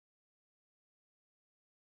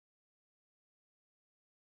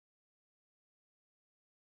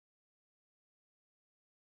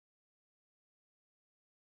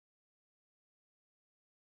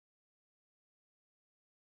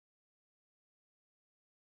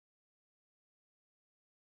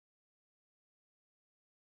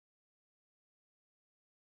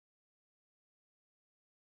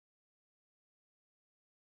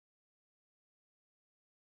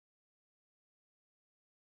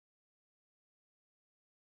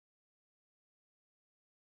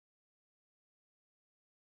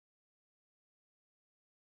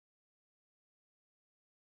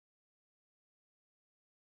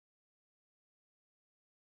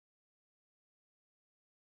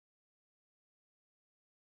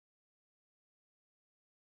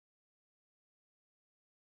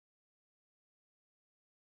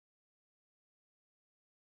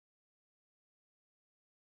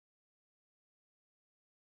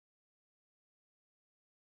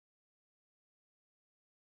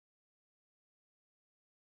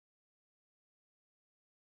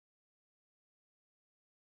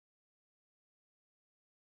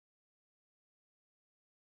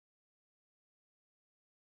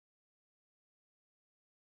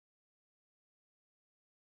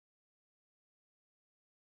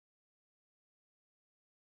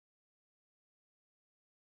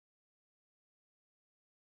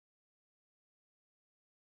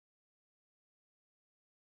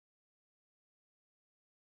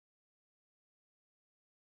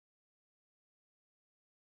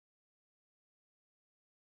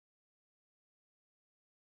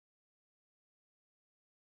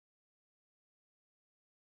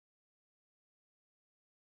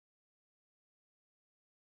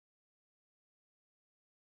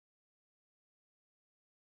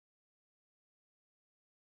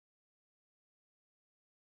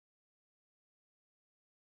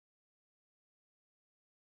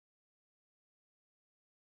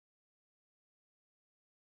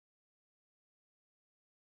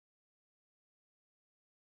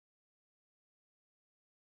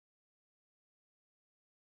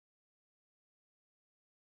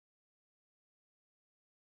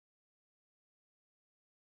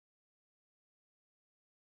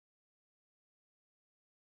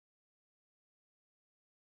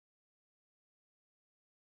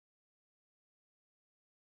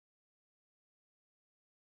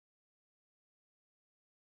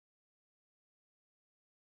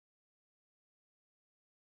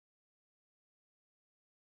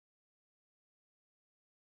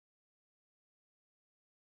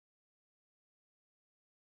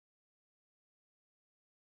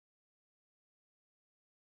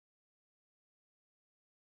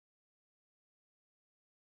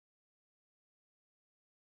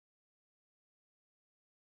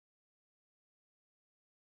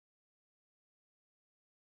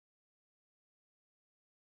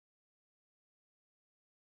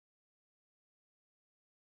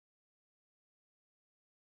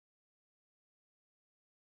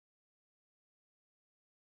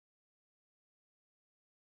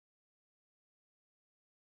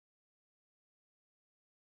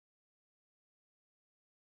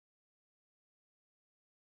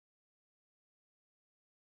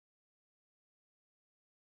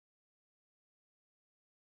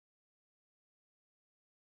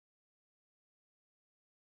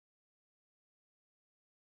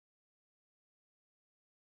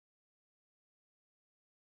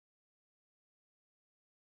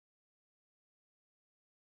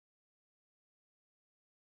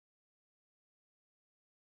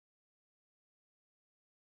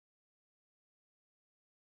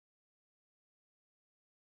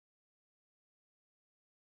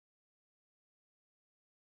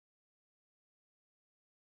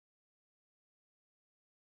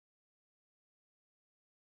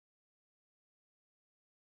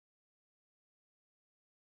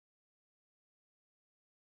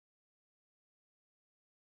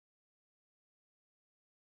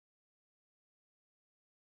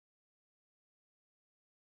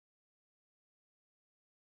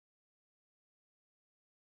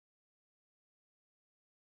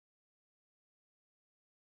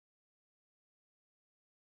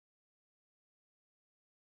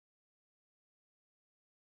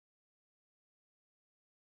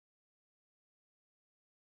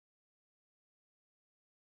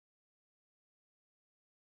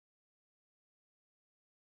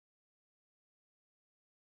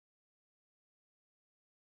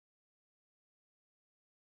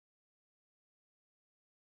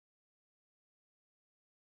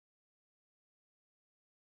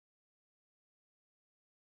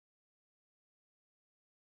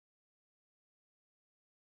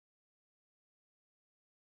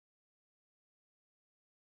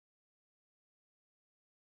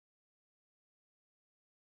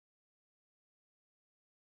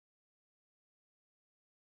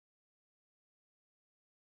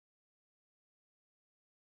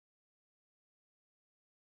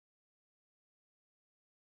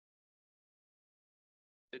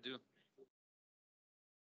do.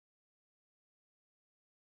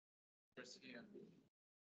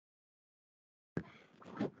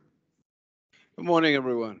 Good morning,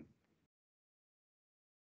 everyone.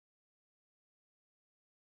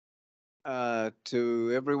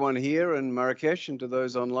 To everyone here in Marrakesh and to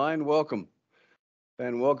those online, welcome.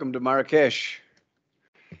 And welcome to Marrakesh.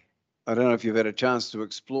 I don't know if you've had a chance to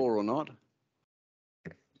explore or not.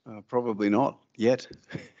 Probably not yet.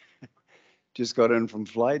 Just got in from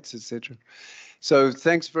flights, etc. So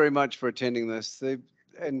thanks very much for attending this.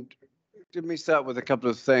 And let me start with a couple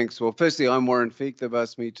of thanks. Well, firstly, I'm Warren Feek. They've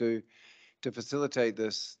asked me to facilitate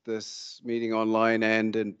this meeting online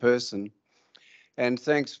and in person. And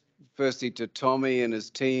thanks firstly to Tommy and his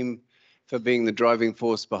team for being the driving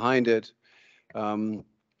force behind it.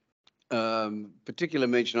 Particular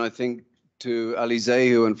mention, I think, to Alizé,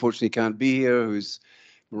 who unfortunately can't be here, who's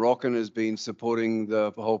Moroccan, has been supporting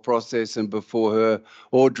the whole process, and before her,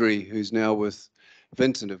 Audrey, who's now with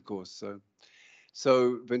Vincent, of course.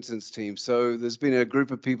 So Vincent's team. So there's been a group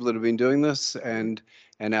of people that have been doing this, and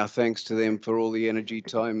our thanks to them for all the energy,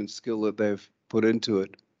 time, and skill that they've put into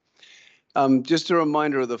it. Just a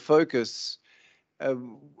reminder of the focus.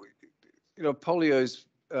 Polio's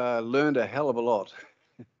learned a hell of a lot,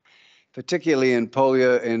 particularly in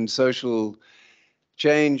polio and social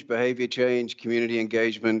change, behavior change, community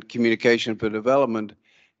engagement, communication for development.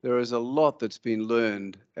 There is a lot that's been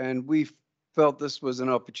learned, and we felt this was an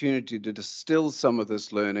opportunity to distill some of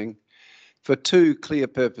this learning for two clear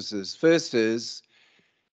purposes. First is,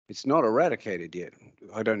 it's not eradicated yet.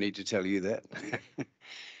 I don't need to tell you that.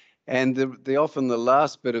 And often the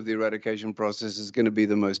last bit of the eradication process is going to be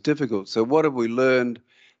the most difficult. So what have we learned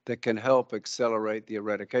that can help accelerate the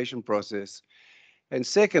eradication process? And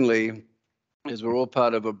secondly, as we're all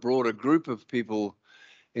part of a broader group of people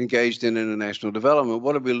engaged in international development,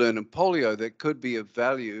 what have we learned in polio that could be of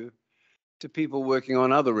value to people working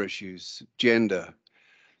on other issues, gender,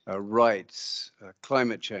 rights,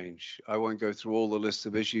 climate change? I won't go through all the lists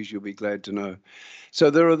of issues, you'll be glad to know.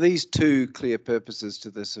 So there are these two clear purposes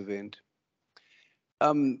to this event.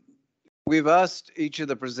 We've asked each of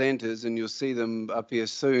the presenters, and you'll see them up here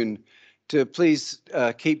soon, to please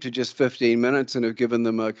keep to just 15 minutes, and have given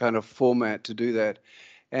them a kind of format to do that.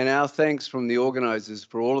 And our thanks from the organizers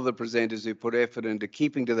for all of the presenters who put effort into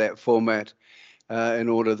keeping to that format in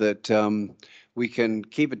order that we can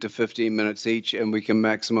keep it to 15 minutes each, and we can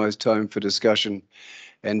maximize time for discussion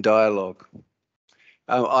and dialogue.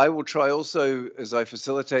 I will try also, as I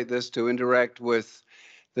facilitate this, to interact with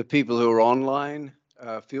the people who are online.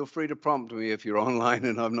 Feel free to prompt me if you're online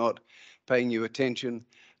and I'm not paying you attention,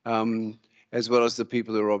 as well as the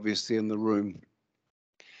people who are obviously in the room.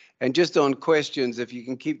 And just on questions, if you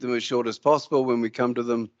can keep them as short as possible when we come to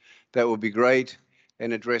them, that would be great,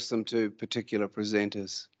 and address them to particular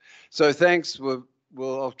presenters. So thanks.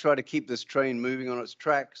 I'll try to keep this train moving on its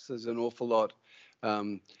tracks. There's an awful lot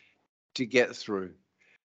to get through.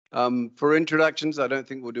 For introductions, I don't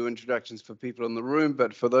think we'll do introductions for people in the room,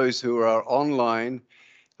 but for those who are online,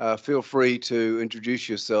 feel free to introduce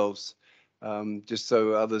yourselves, just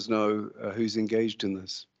so others know who's engaged in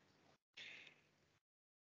this.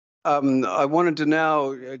 I wanted to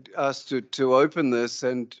now ask to open this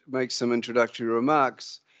and make some introductory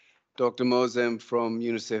remarks. Dr. Mozam from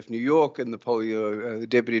UNICEF New York and the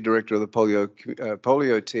Deputy Director of the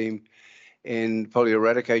polio team and polio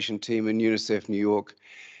eradication team in UNICEF New York.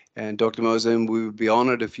 And Dr. Mozam, we would be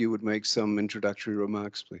honored if you would make some introductory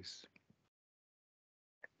remarks, please.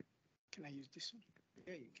 Can I use this one?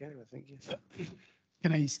 Yeah, you can, I think. Yes.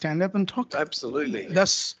 Can I stand up and talk? Absolutely.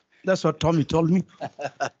 That's what Tommy told me.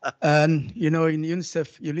 And, in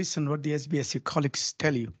UNICEF, you listen what the SBCC colleagues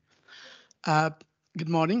tell you. Good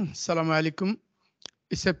morning. Assalamu alaikum.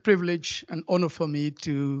 It's a privilege and honor for me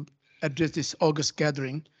to address this August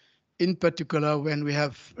gathering, in particular when we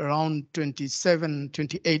have around 27,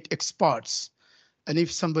 28 experts. And if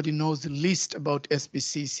somebody knows the least about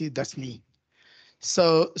SBCC, that's me.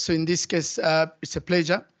 So in this case, it's a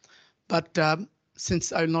pleasure. But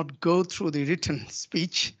since I will not go through the written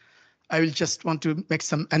speech, I will just want to make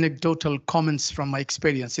some anecdotal comments from my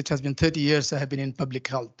experience. It has been 30 years I have been in public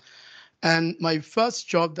health. And my first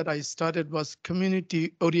job that I started was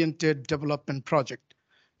community-oriented development project.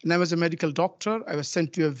 And I was a medical doctor. I was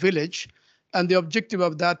sent to a village. And the objective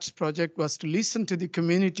of that project was to listen to the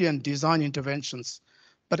community and design interventions.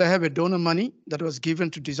 But I have a donor money that was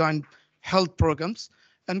given to design health programs.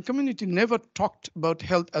 And community never talked about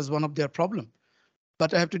health as one of their problems.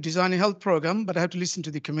 But I have to design a health program, but I have to listen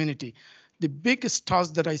to the community. The biggest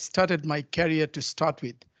task that I started my career to start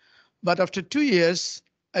with. But after 2 years,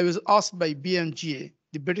 I was asked by BMGA,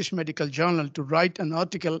 the British Medical Journal to write an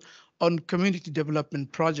article on community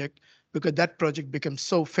development project because that project became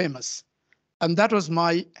so famous. And that was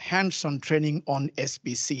my hands-on training on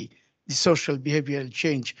SBC, the social behavioral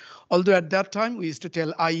change. Although at that time we used to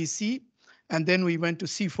tell IEC, and then we went to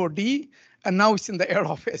C4D, and now it's in the era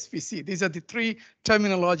of SBC. These are the three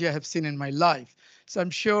terminology I have seen in my life. So I'm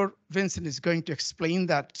sure Vincent is going to explain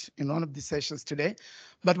that in one of the sessions today.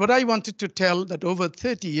 But what I wanted to tell that over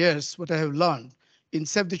 30 years, what I have learned in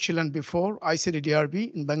Save the Children before,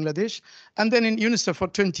 ICDDRB in Bangladesh, and then in UNICEF for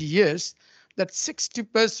 20 years, that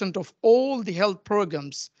 60% of all the health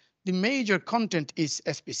programs, the major content is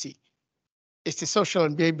SBC. It's the social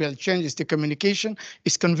and behavioral change, it's the communication,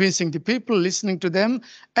 it's convincing the people, listening to them,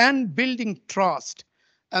 and building trust.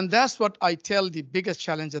 And that's what I tell the biggest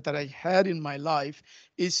challenge that I had in my life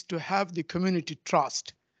is to have the community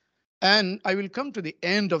trust. And I will come to the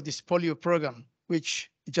end of this polio program,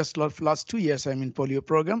 which just last 2 years I'm in polio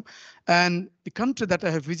program. And the country that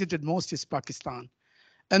I have visited most is Pakistan.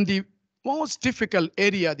 And the most difficult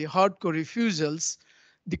area, the hardcore refusals,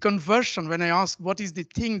 the conversion, when I ask what is the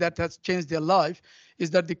thing that has changed their life,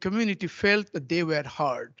 is that the community felt that they were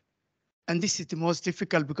heard. And this is the most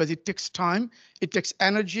difficult because it takes time, it takes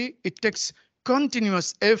energy, it takes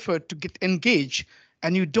continuous effort to get engaged,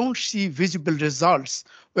 and you don't see visible results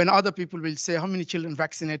when other people will say how many children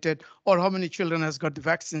vaccinated or how many children has got the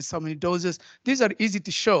vaccines, how many doses. These are easy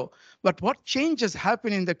to show. But what changes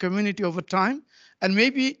happen in the community over time? And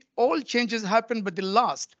maybe all changes happen, but the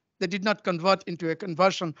last, they did not convert into a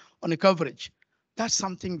conversion on a coverage. That's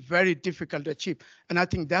something very difficult to achieve. And I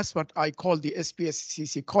think that's what I call the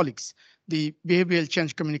SBCC colleagues, the behavioral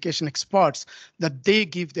change communication experts, that they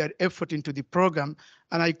give their effort into the program.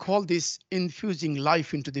 And I call this infusing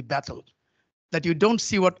life into the battle. That you don't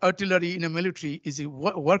see what artillery in a military is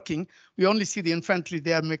working. We only see the infantry,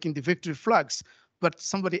 they are making the victory flags. But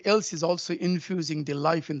somebody else is also infusing the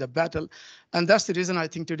life in the battle. And that's the reason I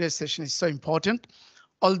think today's session is so important.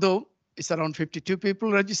 Although it's around 52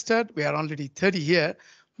 people registered, we are already 30 here,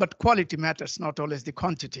 but quality matters, not always the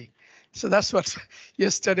quantity. So that's what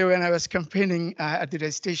yesterday when I was campaigning at the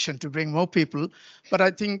registration to bring more people. But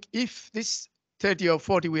I think if this 30 or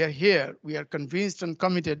 40 we are here, we are convinced and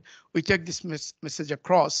committed, we take this message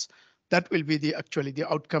across, that will be actually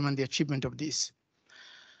the outcome and the achievement of this.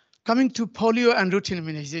 Coming to polio and routine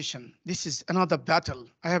immunization, this is another battle.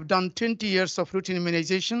 I have done 20 years of routine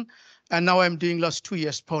immunization, and now I'm doing last 2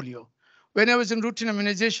 years polio. When I was in routine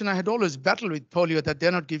immunization, I had always battled with polio that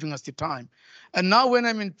they're not giving us the time. And now when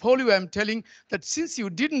I'm in polio, I'm telling that since you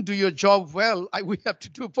didn't do your job well, we have to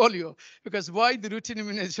do polio, because why the routine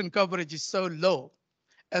immunization coverage is so low.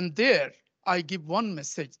 And there I give one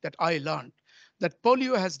message that I learned, that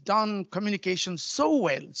polio has done communication so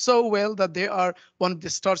well that they are one of the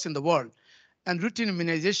stars in the world. And routine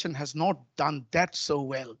immunization has not done that so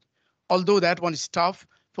well. Although that one is tough,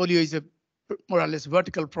 polio is a more or less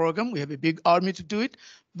vertical program. We have a big army to do it,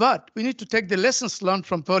 but we need to take the lessons learned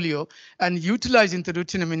from polio and utilize into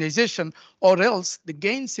routine immunization, or else the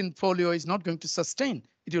gains in polio is not going to sustain.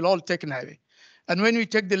 It will all taken away. And when we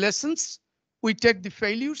take the lessons, we take the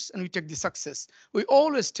failures and we take the success. We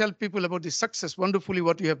always tell people about the success, wonderfully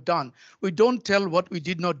what we have done. We don't tell what we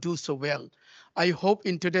did not do so well. I hope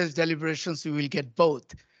in today's deliberations we will get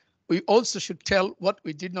both. We also should tell what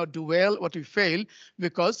we did not do well, what we failed,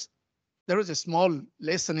 because there is a small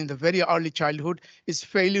lesson in the very early childhood is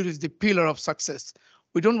failure is the pillar of success.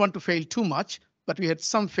 We don't want to fail too much, but we had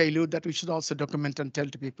some failure that we should also document and tell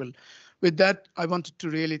to people. With that, I wanted to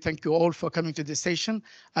really thank you all for coming to this session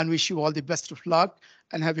and wish you all the best of luck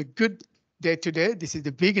and have a good day today. This is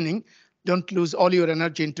the beginning. Don't lose all your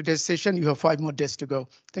energy in today's session. You have 5 more days to go.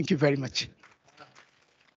 Thank you very much.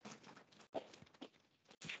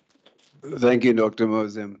 Thank you, Dr.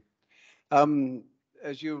 Mozem.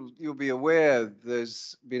 As you'll be aware,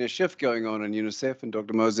 there's been a shift going on in UNICEF, and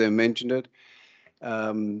Dr. Mozem mentioned it,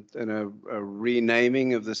 and a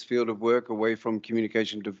renaming of this field of work away from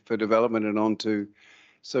communication for development and on to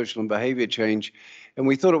social and behavior change. And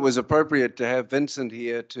we thought it was appropriate to have Vincent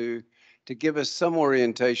here to give us some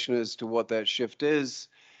orientation as to what that shift is,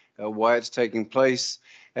 why it's taking place,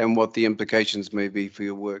 and what the implications may be for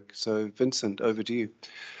your work. So Vincent, over to you.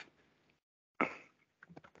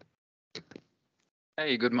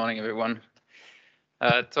 Hey, good morning, everyone.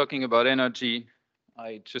 Talking about energy,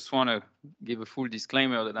 I just want to give a full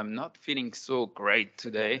disclaimer that I'm not feeling so great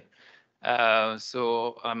today.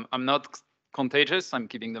 So I'm not contagious. I'm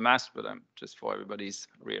keeping the mask, but I'm just for everybody's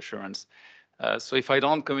reassurance. So if I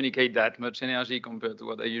don't communicate that much energy compared to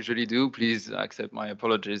what I usually do, please accept my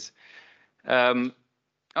apologies. Oh,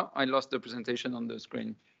 I lost the presentation on the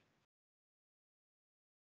screen.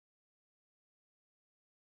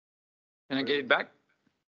 Can I get it back?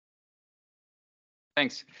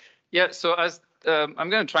 Thanks. Yeah, so as I'm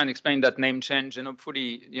going to try and explain that name change and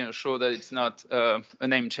hopefully, show that it's not a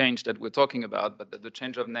name change that we're talking about, but that the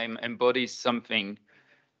change of name embodies something.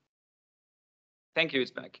 Thank you,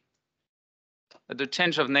 it's back. The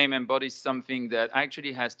change of name embodies something that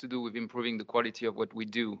actually has to do with improving the quality of what we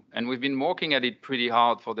do. And we've been working at it pretty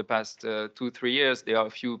hard for the past 2-3 years. There are a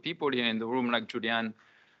few people here in the room like Julianne,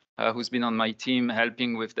 who's been on my team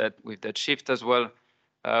helping with that shift as well.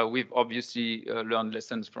 We've obviously learned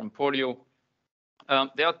lessons from polio.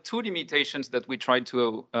 There are two limitations that we tried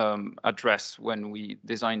to address when we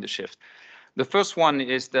designed the shift. The first one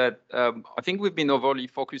is that I think we've been overly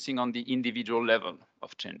focusing on the individual level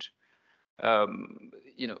of change.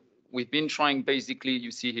 We've been trying, basically,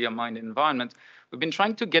 you see here mind and environment. We've been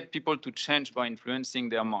trying to get people to change by influencing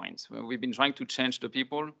their minds. We've been trying to change the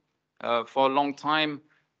people for a long time.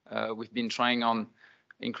 We've been trying on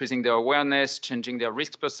increasing their awareness, changing their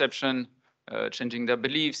risk perception, changing their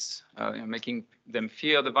beliefs, making them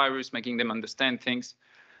fear the virus, making them understand things.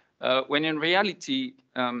 When in reality,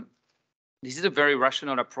 this is a very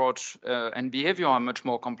rational approach, and behavior are much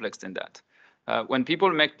more complex than that. When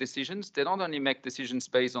people make decisions, they don't only make decisions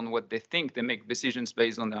based on what they think, they make decisions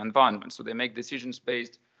based on their environment. So they make decisions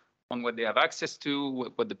based on what they have access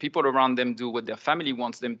to, what the people around them do, what their family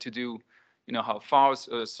wants them to do, how far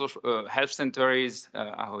a health center is,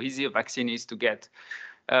 how easy a vaccine is to get.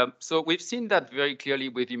 So we've seen that very clearly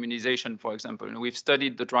with immunization, for example. And we've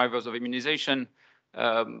studied the drivers of immunization.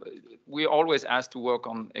 We're always asked to work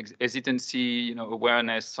on hesitancy,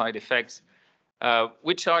 awareness, side effects,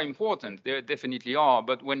 which are important. They definitely are.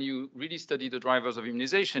 But when you really study the drivers of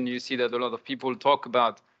immunization, you see that a lot of people talk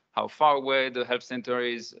about how far away the health center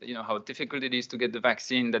is, how difficult it is to get the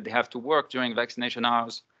vaccine, that they have to work during vaccination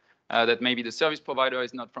hours, that maybe the service provider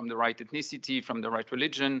is not from the right ethnicity, from the right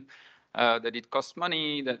religion, that it costs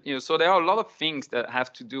money, so there are a lot of things that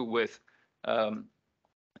have to do with the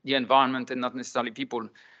environment and not necessarily people.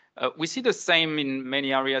 We see the same in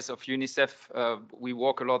many areas of UNICEF. We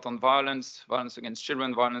work a lot on violence against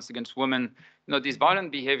children, violence against women. These violent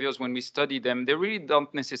behaviors, when we study them, they really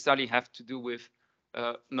don't necessarily have to do with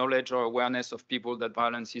knowledge or awareness of people that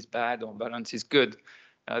violence is bad or violence is good.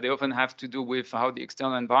 They often have to do with how the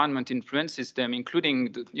external environment influences them,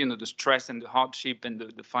 including the stress and the hardship and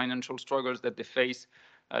the financial struggles that they face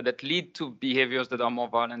that lead to behaviors that are more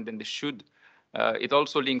violent than they should. It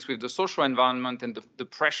also links with the social environment and the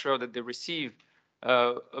pressure that they receive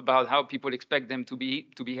about how people expect them to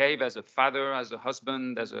behave as a father, as a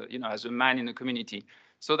husband, as a man in a community.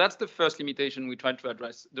 So that's the first limitation we try to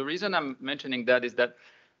address. The reason I'm mentioning that is that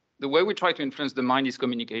the way we try to influence the mind is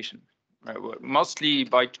communication. Right? Mostly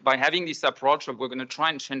by having this approach of we're going to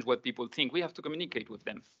try and change what people think, we have to communicate with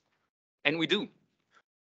them. And we do.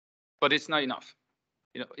 But it's not enough.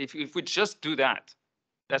 If we just do that,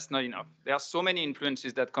 that's not enough. There are so many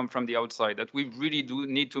influences that come from the outside that we really do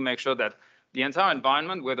need to make sure that the entire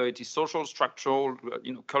environment, whether it is social, structural,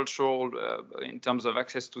 cultural, in terms of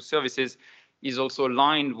access to services, is also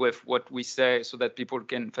aligned with what we say so that people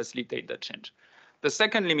can facilitate that change. The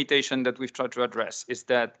second limitation that we've tried to address is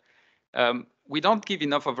that we don't give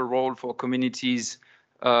enough of a role for communities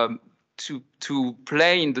to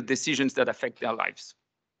play in the decisions that affect their lives.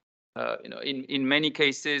 In many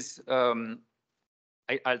cases,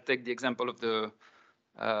 I'll take the example of the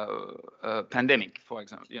pandemic, for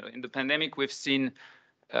example. In the pandemic, we've seen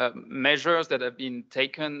measures that have been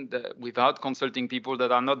taken without consulting people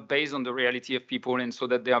that are not based on the reality of people, and so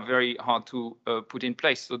that they are very hard to put in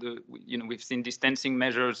place. So we've seen distancing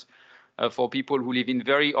measures for people who live in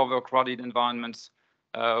very overcrowded environments,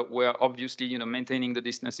 where obviously maintaining the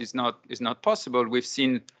distance is not possible. We've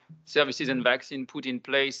seen services and vaccine put in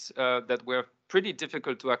place that were pretty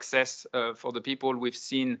difficult to access for the people. We've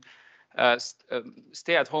seen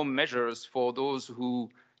stay-at-home measures for those who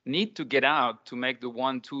need to get out to make the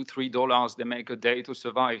 $1, $2, $3 they make a day to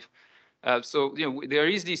survive. So there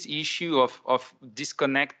is this issue of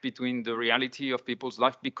disconnect between the reality of people's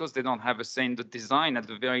life because they don't have a say in the design at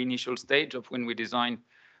the very initial stage of when we design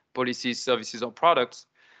policies, services, or products.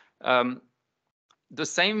 The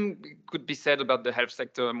same could be said about the health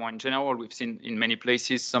sector more in general. We've seen in many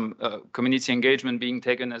places some community engagement being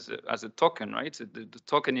taken as a token, right? So the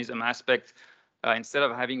tokenism aspect, instead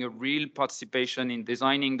of having a real participation in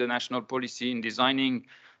designing the national policy, in designing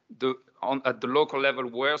at the local level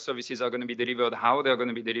where services are going to be delivered, how they're going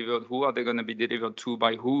to be delivered, who are they going to be delivered to,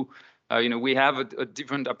 by who. We have a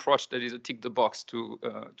different approach that is a tick the box to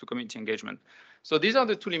community engagement. So these are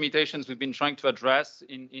the two limitations we've been trying to address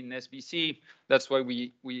in SBC. That's why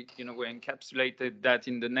we encapsulated that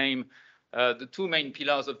in the name. The two main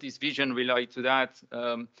pillars of this vision relate to that.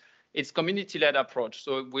 It's community-led approach.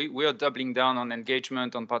 So we are doubling down on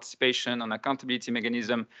engagement, on participation, on accountability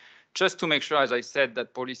mechanism, just to make sure, as I said,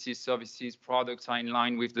 that policies, services, products are in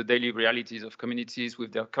line with the daily realities of communities,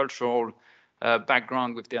 with their cultural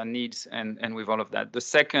background, with their needs, and with all of that. The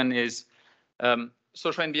second is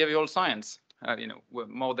social and behavioral science.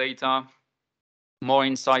 More data, more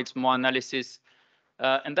insights, more analysis.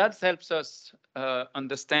 And that helps us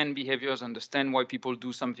understand behaviors, understand why people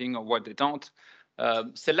do something or why they don't.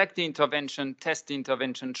 Select the intervention, test the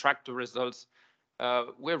intervention, track the results.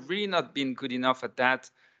 We've really not been good enough at that.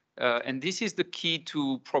 And this is the key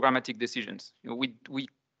to programmatic decisions. We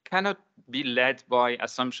cannot be led by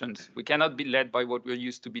assumptions. We cannot be led by what we're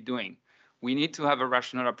used to be doing. We need to have a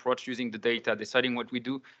rational approach using the data, deciding what we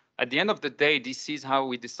do. At the end of the day, this is how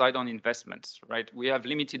we decide on investments, right? We have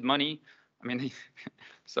limited money. I mean,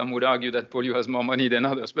 some would argue that polio has more money than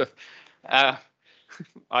others, but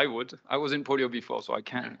I would. I was in polio before, so I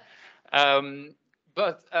can.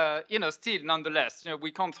 Still, nonetheless,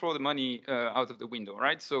 we can't throw the money out of the window,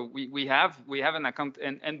 right? So we have an account,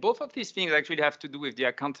 and both of these things actually have to do with the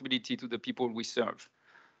accountability to the people we serve,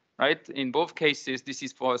 right? In both cases, this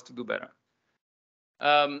is for us to do better.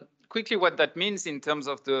 Quickly, what that means in terms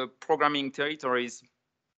of the programming territories.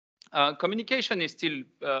 Communication is still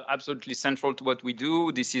absolutely central to what we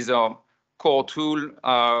do. This is our core tool.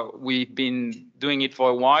 We've been doing it for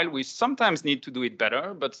a while. We sometimes need to do it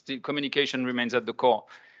better, but still communication remains at the core.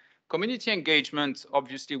 Community engagement,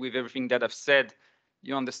 obviously, with everything that I've said,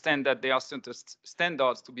 you understand that there are certain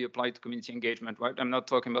standards to be applied to community engagement, right? I'm not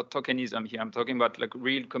talking about tokenism here. I'm talking about like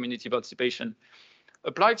real community participation.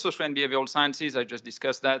 Applied social and behavioral sciences, I just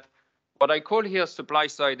discussed that. What I call here supply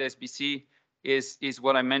side SBC is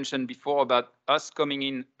what I mentioned before about us coming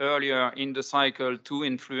in earlier in the cycle to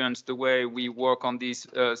influence the way we work on these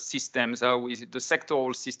systems, how the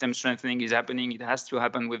sectoral system strengthening is happening. It has to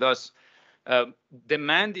happen with us.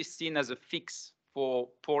 Demand is seen as a fix for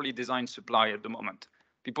poorly designed supply at the moment.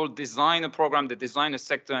 People design a program, they design a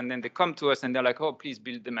sector, and then they come to us and they're like, oh, please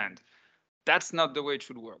build demand. That's not the way it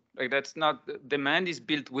should work. Like that's not, demand is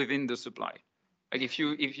built within the supply. Like if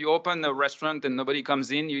you open a restaurant and nobody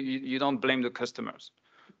comes in, you don't blame the customers,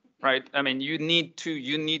 right? I mean, you need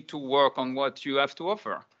to work on what you have to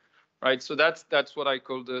offer, right? So that's what I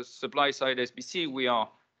call the supply side SBC. We are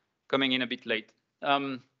coming in a bit late.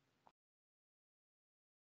 I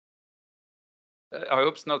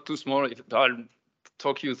hope it's not too small. I'll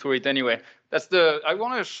talk you through it anyway. I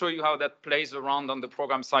want to show you how that plays around on the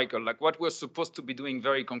program cycle, like what we're supposed to be doing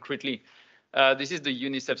very concretely. This is the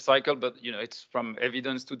UNICEF cycle, but it's from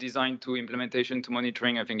evidence to design to implementation to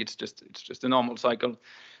monitoring. I think it's just a normal cycle.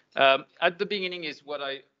 At the beginning is what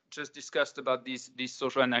I just discussed about this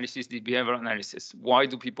social analysis, the behavioral analysis. Why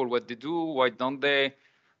do people what they do? Why don't they?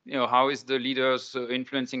 How is the leaders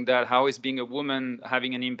influencing that? How is being a woman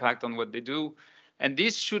having an impact on what they do? And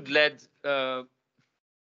this should lead.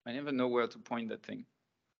 I never know where to point that thing.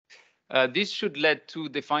 This should lead to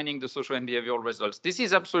defining the social and behavioral results. This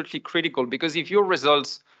is absolutely critical because if your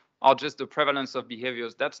results are just the prevalence of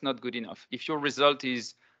behaviors, that's not good enough. If your result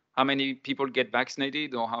is how many people get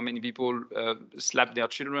vaccinated or how many people slap their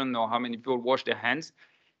children or how many people wash their hands,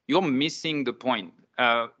 you're missing the point.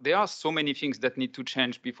 There are so many things that need to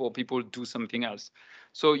change before people do something else.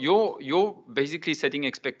 So you're basically setting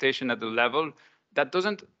expectation at the level that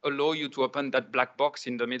doesn't allow you to open that black box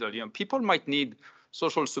in the middle. People might need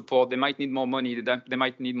social support, they might need more money, they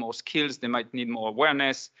might need more skills, they might need more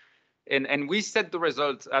awareness. And we set the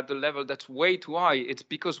results at the level that's way too high. It's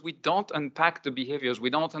because we don't unpack the behaviors, we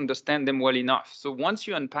don't understand them well enough. So once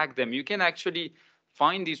you unpack them, you can actually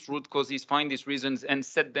find these root causes, find these reasons, and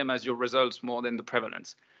set them as your results more than the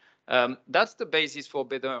prevalence. That's the basis for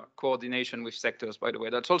better coordination with sectors, by the way.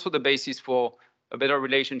 That's also the basis for a better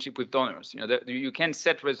relationship with donors. You can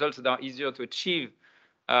set results that are easier to achieve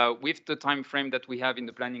with the time frame that we have in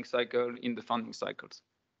the planning cycle, in the funding cycles.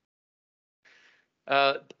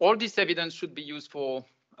 All this evidence should be used for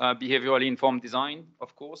behaviorally informed design,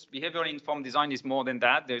 of course. Behaviorally informed design is more than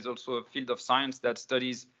that. There's also a field of science that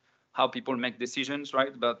studies how people make decisions,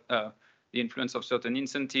 right? About the influence of certain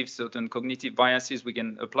incentives, certain cognitive biases. We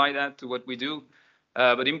can apply that to what we do.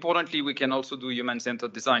 But importantly, we can also do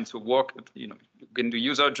human-centered design. So we can do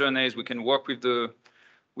user journeys. We can work with the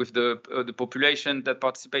population that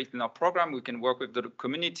participates in our program. We can work with the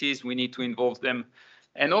communities. We need to involve them.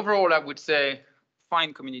 And overall, I would say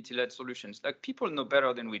find community-led solutions. Like people know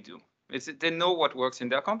better than we do. They know what works in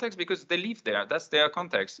their context because they live there. That's their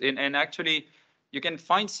context. And actually, you can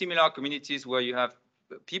find similar communities where you have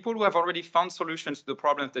people who have already found solutions to the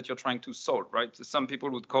problems that you're trying to solve, right? So some people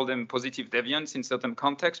would call them positive deviants in certain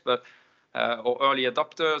contexts, but or early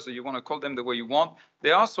adopters, or you want to call them the way you want.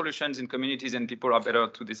 There are solutions in communities, and people are better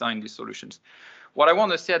to design these solutions. What I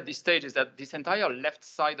want to say at this stage is that this entire left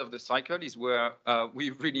side of the cycle is where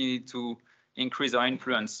we really need to increase our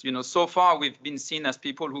influence. You know, so far we've been seen as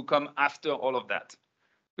people who come after all of that.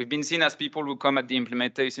 We've been seen as people who come at the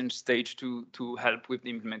implementation stage to help with the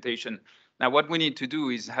implementation. Now, what we need to do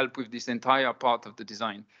is help with this entire part of the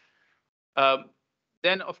design.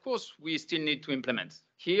 Then, of course, we still need to implement.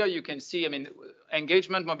 Here you can see, I mean,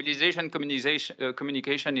 engagement, mobilization,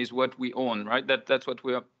 communication is what we own, right? That's what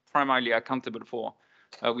we are primarily accountable for.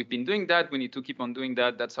 We've been doing that. We need to keep on doing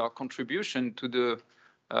that. That's our contribution to the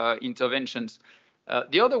interventions.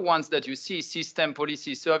 The other ones that you see, system,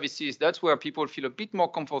 policy, services, that's where people feel a bit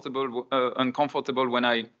more uncomfortable when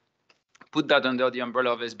I put that under the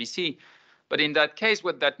umbrella of SBC. But in that case,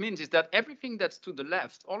 what that means is that everything that's to the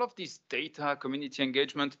left, all of this data, community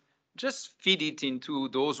engagement, just feed it into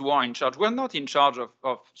those who are in charge. We're not in charge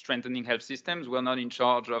of strengthening health systems. We're not in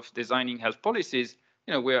charge of designing health policies.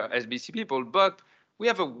 You know, we're SBC people, but we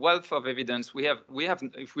have a wealth of evidence. We have,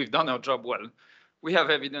 if we've done our job well, we have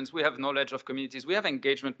evidence, we have knowledge of communities, we have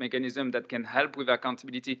engagement mechanism that can help with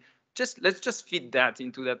accountability. Let's just feed that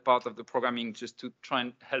into that part of the programming just to try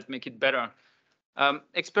and help make it better.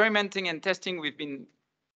 Experimenting and testing, we've been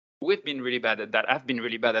really bad at that. I've been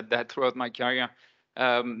really bad at that throughout my career.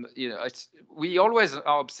 You know, we always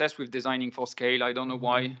are obsessed with designing for scale. I don't know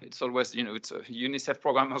why. It's always, you know, it's a UNICEF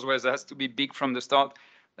program as well as has to be big from the start.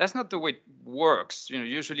 That's not the way it works. You know,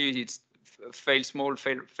 usually it's fail small,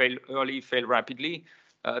 fail early, fail rapidly.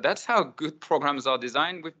 That's how good programs are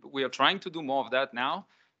designed. We are trying to do more of that now.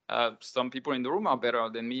 Some people in the room are better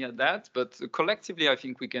than me at that, but collectively, I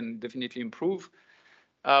think we can definitely improve.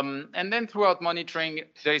 And then throughout monitoring,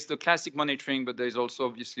 there is the classic monitoring, but there is also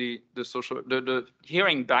obviously the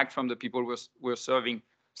hearing back from the people we're serving.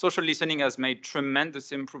 Social listening has made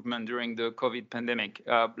tremendous improvement during the COVID pandemic.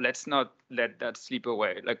 Let's not let that slip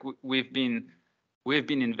away. Like we've been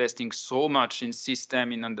investing so much in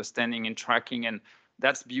system, in understanding, in tracking, and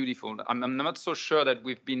that's beautiful. I'm not so sure that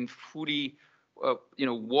we've been fully, you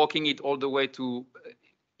know, walking it all the way to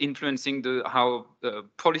influencing how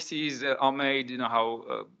policies are made, you know,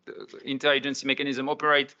 how the interagency mechanism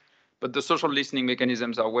operate, but the social listening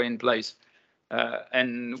mechanisms are way in place.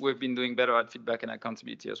 And we've been doing better at feedback and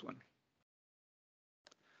accountability as well.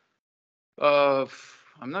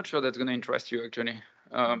 I'm not sure that's going to interest you, actually.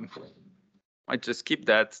 I just skip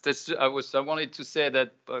that. I wanted to say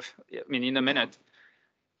that, I mean, in a minute,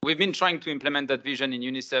 we've been trying to implement that vision in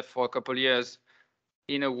UNICEF for a couple of years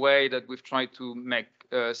in a way that we've tried to make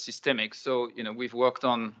systemic. So, you know, we've worked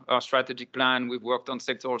on our strategic plan, we've worked on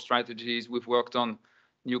sectoral strategies, we've worked on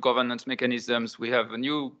new governance mechanisms. We have a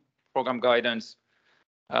new program guidance,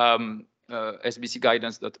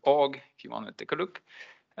 sbcguidance.org, if you want to take a look.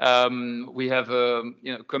 We have you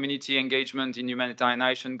know, community engagement in humanitarian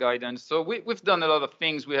action guidance. So we've done a lot of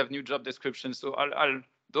things. We have new job descriptions. So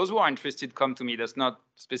those who are interested, come to me. That's not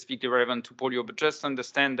specifically relevant to polio, but just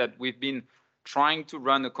understand that we've been trying to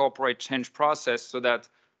run a corporate change process so that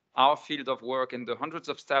our field of work and the hundreds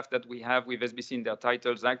of staff that we have with SBC in their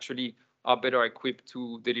titles actually are better equipped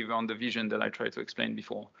to deliver on the vision that I tried to explain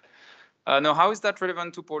before. Now, how is that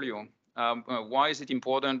relevant to polio? Why is it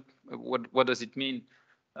important? What does it mean?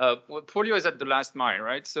 Well, polio is at the last mile,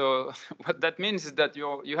 right? So what that means is that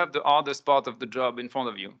you have the hardest part of the job in front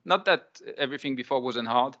of you. Not that everything before wasn't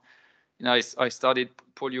hard. You know, I studied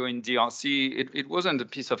polio in DRC. It wasn't a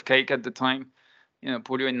piece of cake at the time. You know,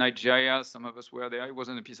 polio in Nigeria, some of us were there. It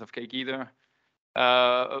wasn't a piece of cake either.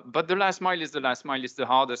 But the last mile is the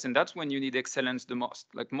hardest, and that's when you need excellence the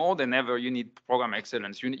most. Like more than ever, you need program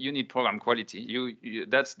excellence. You need program quality.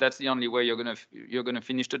 That's the only way you're gonna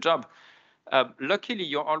finish the job. Luckily,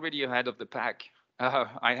 you're already ahead of the pack.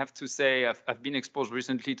 I have to say, I've been exposed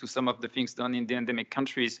recently to some of the things done in the endemic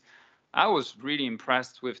countries. I was really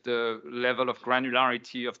impressed with the level of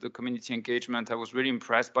granularity of the community engagement. I was really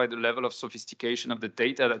impressed by the level of sophistication of the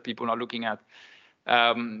data that people are looking at.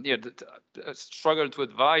 Yeah, I struggled to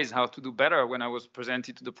advise how to do better when I was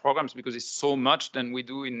presented to the programs because it's so much than we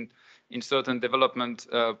do in certain development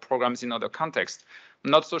programs in other contexts.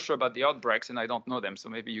 I'm not so sure about the outbreaks, and I don't know them, so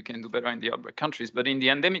maybe you can do better in the outbreak countries. But in the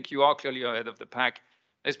endemic, you are clearly ahead of the pack.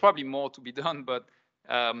 There's probably more to be done, but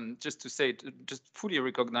just to say, just fully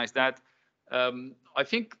recognize that. I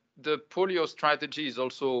think the polio strategy is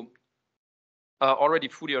also already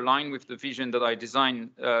fully aligned with the vision that I designed.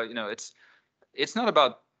 You know, it's not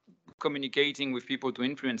about communicating with people to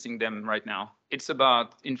influencing them right now. it's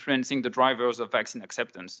about influencing the drivers of vaccine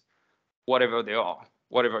acceptance, whatever they are,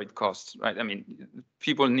 whatever it costs, right? I mean,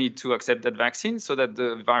 people need to accept that vaccine so that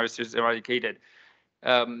the virus is eradicated.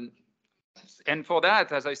 And for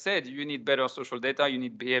that, as I said, you need better social data, you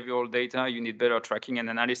need behavioral data, you need better tracking and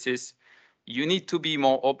analysis. You need to be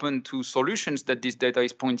more open to solutions that this data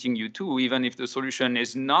is pointing you to, even if the solution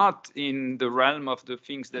is not in the realm of the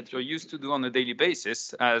things that you're used to do on a daily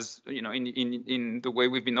basis, as you know, in the way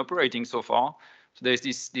we've been operating so far. So there's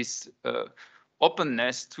this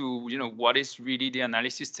openness to, you know, what is really the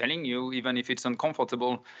analysis telling you, even if it's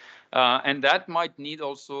uncomfortable. And that might need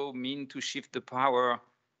also mean to shift the power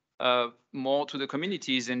more to the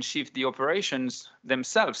communities and shift the operations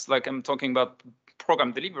themselves. Like I'm talking about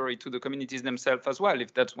program delivery to the communities themselves as well,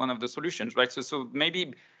 if that's one of the solutions, right? So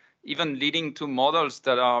maybe even leading to models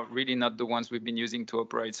that are really not the ones we've been using to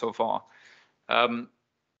operate so far.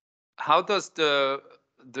 How does the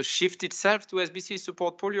shift itself to SBC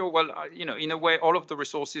support polio? Well, you know, in a way, all of the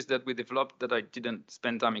resources that we developed that I didn't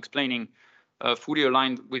spend time explaining fully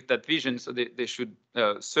aligned with that vision. So they should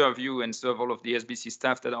serve you and serve all of the SBC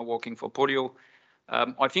staff that are working for polio.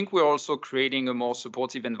 I think we're also creating a more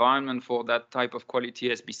supportive environment for that type of quality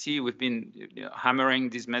SBC. We've been hammering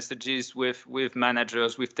these messages with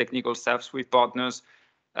managers, with technical staffs, with partners,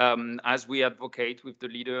 as we advocate with the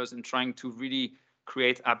leaders and trying to really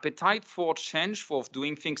create appetite for change, for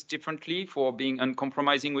doing things differently, for being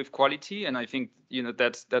uncompromising with quality. And I think, you know,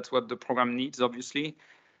 that's what the program needs, obviously.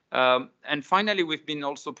 And finally, we've been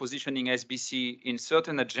also positioning SBC in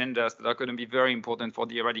certain agendas that are going to be very important for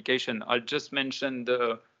the eradication. I'll just mention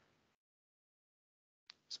the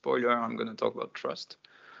spoiler. I'm going to talk about trust.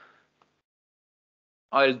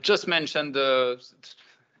 I'll just mention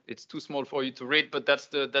it's too small for you to read, but that's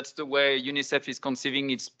the way UNICEF is conceiving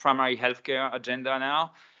its primary healthcare agenda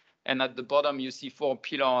now. And at the bottom, you see 4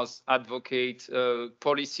 pillars: advocate,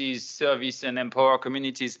 policies, service, and empower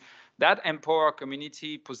communities. That empower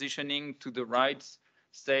community positioning to the right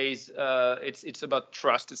says it's about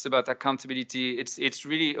trust, it's about accountability, it's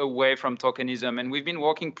really away from tokenism. And we've been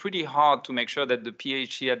working pretty hard to make sure that the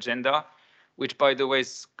PHE agenda, which by the way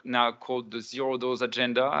is now called the zero dose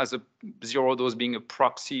agenda, as a zero dose being a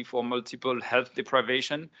proxy for multiple health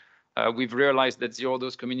deprivation. We've realized that zero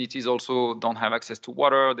dose communities also don't have access to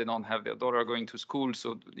water, they don't have their daughter going to school.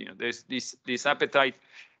 So, you know, there's this appetite.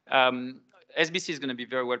 SBC is going to be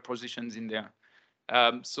very well positioned in there.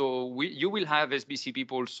 So you will have SBC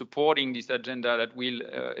people supporting this agenda that will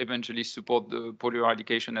eventually support the polio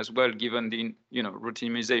eradication as well, given the, you know, routine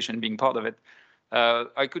immunization being part of it.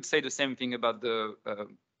 I could say the same thing about the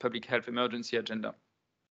public health emergency agenda.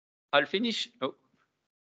 I'll finish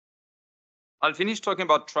talking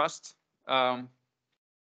about trust.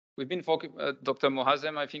 We've been focusing, Dr.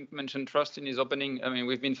 Mohazem, I think, mentioned trust in his opening. I mean,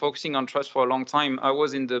 we've been focusing on trust for a long time. I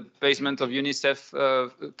was in the basement of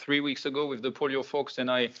UNICEF 3 weeks ago with the polio folks,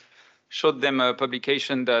 and I showed them a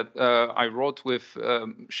publication that I wrote with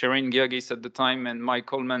Shireen Girgis at the time and Mike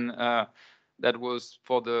Coleman, that was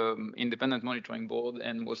for the Independent Monitoring Board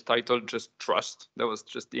and was titled just Trust. That was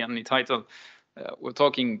just the only title. We're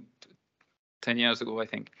talking 10 years ago, I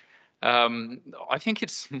think. I think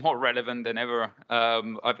it's more relevant than ever.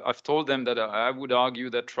 I've told them that I would argue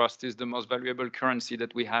that trust is the most valuable currency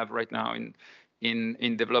that we have right now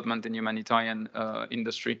in development and humanitarian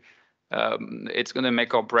industry. It's going to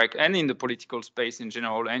make or break, and in the political space in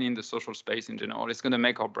general, and in the social space in general, it's going to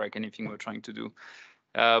make or break anything we're trying to do.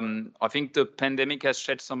 I think the pandemic has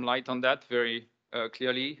shed some light on that very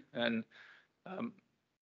clearly, and I'm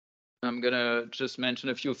going to just mention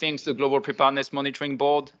a few things. The Global Preparedness Monitoring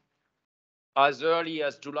Board, as early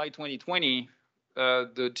as July 2020,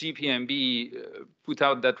 the GPMB put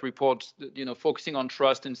out that report, you know, focusing on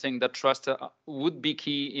trust and saying that trust would be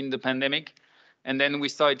key in the pandemic. And then we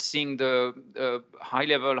started seeing the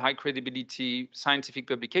high-level, high-credibility scientific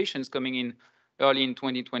publications coming in early in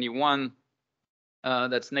 2021.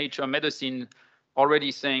 That's Nature Medicine,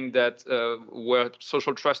 already saying that where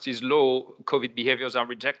social trust is low, COVID behaviors are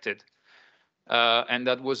rejected. And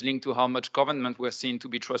that was linked to how much government were seen to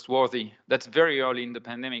be trustworthy. That's very early in the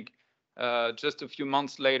pandemic. Just a few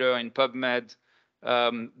months later in PubMed,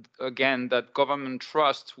 again, that government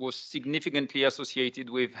trust was significantly associated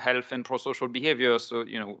with health and pro-social behavior. So,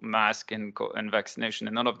 you know, mask and vaccination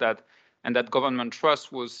and all of that. And that government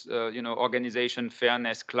trust was, you know, organization,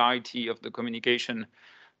 fairness, clarity of the communication.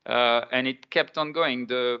 And it kept on going.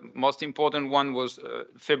 The most important one was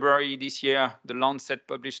February this year, the Lancet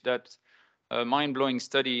published that mind-blowing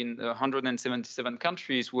study in 177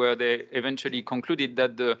 countries where they eventually concluded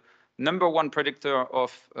that the #1 predictor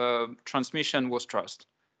of transmission was trust.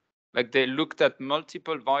 Like they looked at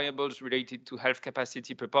multiple variables related to health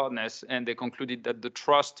capacity preparedness, and they concluded that the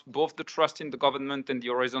trust, both the trust in the government and the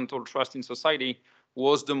horizontal trust in society,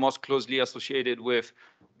 was the most closely associated with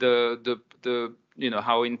the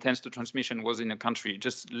how intense the transmission was in a country.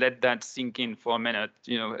 Just let that sink in for a minute,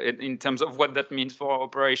 in terms of what that means for our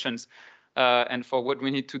operations and for what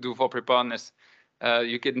we need to do for preparedness.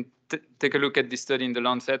 You can take a look at this study in the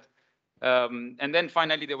Lancet. And then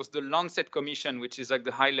finally, there was the Lancet Commission, which is like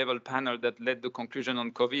the high-level panel that led the conclusion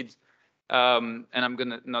on COVID. And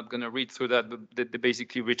I'm not gonna read through that, but they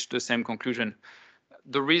basically reached the same conclusion.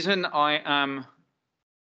 The reason I am,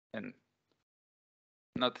 and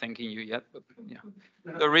not thanking you yet, but yeah,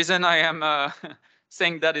 the reason I am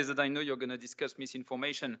saying that is that I know you're gonna discuss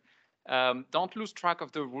misinformation. Don't lose track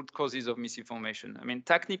of the root causes of misinformation. I mean,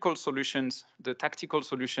 tactical solutions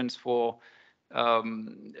for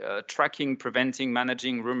tracking, preventing,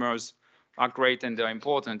 managing rumors are great and they're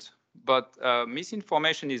important. But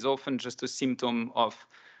misinformation is often just a symptom of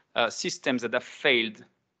systems that have failed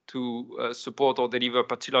to support or deliver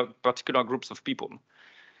particular groups of people.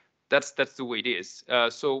 That's the way it is.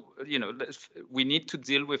 So we need to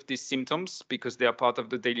deal with these symptoms because they are part of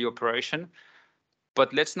the daily operation.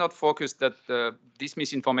 But let's not focus that this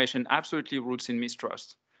misinformation absolutely roots in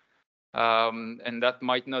mistrust. And that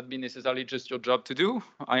might not be necessarily just your job to do.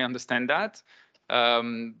 I understand that.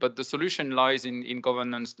 But the solution lies in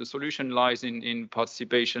governance. The solution lies in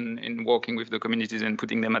participation, in working with the communities and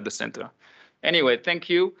putting them at the center. Anyway, thank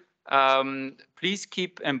you. Please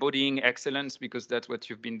keep embodying excellence because that's what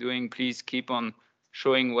you've been doing. Please keep on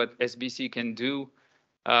showing what SBC can do.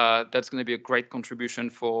 That's going to be a great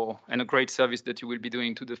contribution and a great service that you will be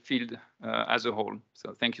doing to the field as a whole.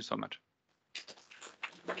 So thank you so much.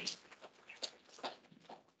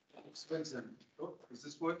 Oh, is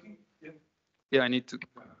this working? Yeah. Yeah, I need to.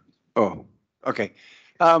 Oh, okay.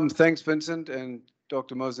 Thanks, Vincent, and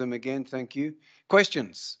Dr. Mosem again. Thank you.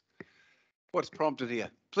 Questions? What's prompted here?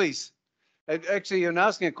 Please. Actually, you're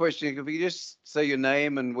asking a question. If you just say your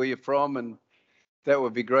name and where you're from, and that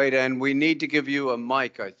would be great. And we need to give you a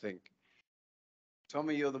mic, I think.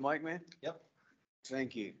 Tommy, you're the mic man? Yep.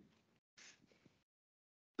 Thank you.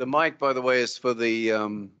 The mic, by the way, is for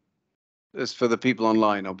the people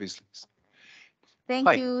online, obviously.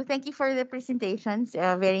 Thank you. Thank you for the presentations.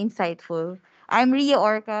 Very insightful. I'm Ria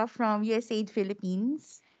Orca from USAID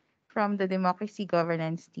Philippines, from the Democracy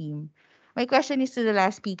Governance team. My question is to the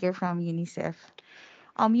last speaker from UNICEF.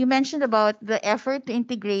 You mentioned about the effort to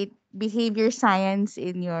integrate behavior science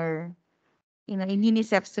in your, in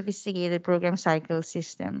UNICEF's sophisticated program cycle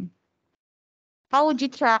system. How would you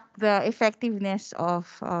track the effectiveness of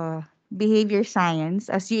behavior science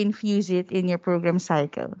as you infuse it in your program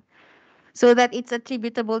cycle, so that it's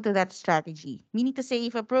attributable to that strategy? Meaning to say,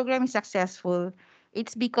 if a program is successful,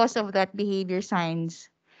 it's because of that behavior science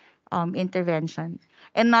intervention,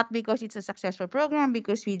 and not because it's a successful program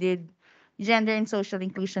because we did gender and social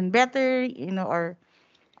inclusion better, or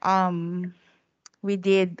we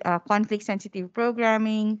did conflict sensitive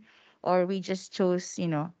programming, or we just chose,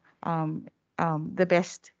 the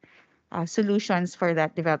best solutions for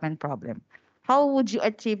that development problem. How would you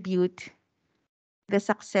attribute the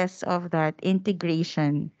success of that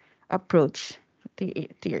integration approach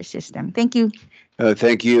to your system? Thank you.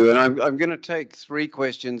 Thank you. And I'm going to take 3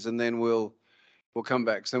 questions and then we'll come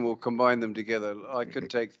back. So we'll combine them together. I could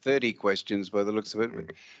take 30 questions by the looks of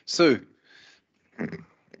it. Sue.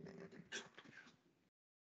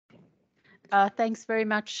 Thanks very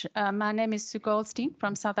much. My name is Sue Goldstein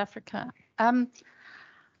from South Africa.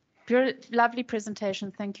 Lovely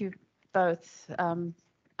presentation. Thank you both.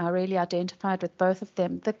 I really identified with both of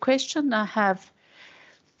them. The question I have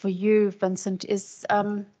for you, Vincent, is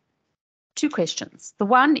 2 questions. The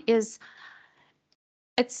one is,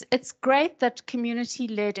 it's great that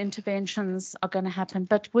community-led interventions are going to happen,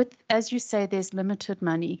 but as you say, there's limited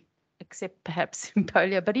money, except perhaps in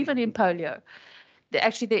polio, but even in polio, there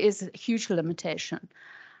is a huge limitation.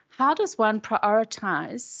 How does one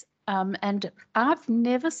prioritize? And I've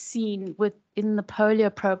never seen within the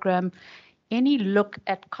polio program any look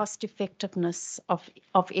at cost effectiveness of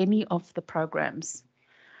any of the programs,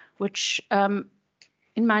 which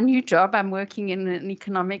in my new job, I'm working in an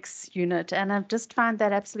economics unit, and I just find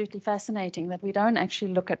that absolutely fascinating that we don't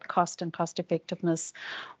actually look at cost and cost effectiveness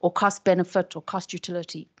or cost benefit or cost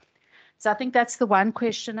utility. So I think that's the one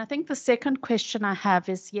question. I think the second question I have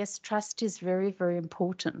is, yes, trust is very, very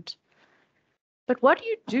important. But what do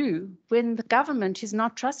you do when the government is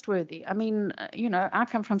not trustworthy? I mean, I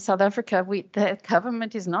come from South Africa. The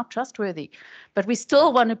government is not trustworthy, but we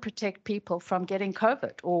still want to protect people from getting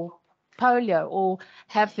COVID or polio or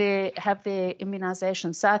have their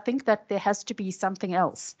immunization. So I think that there has to be something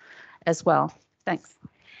else as well. Thanks.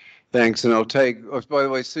 Thanks, and I'll take, oh, by the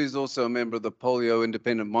way, Sue's also a member of the Polio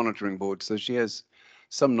Independent Monitoring Board, so she has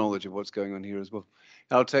some knowledge of what's going on here as well.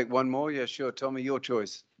 I'll take one more. Yeah, sure. Tommy, your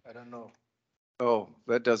choice. I don't know. Oh,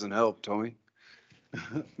 that doesn't help, Tommy.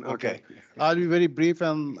 Okay. I'll be very brief,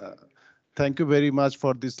 and thank you very much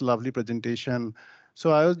for this lovely presentation.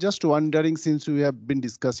 So I was just wondering, since we have been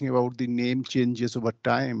discussing about the name changes over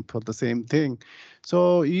time for the same thing.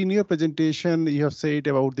 So in your presentation, you have said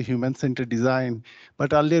about the human-centered design,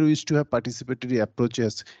 but earlier we used to have participatory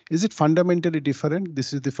approaches. Is it fundamentally different?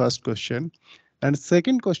 This is the first question. And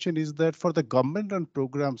second question is that for the government-run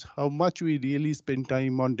programs, how much we really spend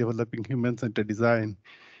time on developing human-centered design?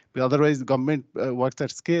 Otherwise, government works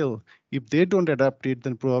at scale. If they don't adapt it,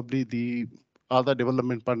 then probably the other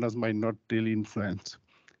development partners might not really influence.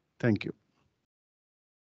 Thank you.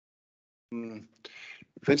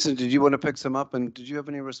 Vincent, did you want to pick some up? And did you have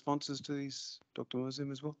any responses to these, Dr. Muslim,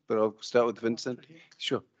 as well? But I'll start with Vincent.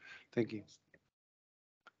 Sure. Thank you.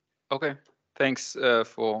 Okay. Thanks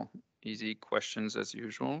for easy questions as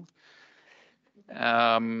usual.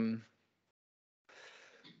 Right.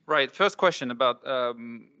 First question about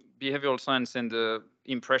behavioral science and the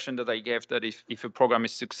impression that I gave that if a program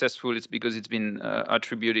is successful, it's because it's been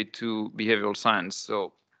attributed to behavioral science.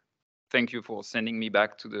 So thank you for sending me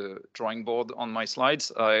back to the drawing board on my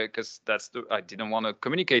slides, because I didn't want to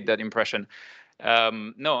communicate that impression.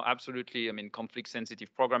 No, absolutely. I mean,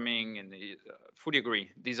 conflict-sensitive programming, and fully agree.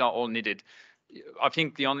 These are all needed. I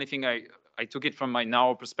think the only thing I took it from my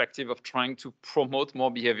narrow perspective of trying to promote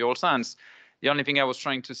more behavioral science. The only thing I was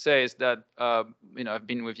trying to say is that, I've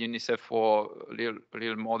been with UNICEF for a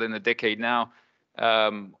little more than a decade now.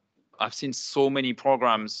 I've seen so many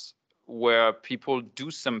programs where people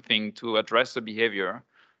do something to address a behavior,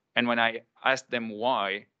 and when I ask them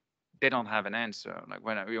why, they don't have an answer. Like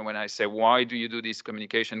when I say, why do you do this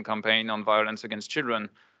communication campaign on violence against children?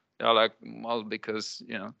 They're like, well, because,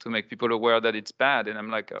 to make people aware that it's bad. And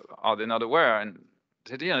I'm like, are they not aware? And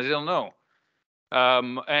they don't know.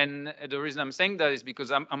 And the reason I'm saying that is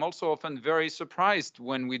because I'm also often very surprised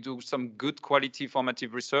when we do some good quality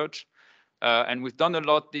formative research. And we've done a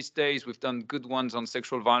lot these days. We've done good ones on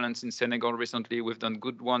sexual violence in Senegal recently. We've done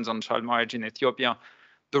good ones on child marriage in Ethiopia.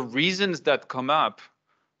 The reasons that come up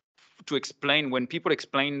to explain, when people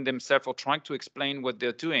explain themselves or trying to explain what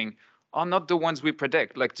they're doing, are not the ones we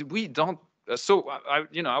predict. Like we don't. So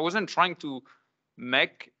I wasn't trying to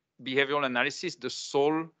make behavioral analysis the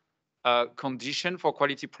sole condition for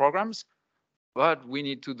quality programs, but we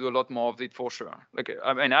need to do a lot more of it for sure. Like,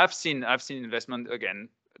 I mean, I've seen investment, again,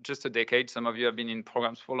 just a decade. Some of you have been in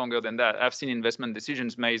programs for longer than that. I've seen investment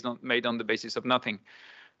decisions made on the basis of nothing.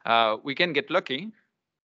 We can get lucky,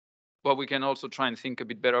 but we can also try and think a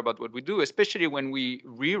bit better about what we do, especially when we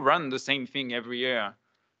rerun the same thing every year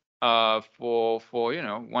for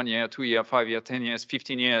 1 year, 2 year, 5 year, 10 years,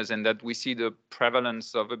 15 years, and that we see the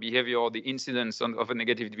prevalence of a behavior or the incidence of a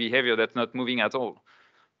negative behavior that's not moving at all.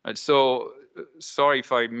 So sorry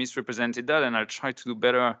if I misrepresented that, and I'll try to do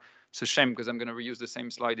better. It's a shame because I'm going to reuse the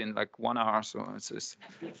same slide in like 1 hour. So it's just,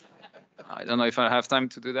 I don't know if I have time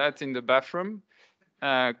to do that in the bathroom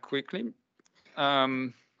quickly.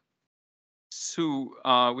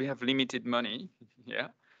 So we have limited money. Yeah.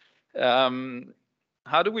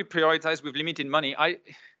 How do we prioritize with limited money? I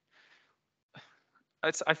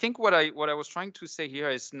think what I was trying to say here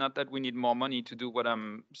is not that we need more money to do what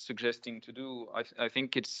I'm suggesting to do. I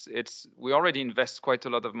think we already invest quite a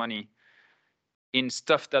lot of money in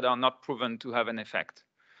stuff that are not proven to have an effect.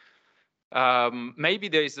 Maybe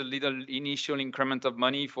there is a little initial increment of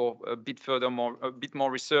money for a bit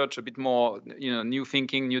more research, a bit more new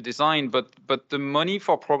thinking, new design. But the money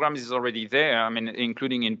for programs is already there. I mean,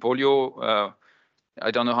 including in polio. I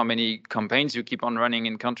don't know how many campaigns you keep on running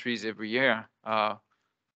in countries every year.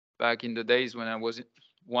 Back in the days when I was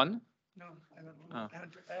one. No, I don't know. I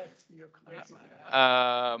had to add your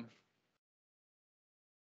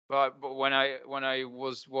But when I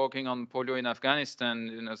was working on polio in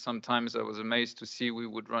Afghanistan, sometimes I was amazed to see we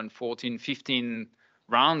would run 14, 15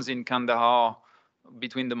 rounds in Kandahar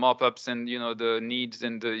between the mop-ups and the needs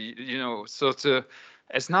and the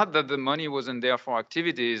it's not that the money wasn't there for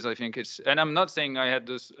activities. I think and I'm not saying I had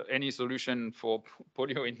any solution for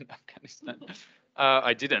polio in Afghanistan.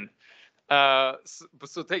 I didn't.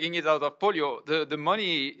 So taking it out of polio, the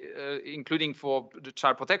money, including for the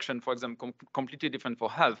child protection, for example, completely different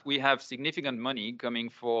for health. We have significant money coming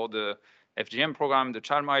for the FGM program, the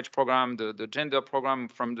child marriage program, the gender program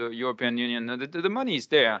from the European Union. The money is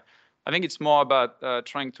there. I think it's more about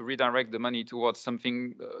trying to redirect the money towards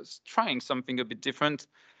something, trying something a bit different.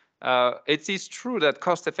 It is true that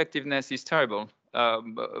cost effectiveness is terrible.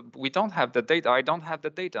 We don't have the data. I don't have the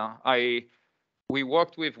data. We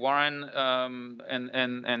worked with Warren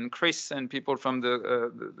and Chris and people from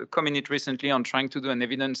the community recently on trying to do an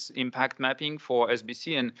evidence impact mapping for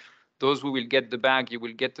SBC. And those who will get the bag, you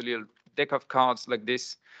will get a little deck of cards like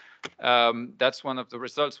this. That's one of the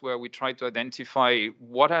results where we try to identify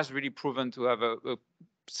what has really proven to have a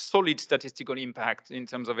solid statistical impact in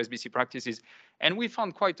terms of SBC practices. And we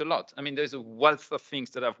found quite a lot. I mean, there's a wealth of things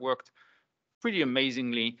that have worked pretty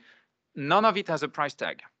amazingly. None of it has a price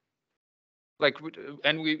tag. Like,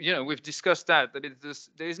 and we've discussed that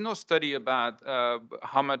there is no study about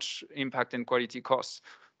how much impact and quality costs.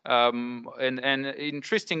 And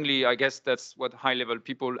interestingly, I guess that's what high-level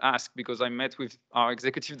people ask, because I met with our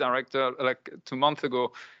executive director like 2 months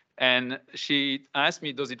ago, and she asked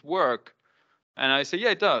me, does it work? And I say,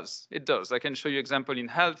 yeah, it does. It does. I can show you example in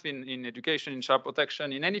health, in education, in child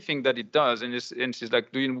protection, in anything that it does. And she's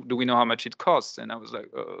like, do we know how much it costs? And I was like,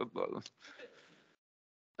 well,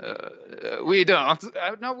 we don't.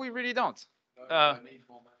 No, we really don't.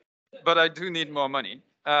 But I do need more money.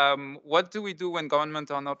 What do we do when governments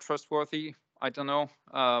are not trustworthy? I don't know.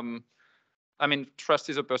 I mean, trust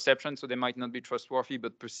is a perception, so they might not be trustworthy,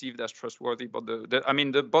 but perceived as trustworthy. But I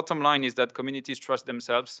mean, the bottom line is that communities trust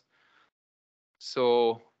themselves.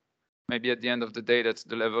 So maybe at the end of the day, that's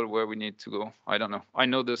the level where we need to go. I don't know. I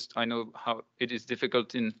know this. I know how it is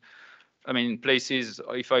difficult in places.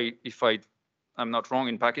 If I'm not wrong,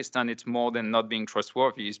 in Pakistan, it's more than not being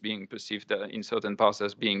trustworthy, is being perceived in certain parts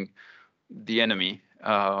as being the enemy.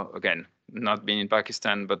 Again, not being in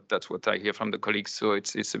Pakistan, but that's what I hear from the colleagues. So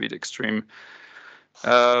it's a bit extreme.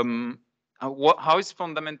 How is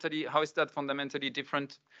that fundamentally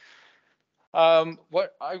different?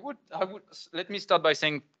 What I would let me start by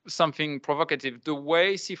saying something provocative. The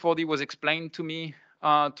way C4D was explained to me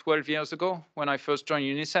 12 years ago when I first joined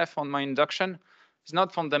UNICEF on my induction is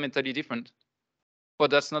not fundamentally different, but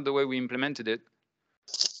that's not the way we implemented it.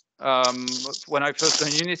 When I first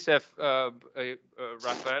joined UNICEF,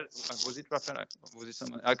 Raphael, was it Raphael? Was it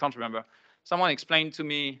someone? I can't remember. Someone explained to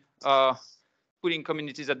me putting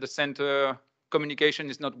communities at the center. Communication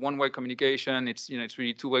is not one-way communication. It's it's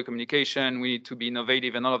really two-way communication. We need to be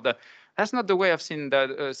innovative and all of that. That's not the way I've seen that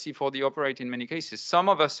C4D operate in many cases. Some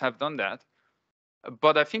of us have done that,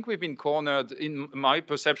 but I think we've been cornered. In my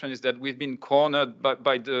perception is that we've been cornered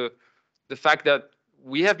by the fact that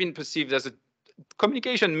we have been perceived as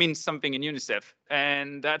communication means something in UNICEF,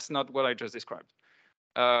 and that's not what I just described.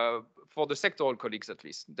 For the sectoral colleagues, at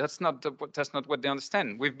least, that's not what they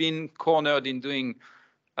understand. We've been cornered in doing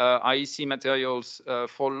IEC materials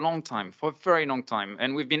for a long time, for a very long time.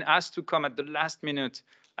 And we've been asked to come at the last minute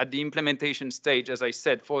at the implementation stage, as I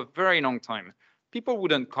said, for a very long time. People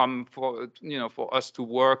wouldn't come for us to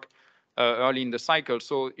work early in the cycle.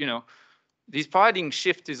 So, this paradigm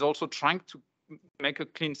shift is also trying to make a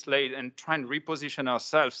clean slate and try and reposition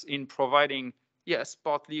ourselves in providing, yes,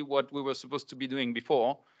 partly what we were supposed to be doing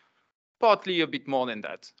before, partly a bit more than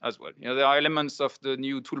that as well. There are elements of the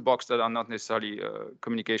new toolbox that are not necessarily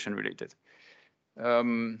communication related. I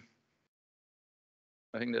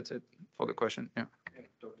think that's it for the question. Yeah.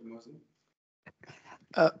 Dr. Mosen.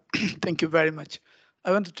 Thank you very much.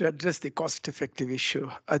 I wanted to address the cost-effective issue.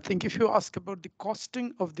 I think if you ask about the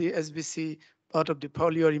costing of the SBC part of the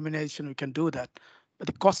polio immunization, we can do that. But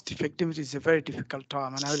the cost effectivity is a very difficult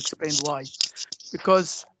term, and I will explain why.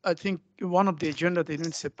 Because I think one of the agenda the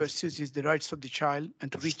UNICEF pursues is the rights of the child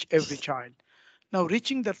and to reach every child. Now,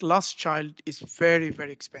 reaching that last child is very,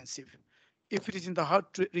 very expensive. If it is in the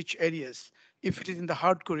hard-to-reach areas, if it is in the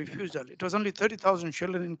hardcore refusal, it was only 30,000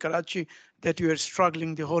 children in Karachi that we were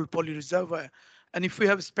struggling the whole polio reservoir. And if we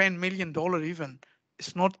have spent $1 million even,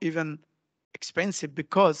 it's not even expensive,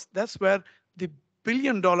 because that's where the $1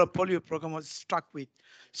 billion polio program was stuck with.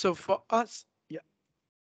 So for us,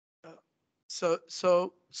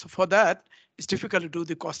 so for that, it's difficult to do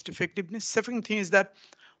the cost effectiveness. Second thing is that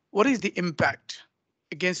what is the impact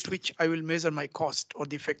against which I will measure my cost or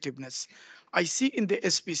the effectiveness? I see in the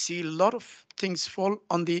SBC a lot of things fall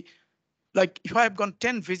on the, like if I have gone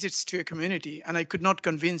 10 visits to a community and I could not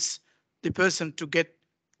convince the person to get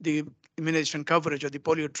the immunization coverage or the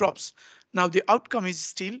polio drops, now the outcome is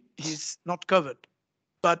still he's not covered.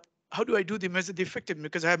 But how do I do the measure the effectiveness?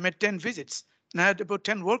 Because I have made 10 visits and I had about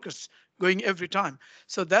 10 workers going every time.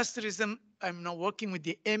 So that's the reason I'm now working with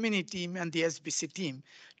the M&E team and the SBC team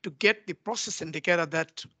to get the process indicator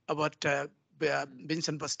that about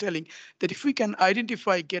Vincent was telling, that if we can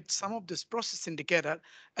identify, get some of this process indicator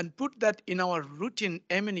and put that in our routine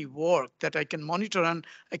M&E work that I can monitor and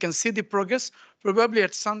I can see the progress, probably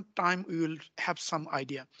at some time we will have some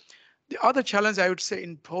idea. The other challenge I would say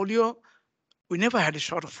in polio, we never had a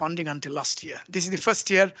short of funding until last year. This is the first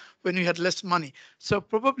year when we had less money. So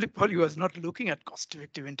probably polio was not looking at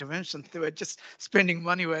cost-effective interventions. They were just spending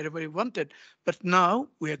money where everybody wanted. But now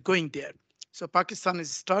we are going there. So Pakistan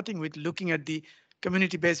is starting with looking at the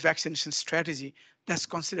community-based vaccination strategy. That's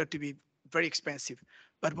considered to be very expensive.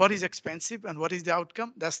 But what is expensive and what is the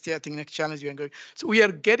outcome? That's the, I think, next challenge we are going. So we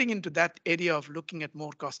are getting into that area of looking at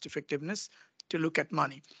more cost effectiveness to look at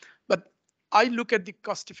money. But I look at the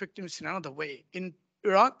cost effectiveness in another way. In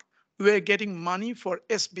Iraq, we were getting money for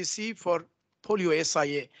SBC for polio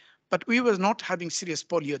SIA, but we were not having serious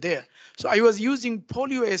polio there. So I was using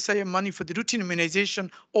polio SIA money for the routine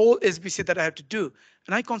immunization, all SBC that I have to do.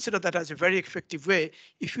 And I consider that as a very effective way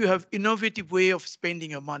if you have innovative way of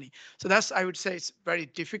spending your money. So that's, I would say, it's very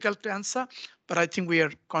difficult to answer, but I think we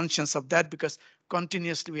are conscious of that because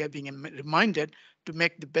continuously we are being reminded to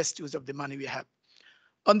make the best use of the money we have.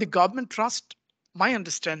 On the government trust, my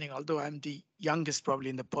understanding, although I'm the youngest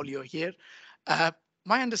probably in the polio here,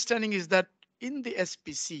 my understanding is that in the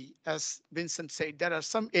SBC, as Vincent said, there are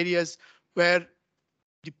some areas where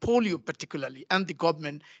the polio particularly and the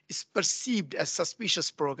government is perceived as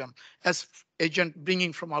suspicious program, as agent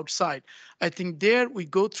bringing from outside. I think there we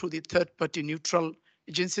go through the third party neutral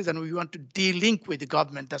agencies and we want to de-link with the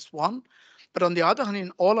government, that's one. But on the other hand,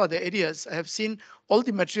 in all other areas, I have seen all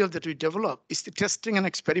the material that we develop is the testing and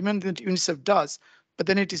experiment that UNICEF does, but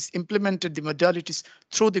then it is implemented the modalities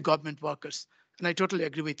through the government workers. And I totally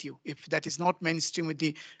agree with you. If that is not mainstream with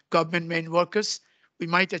the government main workers, we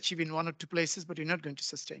might achieve in one or two places, but we're not going to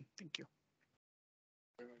sustain. Thank you.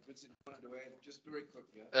 Just very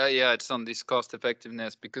quickly. Yeah, it's on this cost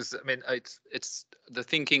effectiveness because I mean it's the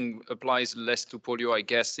thinking applies less to polio, I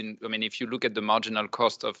guess. I mean, if you look at the marginal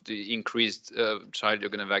cost of the increased child you're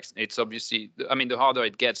going to vaccinate, it's obviously I mean the harder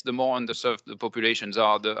it gets, the more underserved the populations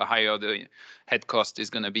are, the higher the head cost is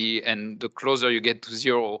going to be, and the closer you get to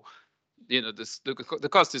zero, you know, the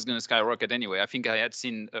cost is going to skyrocket anyway. I think I had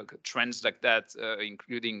seen trends like that,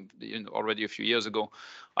 including already a few years ago.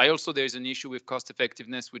 There's an issue with cost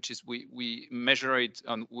effectiveness, which is we measure it,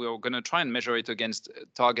 and we're going to try and measure it against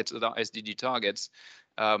targets that are SDG targets.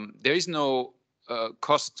 There is no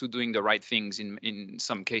cost to doing the right things in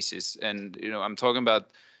some cases, and I'm talking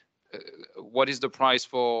about. What is the price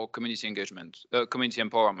for community engagement, community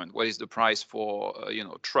empowerment? What is the price for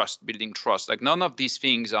trust, building trust? Like none of these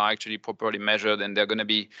things are actually properly measured, and they're going to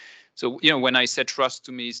be. So when I say trust,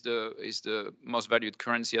 to me is the most valued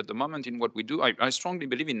currency at the moment in what we do. I strongly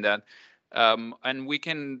believe in that. And we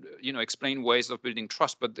can, explain ways of building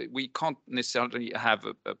trust, but we can't necessarily have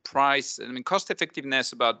a price. I mean, cost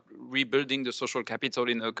effectiveness about rebuilding the social capital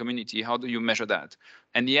in a community. How do you measure that?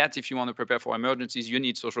 And yet, if you want to prepare for emergencies, you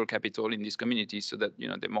need social capital in these communities so that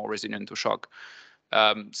they're more resilient to shock.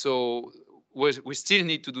 So we still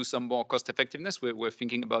need to do some more cost effectiveness. We're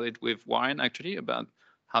thinking about it with Warren actually about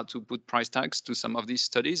how to put price tags to some of these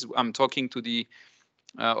studies. I'm talking to the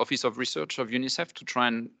Office of Research of UNICEF to try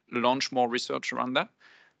and launch more research around that.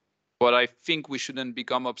 But I think we shouldn't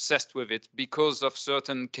become obsessed with it because of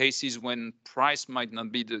certain cases when price might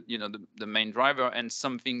not be the main driver, and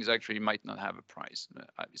some things actually might not have a price.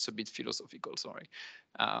 It's a bit philosophical, sorry.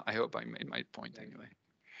 I hope I made my point anyway.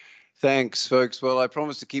 Thanks, folks. Well, I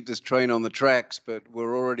promised to keep this train on the tracks, but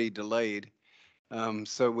we're already delayed.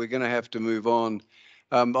 So we're going to have to move on.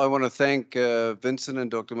 I want to thank Vincent and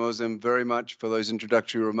Dr. Mozem very much for those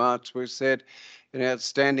introductory remarks. We've set an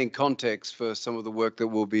outstanding context for some of the work that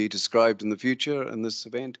will be described in the future in this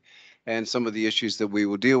event and some of the issues that we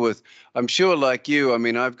will deal with. I'm sure, like you, I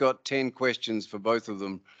mean, I've got 10 questions for both of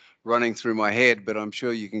them running through my head, but I'm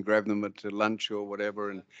sure you can grab them at lunch or whatever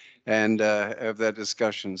and have that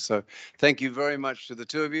discussion. So thank you very much to the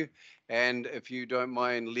two of you. And if you don't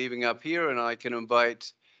mind leaving up here, and I can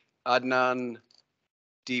invite Adnan,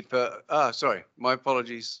 Deepa, sorry, my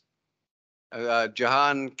apologies.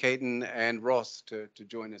 Jahan, Caton, and Ross to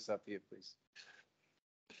join us up here, please.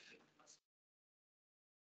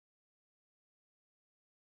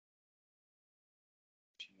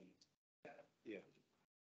 Yeah,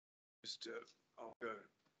 just I'll go.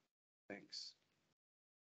 Thanks.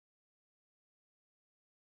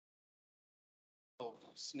 I'll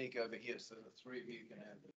sneak over here so the three of you can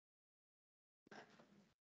have it.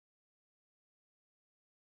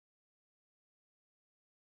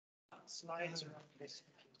 Slides are on this,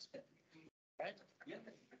 right?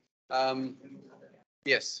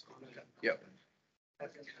 Yes. Yep.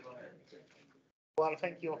 Well,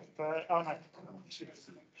 thank you. Oh, no.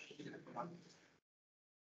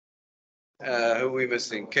 Who are we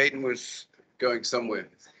missing? Caden was going somewhere.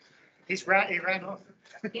 He ran off.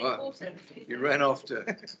 Wow. You ran off to.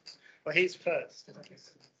 Well, he's first.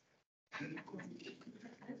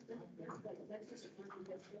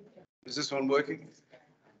 Is this one working?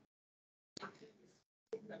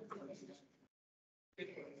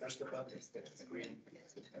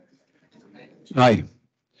 Hi.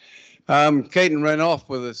 Caden ran off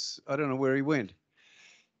with us. I don't know where he went.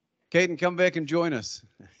 Caden, come back and join us.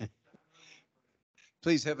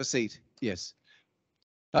 Please have a seat. Yes.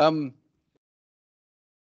 One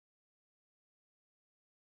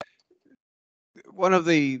of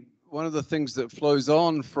the things that flows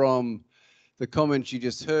on from the comments you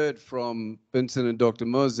just heard from Vincent and Dr.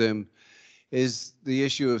 Mozem is the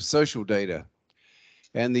issue of social data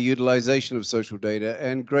and the utilization of social data.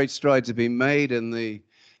 And great strides have been made in the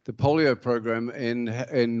polio program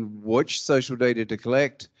in which social data to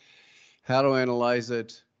collect, how to analyze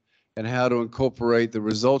it, and how to incorporate the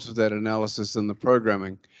results of that analysis in the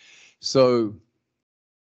programming. So,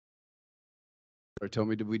 tell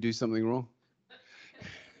me, did we do something wrong?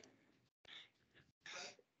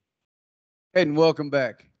 And welcome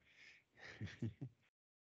back.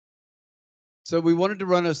 So we wanted to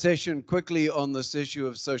run a session quickly on this issue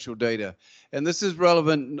of social data. And this is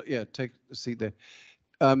relevant, yeah, take a seat there.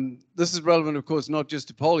 This is relevant, of course, not just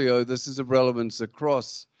to polio, this is of relevance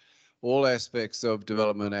across all aspects of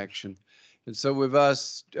development action. And so we've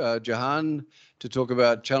asked Jahan to talk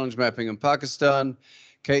about challenge mapping in Pakistan,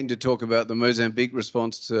 Caton to talk about the Mozambique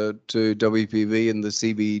response to WPV and the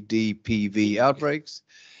CBDPV outbreaks.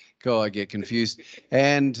 God, I get confused.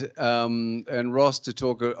 And Ross to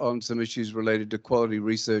talk on some issues related to quality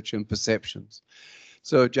research and perceptions.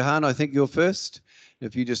 So Jahan, I think you're first.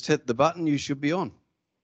 If you just hit the button, you should be on.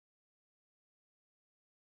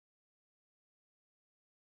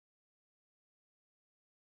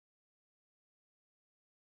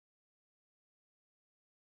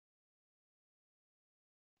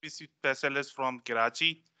 Specialist from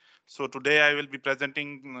Karachi. So today I will be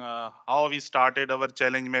presenting how we started our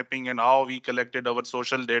challenge mapping and how we collected our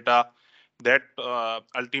social data that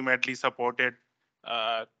ultimately supported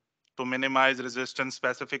to minimize resistance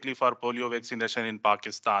specifically for polio vaccination in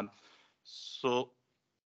Pakistan. So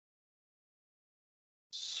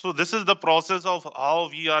this is the process of how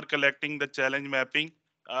we are collecting the challenge mapping.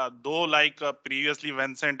 Though like previously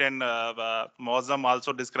Vincent and Mozam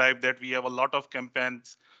also described that we have a lot of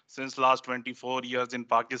campaigns since last 24 years in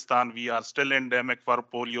Pakistan. We are still endemic for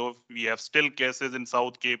polio. We have still cases in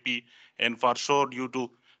South KP, and for sure due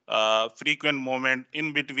to frequent movement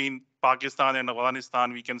in between Pakistan and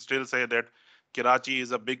Afghanistan, we can still say that Karachi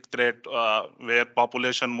is a big threat where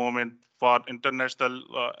population movement for international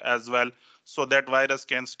as well. So that virus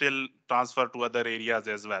can still transfer to other areas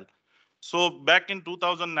as well. So back in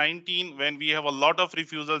 2019, when we have a lot of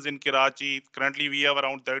refusals in Karachi, currently we have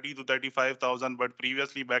around 30 to 35,000, but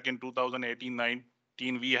previously back in 2018-19,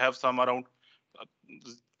 we have some around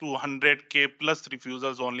 200K plus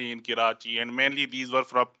refusals only in Karachi, and mainly these were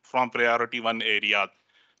from priority 1 areas.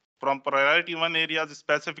 From priority 1 areas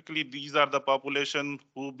specifically, these are the population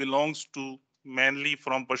who belongs to mainly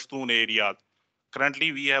from Pashtun areas.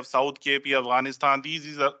 Currently, we have South KP, Afghanistan.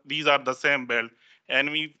 These are the same belt,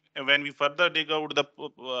 and when we further dig out the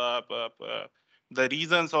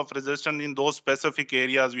reasons of resistance in those specific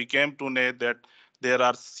areas, we came to know that there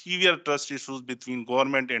are severe trust issues between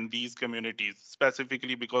government and these communities,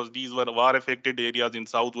 specifically because these were war-affected areas in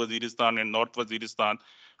South Waziristan and North Waziristan.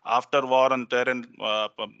 After war on terror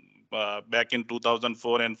back in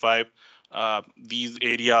 2004 and 5, these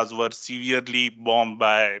areas were severely bombed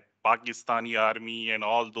by Pakistani army and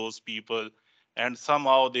all those people. And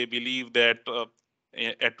somehow they believe that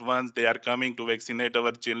at once they are coming to vaccinate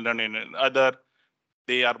our children, and other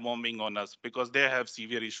they are bombing on us because they have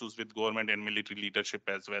severe issues with government and military leadership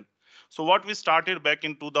as well. So what we started back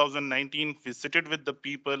in 2019, we sat with the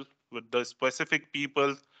people, with the specific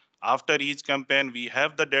people. After each campaign, we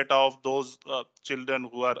have the data of those children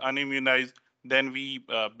who are unimmunized. Then we,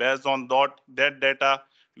 based on that data,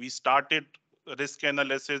 we started risk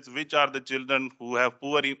analysis, which are the children who have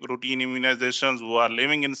poor routine immunizations, who are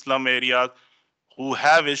living in slum areas, who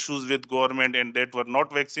have issues with government and that were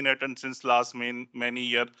not vaccinated since last many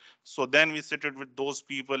years. So then we sat with those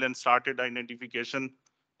people and started identification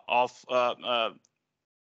of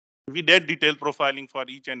we did detailed profiling for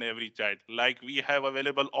each and every child. Like we have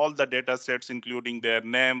available all the data sets, including their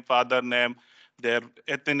name, father name, their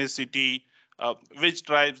ethnicity, which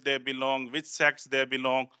tribes they belong, which sects they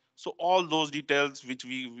belong. So all those details which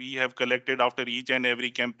we have collected after each and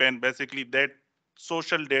every campaign, basically that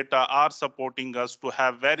social data are supporting us to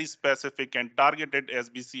have very specific and targeted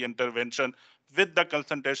SBC intervention with the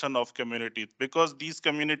concentration of communities, because these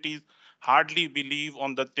communities hardly believe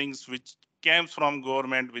on the things which comes from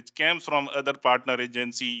government, which comes from other partner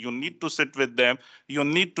agency. You need to sit with them, you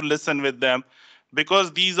need to listen with them,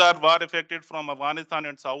 because these are war affected from Afghanistan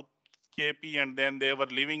and South KP, and then they were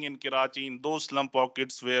living in Karachi in those slum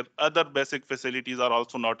pockets where other basic facilities are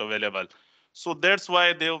also not available. So that's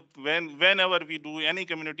why whenever we do any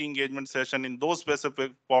community engagement session in those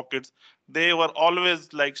specific pockets, they were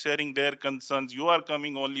always like sharing their concerns. You are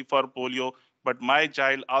coming only for polio, but my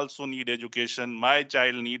child also need education. My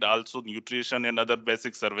child need also nutrition and other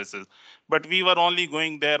basic services. But we were only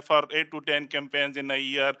going there for 8 to 10 campaigns in a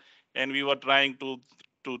year, and we were trying to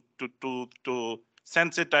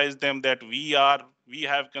sensitize them that we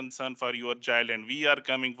have concern for your child and we are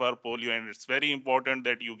coming for polio, and it's very important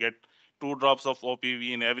that you get 2 drops of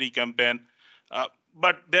OPV in every campaign.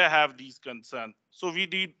 But they have these concerns. So we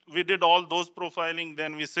did all those profiling.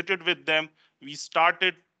 Then we sitted with them. We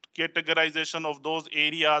started categorization of those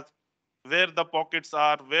areas where the pockets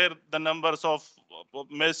are, where the numbers of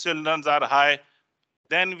male children are high.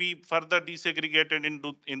 Then we further desegregated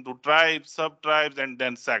into tribes, sub-tribes, and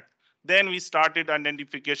then sect. Then we started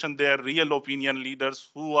identification their real opinion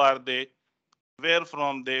leaders. Who are they? Where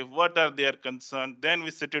from they? What are their concerns? Then we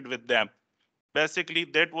sitted with them. Basically,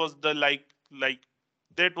 that was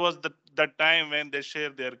that was the time when they share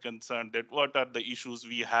their concern, that what are the issues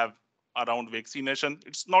we have around vaccination.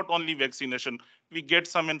 It's not only vaccination. We get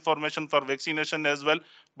some information for vaccination as well,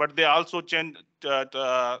 but they also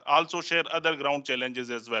also share other ground challenges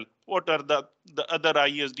as well. What are the other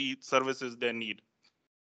ISD services they need?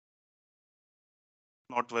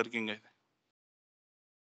 Not working.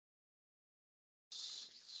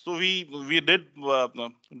 So we did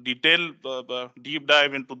detail deep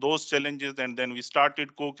dive into those challenges, and then we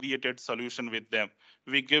started co-created solution with them.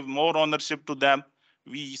 We give more ownership to them.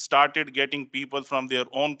 We started getting people from their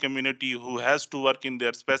own community who has to work in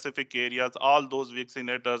their specific areas. All those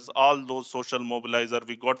vaccinators, all those social mobilizer,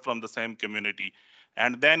 we got from the same community.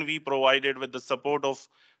 And then we provided, with the support of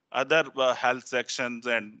other health sections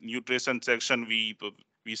and nutrition section, we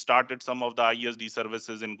started some of the ISD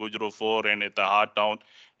services in Gujro 4 and at the Heart Town.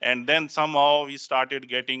 And then somehow we started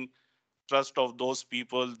getting trust of those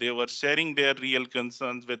people. They were sharing their real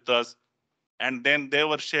concerns with us, and then they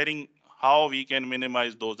were sharing how we can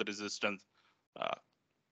minimize those resistance.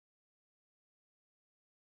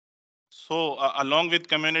 Along with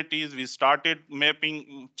communities, we started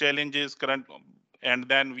mapping challenges current, and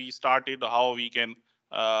then we started how we can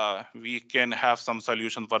have some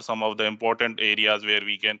solution for some of the important areas where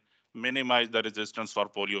we can minimize the resistance for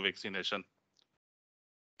polio vaccination.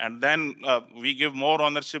 And then we give more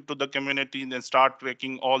ownership to the community and start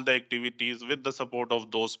tracking all the activities with the support of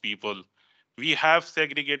those people. We have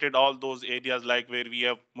segregated all those areas, like where we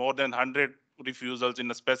have more than 100 refusals in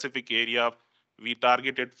a specific area. We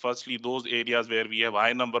targeted firstly those areas where we have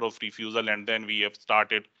high number of refusal, and then we have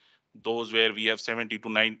started those where we have 70 to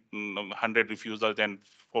 100 refusals and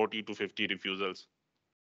 40 to 50 refusals.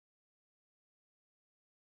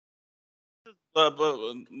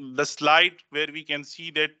 The slide where we can see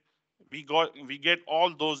that we get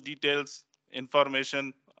all those details,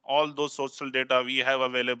 information, all those social data we have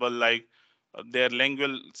available, like their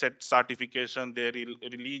lingual set certification, their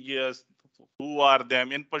religious, who are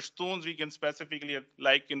them. In Pashtuns, we can specifically,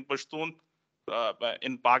 like in Pashtun,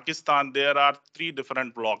 in Pakistan, there are 3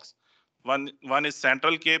 different blocks. One is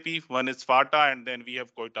Central KP, one is FATA, and then we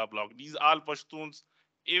have Quetta block. These all Pashtuns,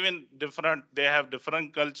 even different, they have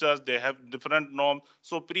different cultures, they have different norms.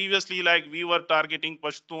 So previously, like, we were targeting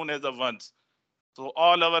Pashtun as a once. So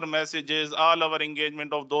all our messages, all our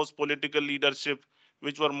engagement of those political leadership,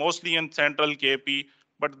 which were mostly in Central KP,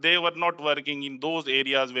 but they were not working in those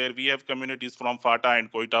areas where we have communities from FATA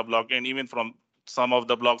and Quetta block, and even from some of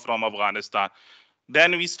the block from Afghanistan.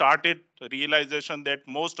 Then we started realization that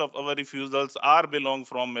most of our refusals are belong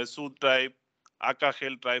from Masood tribe, Aka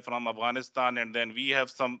Khel tribe from Afghanistan, and then we have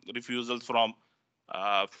some refusals from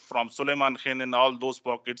Suleiman Khan and all those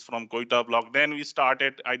pockets from Quetta block. Then we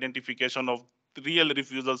started identification of real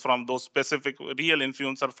refusals from those specific, real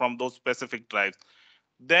influencer from those specific tribes.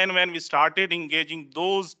 Then when we started engaging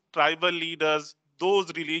those tribal leaders,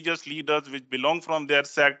 those religious leaders which belong from their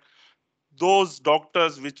sect, those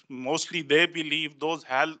doctors which mostly they believe, those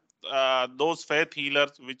health, those faith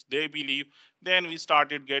healers which they believe, then we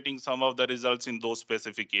started getting some of the results in those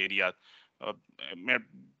specific areas. Uh,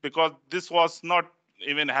 because this was not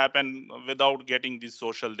even happen without getting this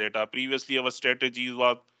social data. Previously, our strategies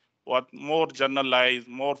was more generalized,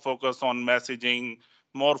 more focused on messaging,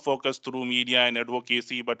 more focused through media and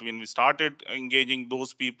advocacy. But when we started engaging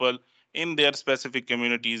those people in their specific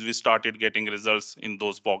communities, we started getting results in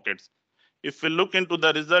those pockets. If we look into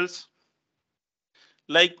the results,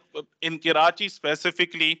 like in Karachi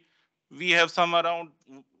specifically, we have some around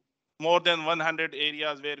more than 100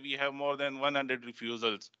 areas where we have more than 100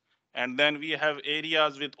 refusals. And then we have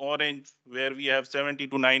areas with orange where we have 70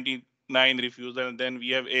 to 99 refusals. And then we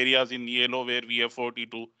have areas in yellow where we have 40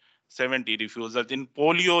 to 70 refusals. In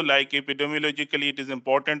polio, like epidemiologically, it is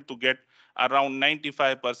important to get around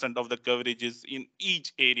 95% of the coverages in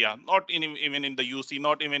each area, not even in the UC,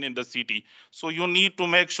 not even in the city. So you need to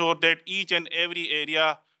make sure that each and every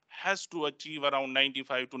area has to achieve around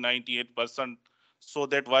 95 to 98% so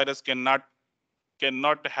that virus cannot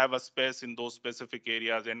have a space in those specific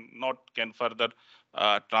areas and not can further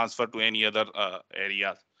transfer to any other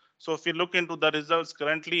areas. So if we look into the results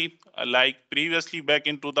currently, like previously back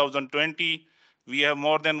in 2020, we have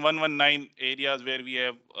more than 119 areas where we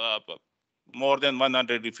have more than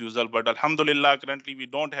 100 refusal. But Alhamdulillah, currently we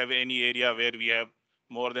don't have any area where we have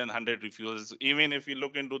more than 100 refusals. Even if we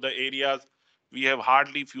look into the areas, we have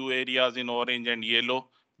hardly few areas in orange and yellow,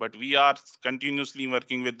 but we are continuously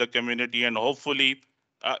working with the community and hopefully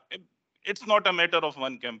uh, it's not a matter of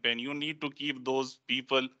one campaign. You need to keep those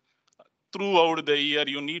people throughout the year.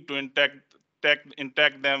 You need to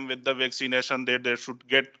intact them with the vaccination that they should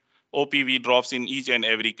get OPV drops in each and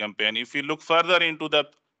every campaign. If you look further into the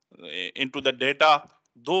data,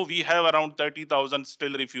 though we have around 30,000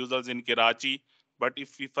 still refusals in Karachi, but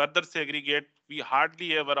if we further segregate, we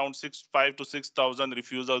hardly have around 5 to 6,000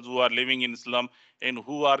 refusals who are living in slum and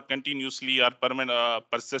who are continuously or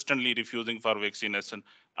persistently refusing for vaccination.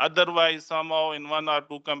 Otherwise, somehow in one or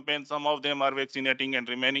two campaigns, some of them are vaccinating and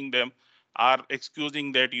remaining them are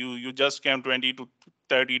excusing that you just came 20 to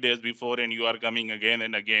 30 days before and you are coming again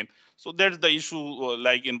and again. So that's the issue.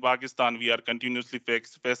 Like in Pakistan, we are continuously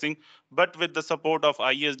facing. But with the support of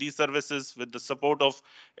ISD services, with the support of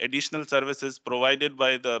additional services provided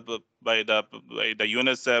by the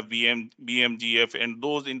UNICEF, BMGF, and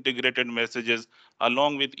those integrated messages,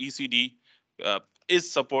 along with ECD, uh,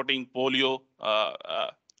 is supporting polio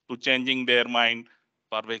to changing their mind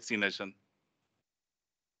for vaccination.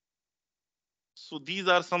 So these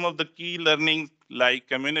are some of the key learnings, like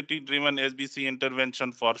community-driven SBC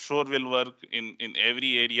intervention for sure will work in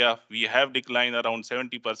every area. We have declined around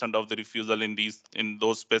 70% of the refusal in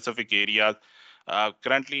those specific areas.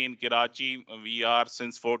 Currently in Karachi, we are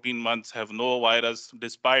since 14 months have no virus,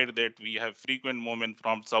 despite that we have frequent movement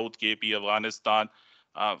from South KP, Afghanistan.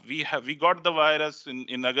 We got the virus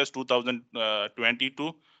in August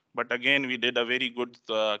 2022. But again, we did a very good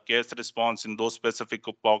case response in those specific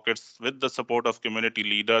pockets with the support of community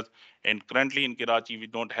leaders. And currently in Karachi, we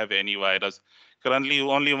don't have any virus. Currently,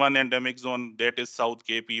 only one endemic zone, that is South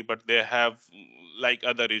KP, but they have like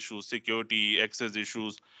other issues, security, access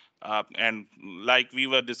issues. And like we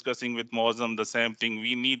were discussing with Mozam, the same thing,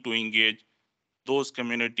 we need to engage those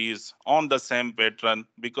communities on the same pattern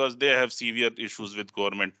because they have severe issues with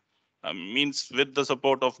government. Means with the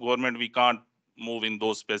support of government, we can't move in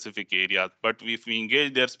those specific areas. But if we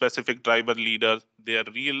engage their specific tribal leaders, their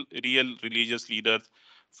real religious leaders,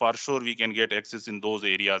 for sure we can get access in those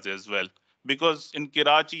areas as well. Because in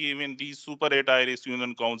Karachi, even these Super 8 Iris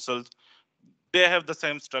Union Councils, they have the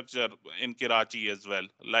same structure in Karachi as well.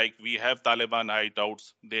 Like we have Taliban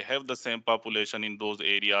hideouts, they have the same population in those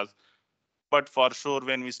areas. But for sure,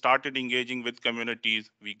 when we started engaging with communities,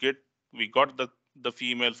 we got the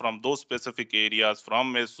female from those specific areas,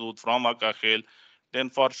 from Mesud, from Akakhel. Then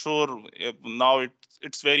for sure, now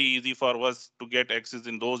it's very easy for us to get access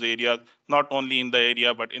in those areas, not only in the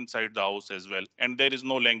area but inside the house as well. And there is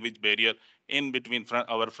no language barrier in between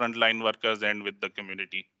our frontline workers and with the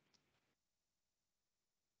community.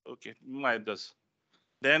 Okay, my this.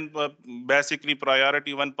 Then basically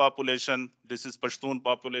priority one population, this is Pashtun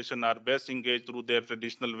population, are best engaged through their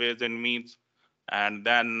traditional ways and means. And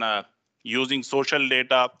then using social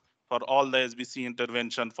data for all the SBC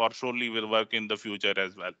intervention for surely will work in the future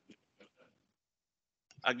as well.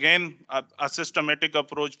 Again, a systematic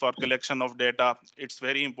approach for collection of data. It's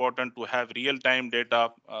very important to have real-time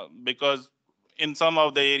data because in some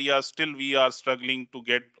of the areas still we are struggling to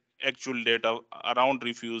get actual data around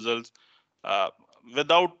refusals. Uh,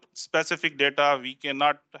 Without specific data, we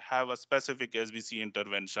cannot have a specific SBC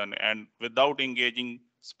intervention. And without engaging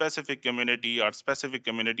specific community or specific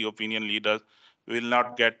community opinion leaders, we will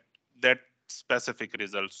not get that specific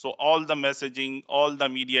results. So all the messaging, all the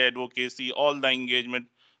media advocacy, all the engagement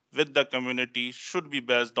with the community should be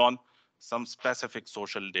based on some specific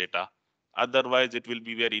social data. Otherwise, it will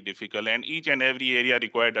be very difficult. And each and every area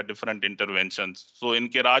required a different interventions. So in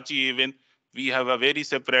Karachi, even we have a very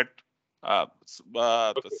separate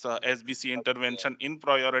SBC intervention in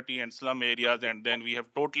priority and slum areas. And then we have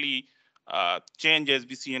totally changed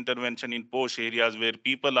SBC intervention in posh areas where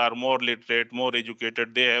people are more literate, more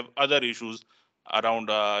educated. They have other issues around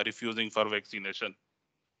refusing for vaccination.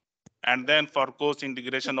 And then for course,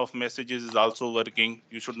 integration of messages is also working.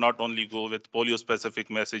 You should not only go with polio specific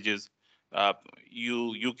messages.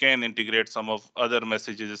 You can integrate some of other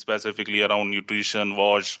messages specifically around nutrition,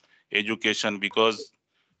 wash, education, because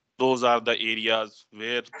those are the areas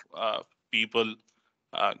where people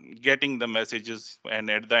getting the messages, and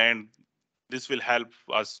at the end, this will help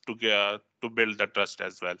us to build the trust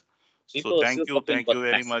as well. So thank you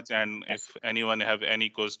very much. And if anyone have any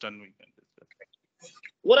question, we can discuss.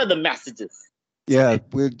 What are the messages? Yeah,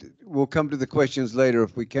 we'll come to the questions later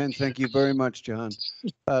if we can. Thank you very much, Jahan.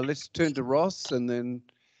 Let's turn to Ross, and then,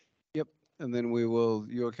 yep, and then we will.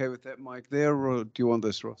 You okay with that mic there, or do you want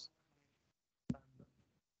this, Ross?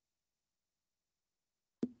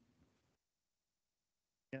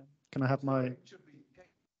 Yeah. Can I have my?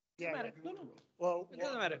 Yeah. No, no. Well, It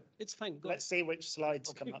doesn't matter. It's fine. Go. let's see which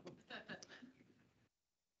slides come up.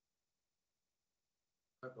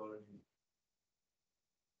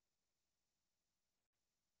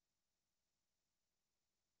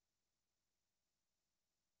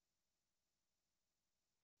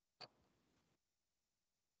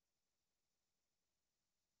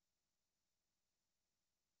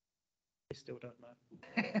 We still don't know.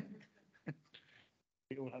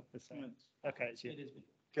 We all have the same. Okay, it's you.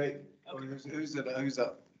 Okay. Who's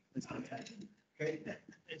up? Okay.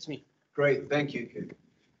 It's me. Great. Thank you.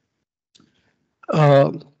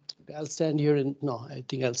 I'll stand here and no, I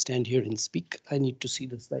think I'll stand here and speak. I need to see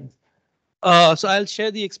the slides. So I'll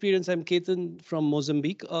share the experience. I'm Ketan from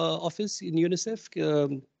Mozambique office in UNICEF.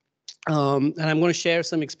 And I'm going to share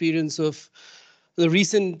some experience of the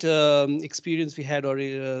recent experience we had, or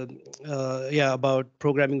about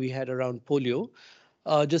programming we had around polio.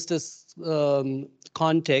 Just as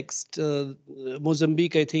context,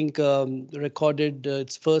 Mozambique, I think, recorded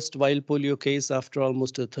its first wild polio case after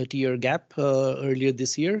almost a 30-year gap earlier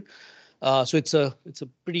this year. So it's a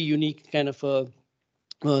pretty unique kind of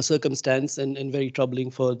circumstance and very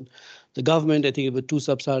troubling for the government. I think it was 2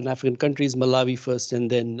 sub-Saharan African countries, Malawi first, and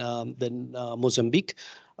then Mozambique.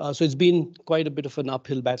 So it's been quite a bit of an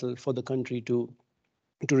uphill battle for the country to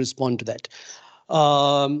respond to that.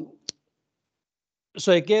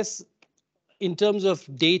 So I guess in terms of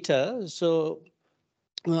data, so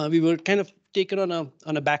we were kind of taken on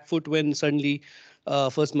a back foot when suddenly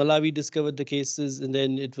first Malawi discovered the cases, and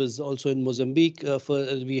then it was also in Mozambique.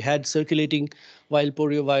 We had circulating wild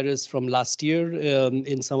polio virus from last year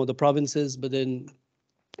in some of the provinces, but then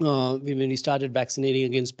when we started vaccinating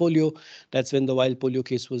against polio, that's when the wild polio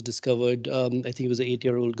case was discovered. I think it was an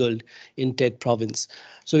 8-year-old girl in Tet province.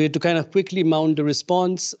 So we had to kind of quickly mount a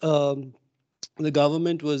response. The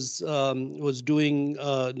government was doing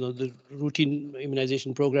the routine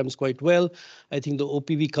immunization programs quite well. I think the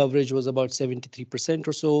OPV coverage was about 73%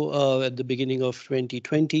 or so at the beginning of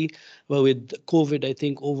 2020. But with COVID, I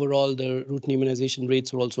think overall the routine immunization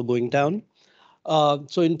rates were also going down.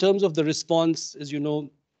 So in terms of the response, as you know,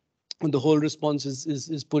 the whole response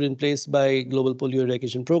is put in place by Global Polio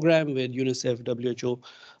Eradication Program, with UNICEF,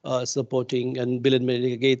 WHO supporting, and Bill and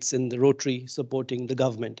Melinda Gates and the Rotary supporting the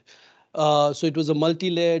government. So it was a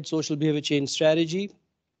multi-layered social behavior change strategy,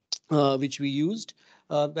 which we used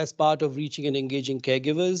as part of reaching and engaging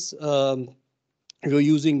caregivers. We were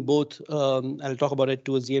using both, I'll talk about it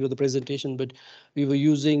towards the end of the presentation, but we were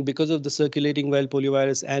using, because of the circulating wild polio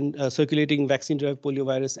virus and circulating vaccine-derived polio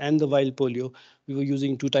virus and the wild polio, we were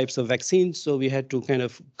using 2 types of vaccines. So we had to kind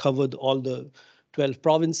of cover all the 12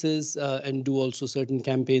 provinces and do also certain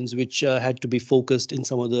campaigns which had to be focused in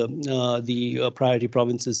some of the priority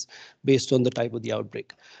provinces based on the type of the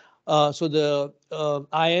outbreak. So the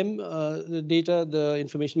IM the data, the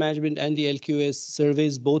information management, and the LQS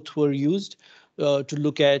surveys both were used to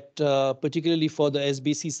look at, particularly for the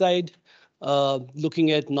SBC side,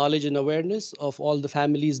 looking at knowledge and awareness of all the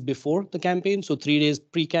families before the campaign. So 3 days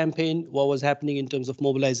pre-campaign, what was happening in terms of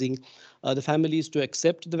mobilizing the families to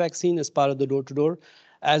accept the vaccine as part of the door-to-door,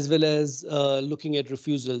 as well as looking at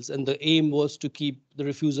refusals. And the aim was to keep the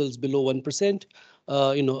refusals below 1%,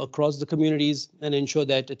 across the communities, and ensure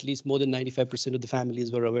that at least more than 95% of the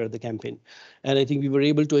families were aware of the campaign. And I think we were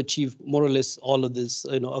able to achieve more or less all of this,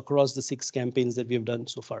 across the 6 campaigns that we have done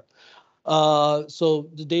so far. So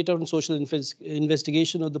the data on social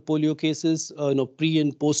investigation of the polio cases, pre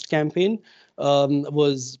and post campaign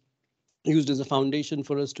was used as a foundation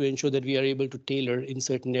for us to ensure that we are able to tailor in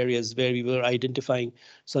certain areas where we were identifying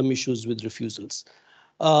some issues with refusals.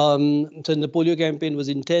 So the polio campaign was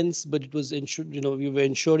intense, but it was we were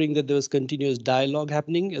ensuring that there was continuous dialogue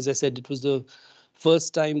happening. As I said, it was the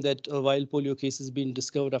first time that a wild polio case has been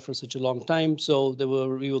discovered after such a long time. So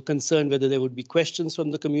we were concerned whether there would be questions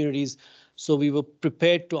from the communities. So we were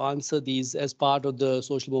prepared to answer these as part of the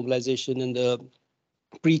social mobilization and the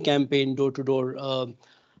pre-campaign door-to-door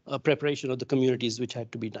preparation of the communities which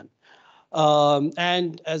had to be done.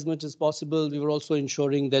 And as much as possible, we were also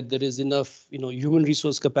ensuring that there is enough, human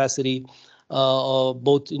resource capacity,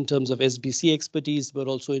 both in terms of SBC expertise, but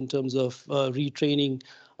also in terms of retraining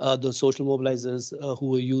the social mobilizers who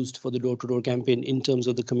were used for the door-to-door campaign in terms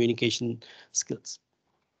of the communication skills.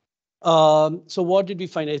 So what did we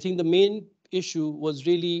find? I think the main issue was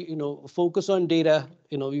really, focus on data.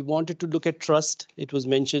 We wanted to look at trust. It was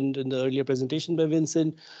mentioned in the earlier presentation by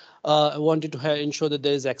Vincent. I wanted to ensure that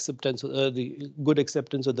there is acceptance, the good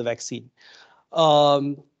acceptance of the vaccine.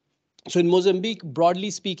 So in Mozambique, broadly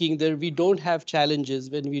speaking, we don't have challenges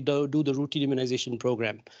when we do the routine immunization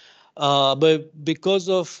program. But because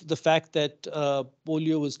of the fact that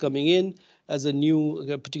polio was coming in as a new,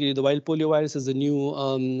 particularly the wild polio virus as a new,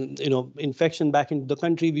 infection back into the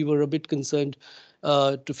country, we were a bit concerned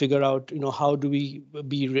to figure out, how do we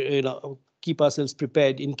keep ourselves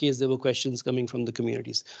prepared in case there were questions coming from the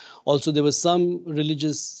communities. Also, there were some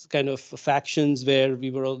religious kind of factions where we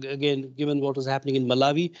were, again, given what was happening in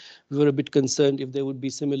Malawi, we were a bit concerned if there would be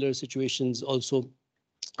similar situations also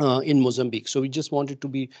in Mozambique. So we just wanted to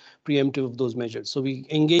be preemptive of those measures. So we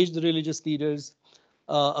engaged the religious leaders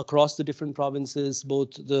across the different provinces, both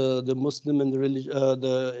the Muslim and the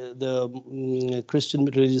Christian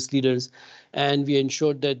religious leaders, and we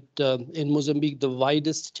ensured that in Mozambique the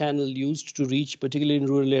widest channel used to reach, particularly in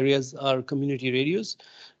rural areas, are community radios.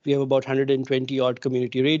 We have about 120 odd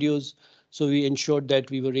community radios. So we ensured that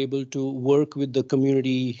we were able to work with the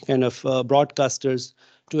community kind of broadcasters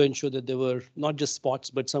to ensure that there were not just spots,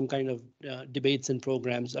 but some kind of debates and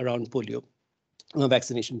programs around polio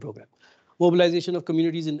vaccination program. Mobilization of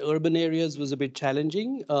communities in urban areas was a bit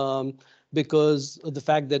challenging because of the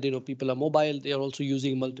fact that people are mobile. They are also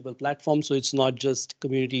using multiple platforms, so it's not just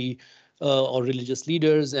community or religious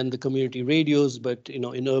leaders and the community radios, but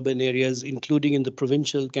in urban areas, including in the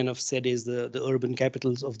provincial kind of cities, the urban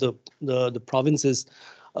capitals of the provinces,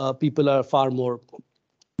 people are far more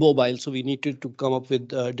mobile. So we needed to come up with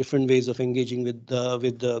different ways of engaging with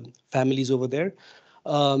the families over there.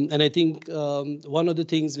 And I think one of the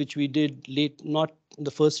things which we did not in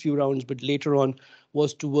the first few rounds, but later on,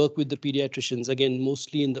 was to work with the pediatricians, again,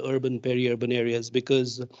 mostly in the urban, peri-urban areas,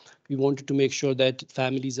 because we wanted to make sure that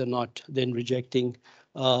families are not then rejecting,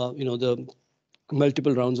 the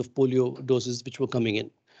multiple rounds of polio doses which were coming in.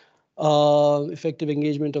 Effective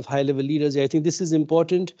engagement of high-level leaders. I think this is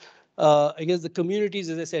important. I guess the communities,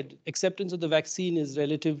 as I said, acceptance of the vaccine is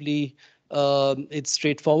relatively it's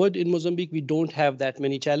straightforward in Mozambique. We don't have that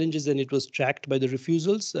many challenges, and it was tracked by the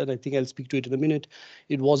refusals. And I think I'll speak to it in a minute.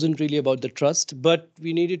 It wasn't really about the trust, but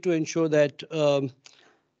we needed to ensure that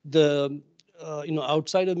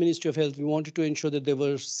outside of Ministry of Health, we wanted to ensure that there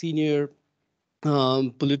were senior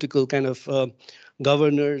political kind of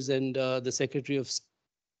governors and the Secretary of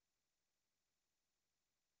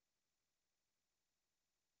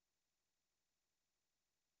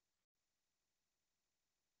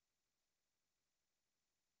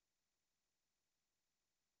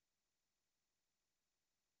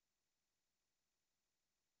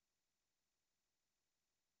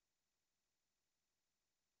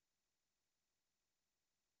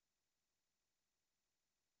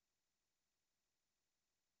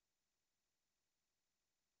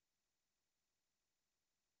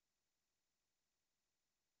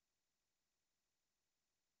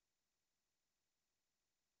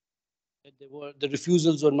the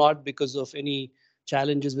refusals were not because of any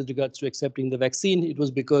challenges with regards to accepting the vaccine. It was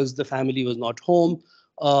because the family was not home,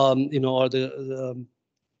 or it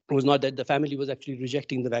was not that the family was actually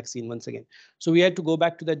rejecting the vaccine once again. So we had to go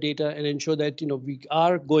back to that data and ensure that we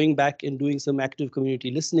are going back and doing some active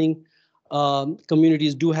community listening.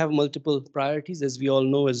 Communities do have multiple priorities, as we all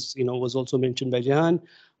know, as was also mentioned by Jehan.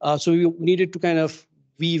 So we needed to kind of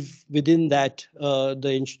weave within that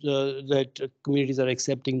that communities are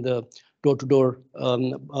accepting the door-to-door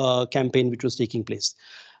campaign which was taking place.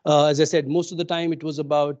 As I said, most of the time it was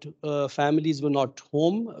about families were not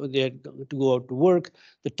home. They had to go out to work.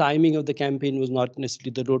 The timing of the campaign was not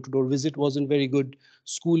necessarily the door-to-door visit wasn't very good.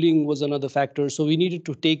 Schooling was another factor. So we needed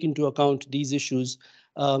to take into account these issues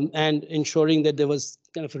and ensuring that there was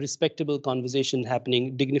kind of a respectable conversation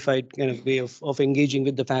happening, dignified kind of way of engaging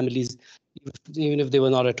with the families, even if they were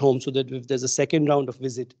not at home, so that if there's a second round of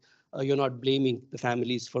visit, you're not blaming the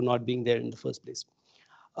families for not being there in the first place.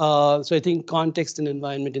 So I think context and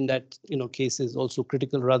environment in that case is also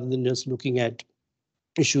critical, rather than just looking at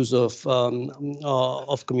issues of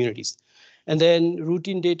communities. And then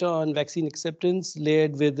routine data on vaccine acceptance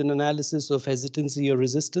layered with an analysis of hesitancy or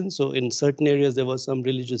resistance. So in certain areas, there were some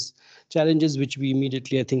religious challenges, which we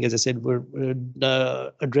immediately, I think, as I said, were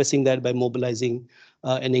addressing that by mobilizing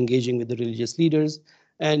and engaging with the religious leaders,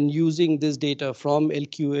 and using this data from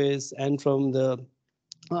LQAs and from the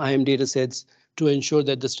IM data sets to ensure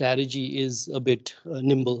that the strategy is a bit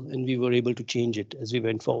nimble, and we were able to change it as we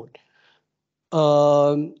went forward.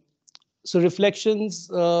 So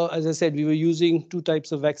reflections, as I said, we were using two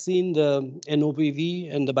types of vaccine, the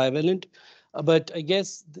NOPV and the bivalent. But I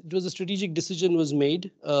guess it was a strategic decision was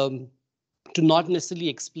made to not necessarily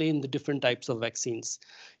explain the different types of vaccines.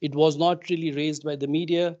 It was not really raised by the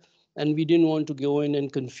media, and we didn't want to go in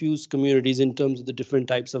and confuse communities in terms of the different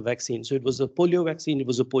types of vaccines. So it was a polio vaccine, it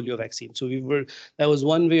was a polio vaccine. So that was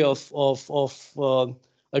one way of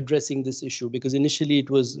addressing this issue, because initially it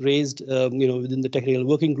was raised, within the technical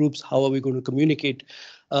working groups. How are we going to communicate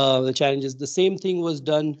the challenges? The same thing was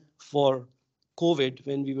done for COVID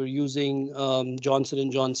when we were using Johnson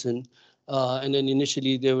 & Johnson, and then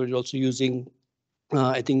initially they were also using,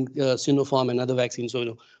 I think, Sinopharm and other vaccines.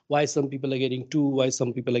 So why some people are getting 2, why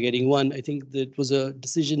some people are getting 1. I think that was a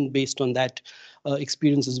decision based on that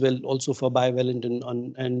experience as well, also for bivalent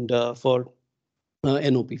and for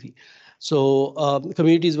NOPV. So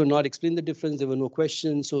communities were not explained the difference. There were no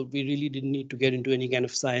questions. So we really didn't need to get into any kind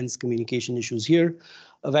of science communication issues here.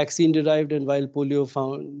 A vaccine derived and wild polio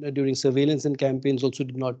found during surveillance and campaigns also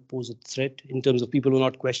did not pose a threat in terms of people were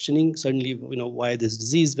not questioning suddenly, why this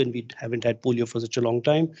disease when we haven't had polio for such a long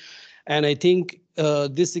time. And I think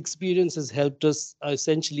this experience has helped us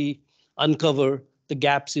essentially uncover the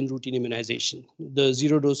gaps in routine immunization. The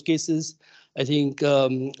 0-dose cases, I think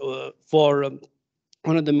for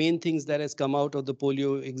one of the main things that has come out of the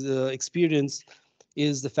polio experience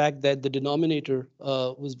is the fact that the denominator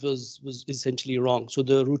was essentially wrong. So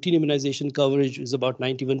the routine immunization coverage is about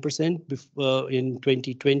 91% in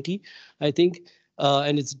 2020, I think,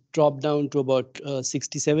 and it's dropped down to about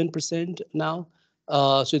 67% now.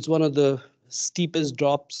 So it's one of the steepest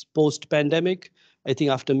drops post-pandemic, I think,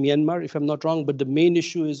 after Myanmar, if I'm not wrong. But the main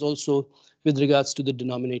issue is also with regards to the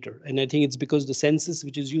denominator. And I think it's because the census,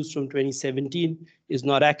 which is used from 2017, is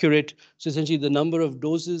not accurate. So essentially, the number of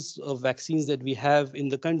doses of vaccines that we have in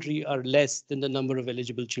the country are less than the number of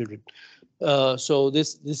eligible children. So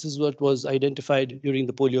this is what was identified during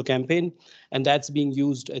the polio campaign. And that's being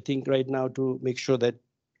used, I think, right now to make sure that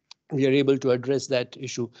we are able to address that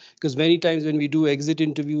issue. Because many times when we do exit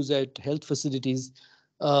interviews at health facilities,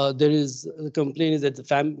 there is the complaint is that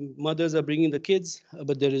the mothers are bringing the kids,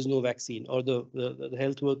 but there is no vaccine, or the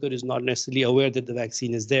health worker is not necessarily aware that the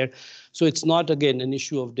vaccine is there. So it's not, again, an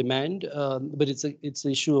issue of demand, but it's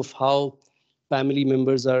an issue of how family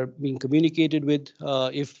members are being communicated with.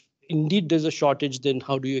 If indeed there's a shortage, then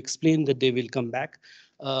how do you explain that they will come back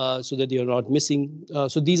so that they are not missing?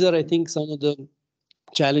 So these are, I think, some of the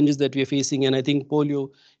challenges that we are facing. And I think polio,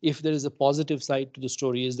 if there is a positive side to the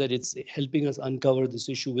story, is that it's helping us uncover this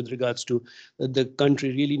issue with regards to the country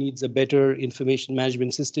really needs a better information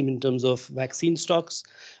management system in terms of vaccine stocks,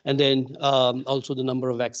 and then also the number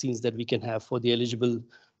of vaccines that we can have for the eligible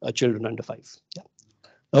children under 5. Yeah.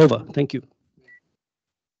 Over. Thank you.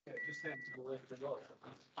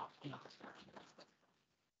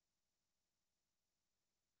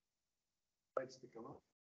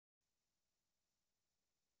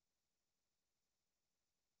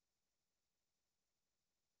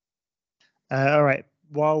 All right,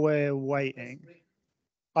 while we're waiting,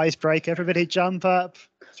 icebreaker, everybody jump up.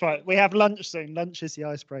 That's right, we have lunch soon. Lunch is the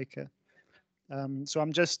icebreaker. So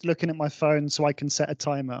I'm just looking at my phone so I can set a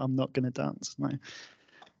timer. I'm not going to dance, no.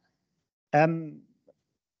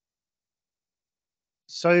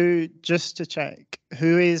 So just to check,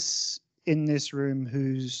 who is in this room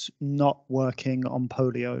who's not working on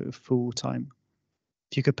polio full time?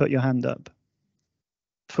 If you could put your hand up.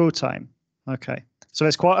 Full time, okay. So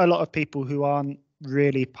there's quite a lot of people who aren't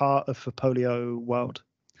really part of the polio world.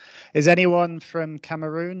 Is anyone from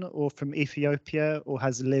Cameroon or from Ethiopia or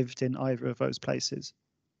has lived in either of those places?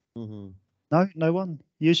 No, no one.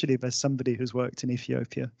 Usually there's somebody who's worked in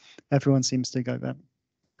Ethiopia. Everyone seems to go there.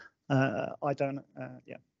 I don't,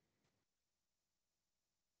 yeah.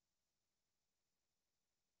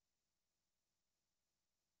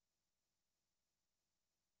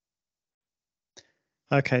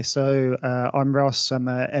 Okay, so I'm Ross. I'm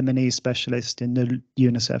a M&E specialist in the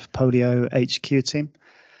UNICEF Polio HQ team.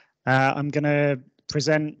 I'm going to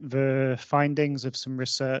present the findings of some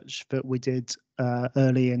research that we did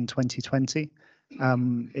early in 2020.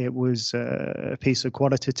 It was a piece of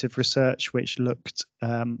qualitative research which looked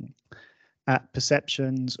at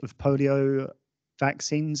perceptions of polio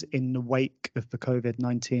vaccines in the wake of the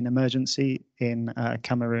COVID-19 emergency in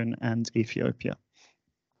Cameroon and Ethiopia.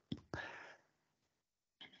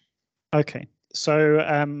 Okay, so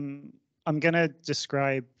I'm going to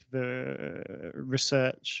describe the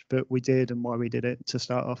research that we did and why we did it to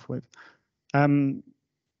start off with.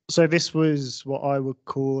 So this was what I would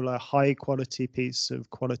call a high quality piece of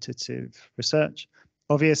qualitative research.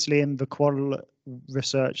 Obviously, in the qual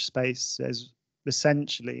research space, there's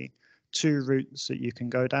essentially two routes that you can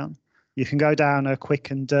go down. You can go down a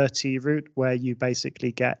quick and dirty route where you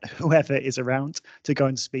basically get whoever is around to go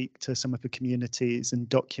and speak to some of the communities and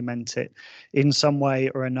document it in some way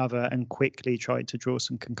or another and quickly try to draw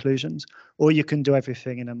some conclusions. Or you can do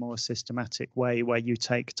everything in a more systematic way where you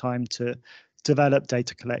take time to develop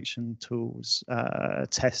data collection tools,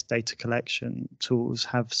 test data collection tools,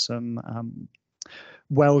 have some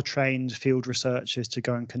well-trained field researchers to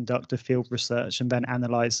go and conduct the field research and then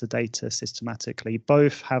analyze the data systematically.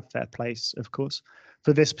 Both have their place, of course.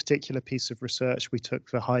 For this particular piece of research, we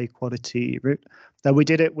took the high quality route. Now we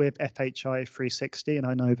did it with FHI 360, and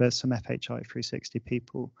I know there's some FHI 360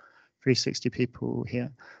 people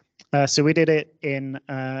here. So we did it in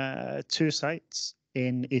 2 sites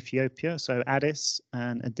in Ethiopia, so Addis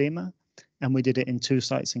and Adema, and we did it in 2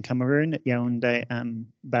 sites in Cameroon, Yaoundé and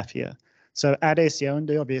Bafia. So Addis,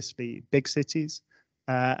 Yaoundé, obviously big cities.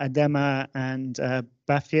 Adema and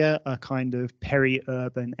Bafia are kind of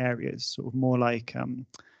peri-urban areas, sort of more like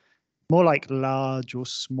large or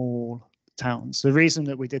small towns. The reason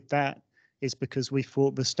that we did that is because we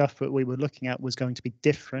thought the stuff that we were looking at was going to be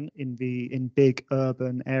different in big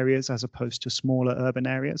urban areas as opposed to smaller urban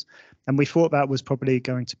areas. And we thought that was probably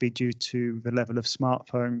going to be due to the level of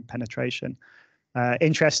smartphone penetration.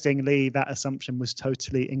 Interestingly, that assumption was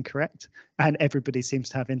totally incorrect, and everybody seems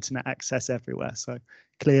to have internet access everywhere. So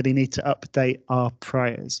clearly need to update our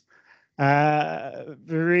priors. The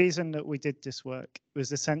reason that we did this work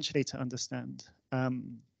was essentially to understand,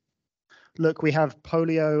 look, we have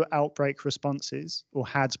polio outbreak responses, or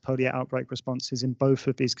had polio outbreak responses in both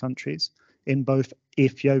of these countries. In both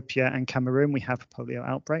Ethiopia and Cameroon, we have polio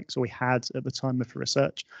outbreaks, or we had at the time of the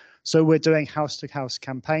research. So we're doing house-to-house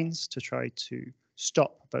campaigns to try to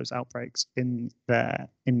stop those outbreaks in their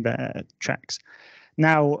tracks.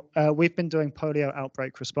 Now, we've been doing polio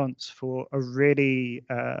outbreak response for a really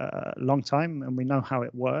long time, and we know how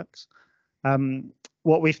it works.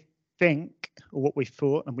 What we think, or what we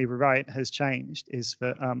thought, and we were right, has changed is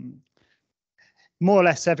that more or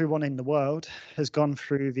less everyone in the world has gone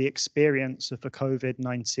through the experience of the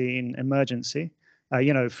COVID-19 emergency.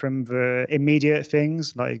 You know, from the immediate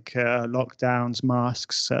things like lockdowns,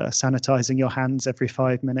 masks, sanitizing your hands every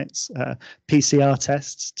 5 minutes, PCR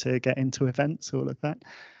tests to get into events, all of that.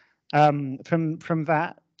 From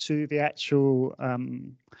that to the actual,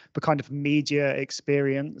 the kind of media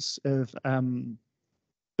experience of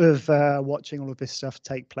watching all of this stuff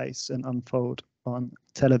take place and unfold on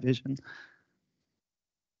television.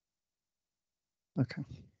 Okay.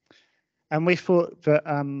 And we thought that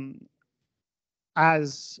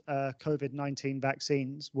as COVID-19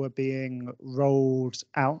 vaccines were being rolled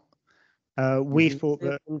out, we thought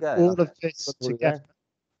that all of this together.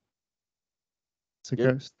 It's a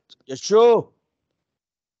ghost. Yashu,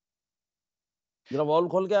 जरा wall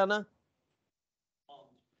खोल के आना.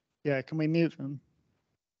 Yeah, can we mute them?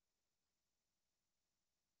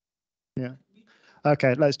 Yeah.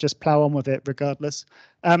 Okay, let's just plow on with it regardless.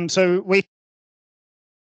 So we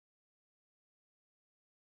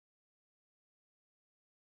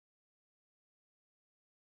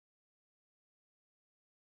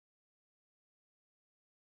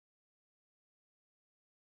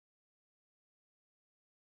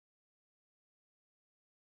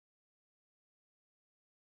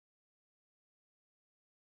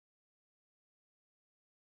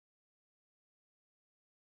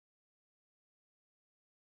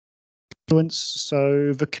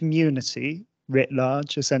so the community writ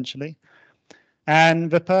large, essentially. And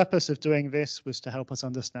the purpose of doing this was to help us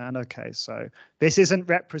understand, okay, so this isn't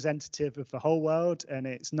representative of the whole world, and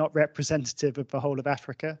it's not representative of the whole of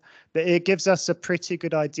Africa, but it gives us a pretty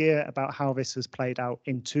good idea about how this has played out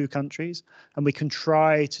in 2 countries, and we can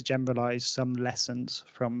try to generalize some lessons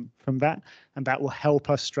from that, and that will help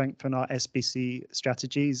us strengthen our SBC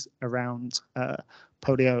strategies around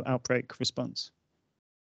polio outbreak response.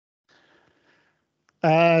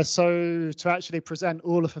 So to actually present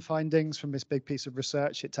all of the findings from this big piece of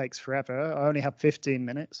research, it takes forever. I only have 15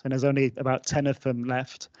 minutes and there's only about 10 of them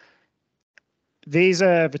left. These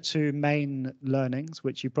are the two main learnings,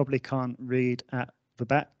 which you probably can't read at the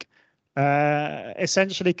back.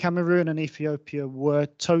 Essentially, Cameroon and Ethiopia were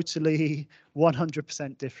totally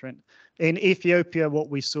 100% different. In Ethiopia, what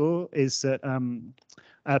we saw is that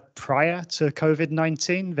prior to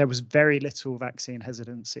COVID-19, there was very little vaccine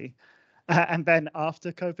hesitancy. And then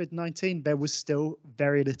after COVID-19, there was still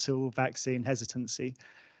very little vaccine hesitancy.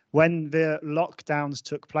 When the lockdowns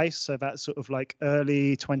took place, so that sort of like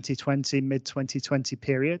early 2020, mid 2020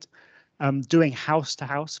 period, doing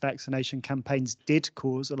house-to-house vaccination campaigns did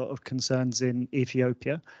cause a lot of concerns in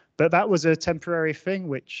Ethiopia, but that was a temporary thing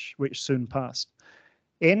which soon passed.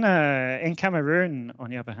 In Cameroon, on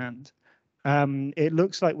the other hand, it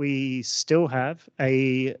looks like we still have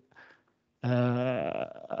a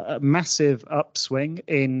massive upswing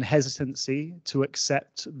in hesitancy to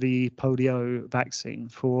accept the polio vaccine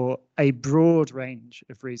for a broad range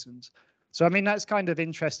of reasons. So, I mean, that's kind of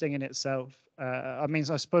interesting in itself. I mean,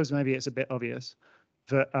 I suppose maybe it's a bit obvious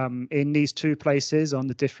that in these two places on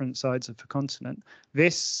the different sides of the continent,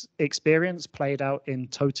 this experience played out in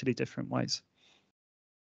totally different ways.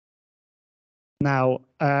 Now,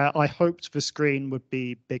 I hoped the screen would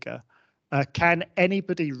be bigger. Can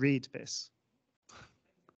anybody read this?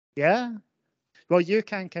 Yeah? Well, you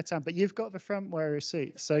can, Ketan, but you've got the front row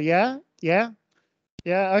seat. So yeah?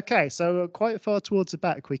 Okay, so quite far towards the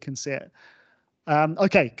back, we can see it.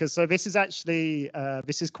 Okay, because so this is actually,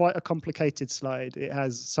 this is quite a complicated slide. It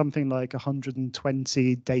has something like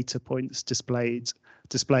 120 data points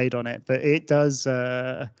displayed on it, but it does,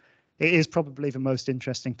 it is probably the most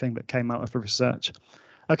interesting thing that came out of the research.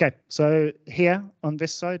 Okay, so here on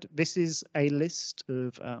this side, this is a list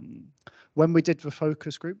of when we did the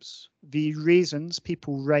focus groups, the reasons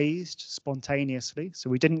people raised spontaneously. So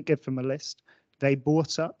we didn't give them a list. They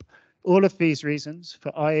brought up all of these reasons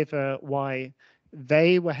for either why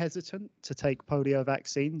they were hesitant to take polio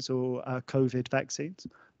vaccines or COVID vaccines,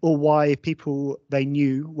 or why people they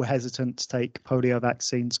knew were hesitant to take polio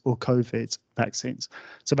vaccines or COVID vaccines.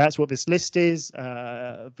 So that's what this list is,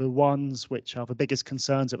 the ones which are the biggest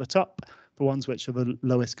concerns at the top, the ones which are the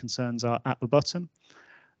lowest concerns are at the bottom.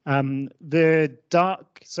 The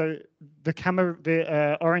dark, so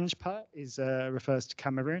the orange part is refers to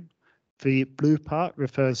Cameroon, the blue part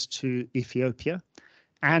refers to Ethiopia,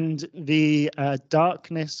 and the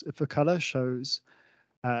darkness of the color shows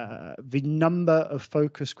the number of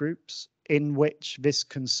focus groups in which this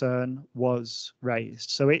concern was raised.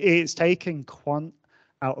 So it's taking quant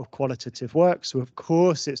out of qualitative work. So of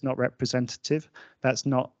course it's not representative. That's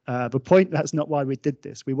not the point. That's not why we did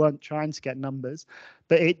this. We weren't trying to get numbers,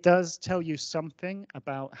 but it does tell you something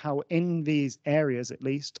about how in these areas, at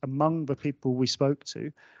least among the people we spoke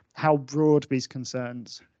to, how broad these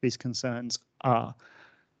concerns are.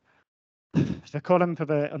 The column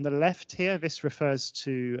on the left here, this refers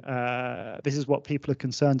to, this is what people are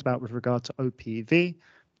concerned about with regard to OPV.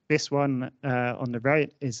 This one on the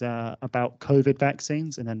right is about COVID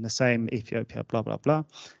vaccines, and then the same Ethiopia, blah, blah, blah.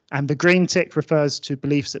 And the green tick refers to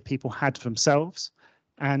beliefs that people had themselves.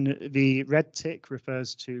 And the red tick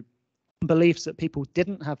refers to beliefs that people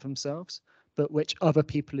didn't have themselves, but which other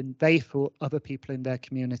people they thought other people in their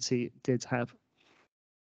community did have.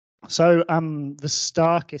 So the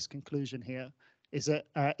starkest conclusion here is that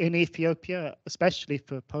in Ethiopia, especially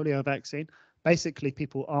for polio vaccine, basically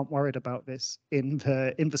people aren't worried about this in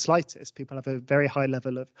the slightest. People have a very high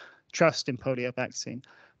level of trust in polio vaccine,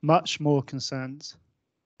 much more concerns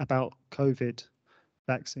about COVID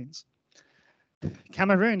vaccines.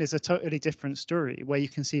 Cameroon is a totally different story, where you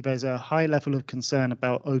can see there's a high level of concern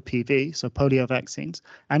about OPV, so polio vaccines,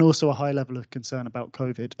 and also a high level of concern about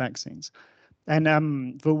COVID vaccines.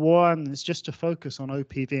 And the ones, just to focus on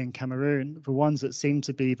OPV in Cameroon, the ones that seem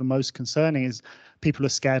to be the most concerning is people are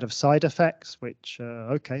scared of side effects, which,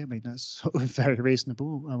 okay, I mean, that's sort of very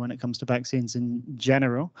reasonable when it comes to vaccines in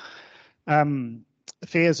general.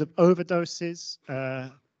 Fears of overdoses.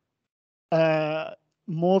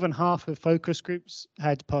 More than half of focus groups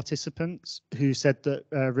had participants who said that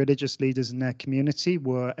religious leaders in their community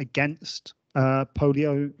were against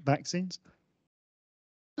polio vaccines.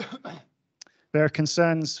 There are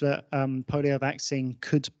concerns that polio vaccine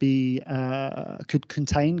could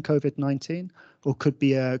contain COVID-19 or could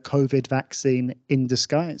be a COVID vaccine in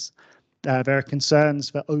disguise. There are concerns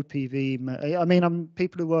that OPV. I mean,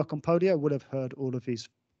 people who work on polio would have heard all of these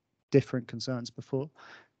different concerns before.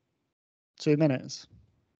 2 minutes.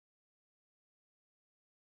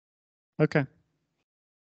 Okay.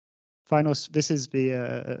 This is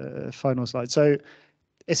the final slide. So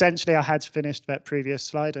essentially, I had finished that previous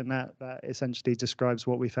slide, and that essentially describes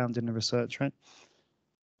what we found in the research, right?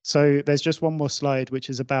 So there's just one more slide, which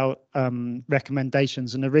is about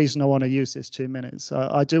recommendations. And the reason I want to use this 2 minutes,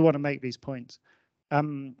 I do want to make these points.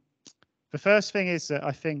 The first thing is that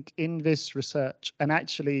I think in this research, and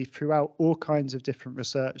actually throughout all kinds of different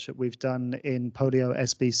research that we've done in polio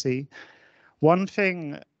SBC, one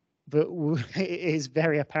thing that is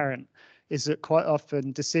very apparent is that quite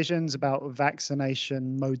often decisions about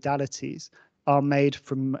vaccination modalities are made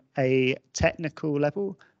from a technical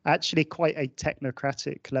level, actually quite a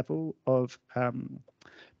technocratic level of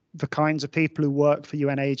the kinds of people who work for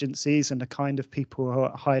UN agencies and the kind of people who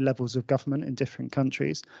are at high levels of government in different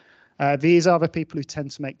countries. These are the people who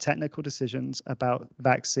tend to make technical decisions about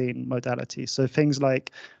vaccine modalities. So things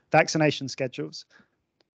like vaccination schedules.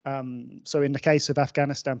 So in the case of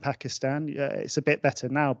Afghanistan, Pakistan, it's a bit better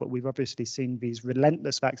now, but we've obviously seen these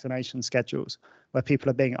relentless vaccination schedules where people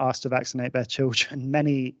are being asked to vaccinate their children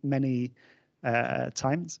many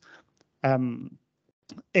times.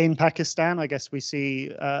 In Pakistan, I guess we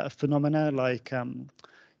see phenomena like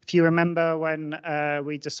if you remember when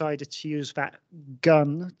we decided to use that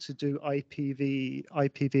gun to do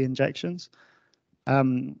IPV injections.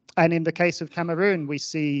 And in the case of Cameroon, we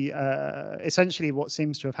see essentially what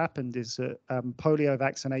seems to have happened is that polio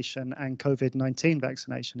vaccination and COVID-19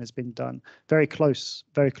 vaccination has been done very close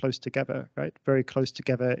together, right? Very close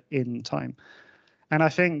together in time. And I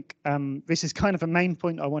think this is kind of a main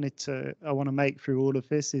point I want to make through all of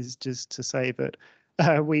this, is just to say that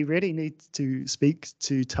we really need to speak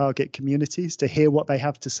to target communities to hear what they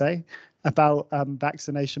have to say about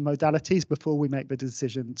vaccination modalities before we make the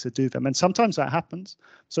decision to do them. And sometimes that happens.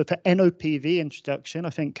 So for NOPV introduction,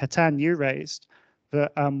 I think Katan, you raised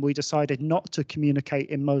that we decided not to communicate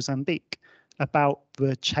in Mozambique about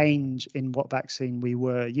the change in what vaccine we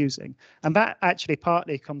were using. And that actually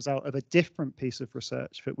partly comes out of a different piece of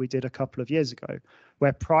research that we did a couple of years ago,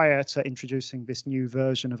 where prior to introducing this new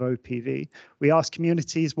version of OPV, we asked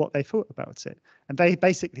communities what they thought about it. And they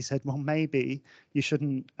basically said, well, maybe you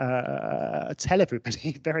shouldn't tell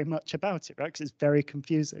everybody very much about it, right? Because it's very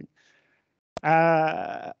confusing.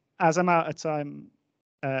 As I'm out of time,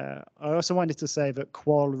 I also wanted to say that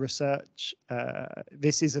qual research,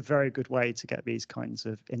 this is a very good way to get these kinds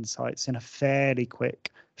of insights in a fairly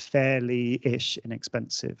quick, fairly-ish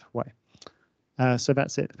inexpensive way. So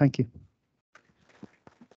that's it. Thank you.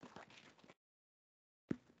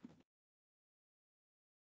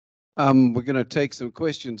 We're going to take some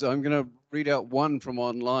questions. I'm going to read out one from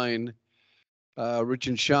online.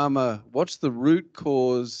 Richard Sharma, what's the root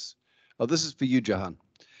cause? Oh, this is for you, Jahan.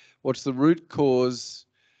 What's the root cause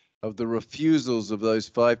of the refusals of those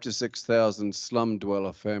 5,000 to 6,000 slum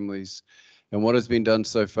dweller families, and what has been done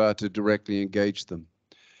so far to directly engage them?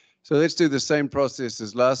 So let's do the same process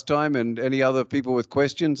as last time, and any other people with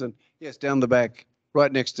questions? And yes, down the back,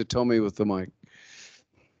 right next to Tommy with the mic.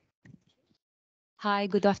 Hi,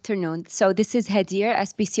 good afternoon. So this is Hadir,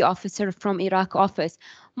 SBC officer from Iraq office.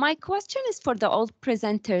 My question is for the old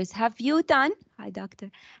presenters. Have you done, hi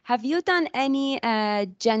doctor, have you done any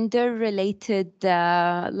gender related,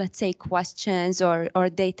 let's say, questions or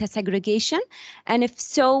data segregation? And if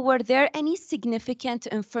so, were there any significant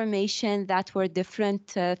information that were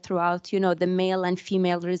different throughout, the male and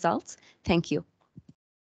female results? Thank you.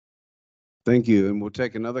 Thank you. And we'll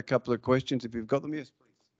take another couple of questions if you've got them. Yes,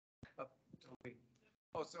 please.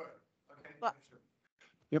 Oh, sorry. Okay. Well,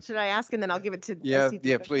 yep. Should I ask and then I'll give it to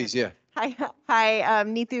yeah, please, yeah. Hi,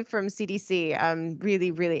 Neetu from CDC.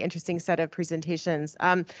 Really, really interesting set of presentations.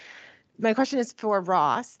 My question is for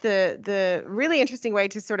Ross. The really interesting way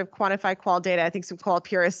to sort of quantify qual data, I think some qual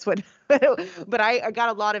purists would, but I got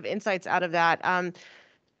a lot of insights out of that.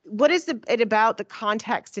 What is it about the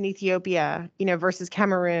context in Ethiopia, versus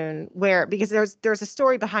Cameroon, because there's a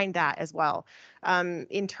story behind that as well,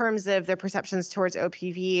 in terms of their perceptions towards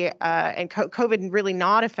OPV and COVID really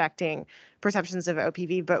not affecting perceptions of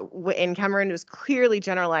OPV, but in Cameroon it was clearly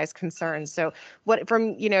generalized concerns. So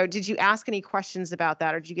did you ask any questions about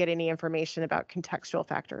that, or did you get any information about contextual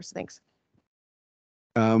factors? Thanks.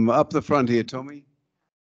 Up the front here, Tommy.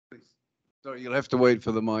 Please. Sorry, you'll have to wait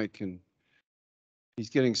for the mic, and he's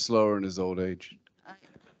getting slower in his old age.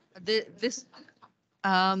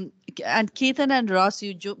 And Ketan and Ross,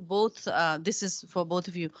 you both, this is for both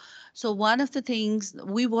of you. So one of the things,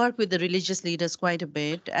 we work with the religious leaders quite a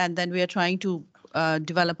bit, and then we are trying to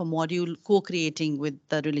develop a module co-creating with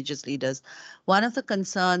the religious leaders. One of the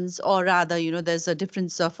concerns, or rather, there's a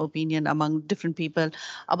difference of opinion among different people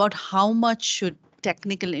about how much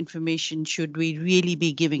technical information should we really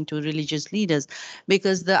be giving to religious leaders,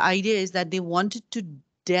 because the idea is that they wanted to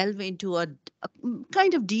delve into a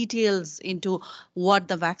kind of details into what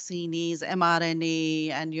the vaccine is,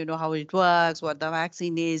 mRNA, and how it works, what the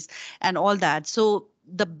vaccine is, and all that. So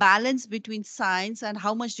the balance between science and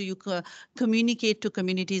how much do you communicate to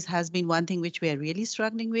communities has been one thing which we are really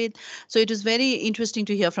struggling with. So it was very interesting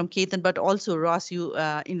to hear from Ketan, but also Ross, you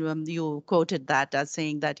quoted that as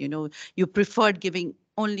saying that you preferred giving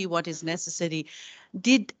only what is necessary.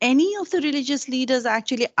 Did any of the religious leaders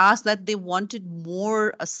actually ask that they wanted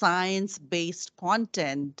more science-based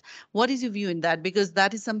content? What is your view in that? Because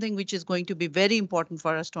that is something which is going to be very important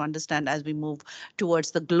for us to understand as we move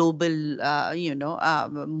towards the global,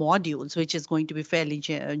 modules, which is going to be fairly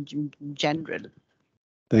general.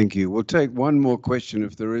 Thank you. We'll take one more question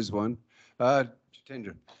if there is one.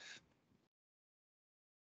 Jitendra.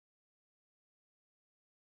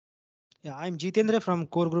 Yeah, I'm Jitendra from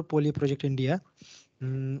Core Group Polio Project India.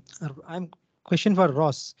 I'm question for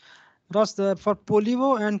Ross. Ross, for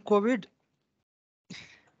polio and COVID,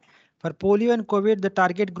 the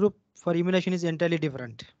target group for immunization is entirely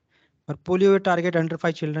different. For polio, we target under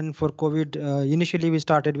 5 children. For COVID, initially we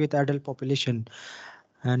started with adult population.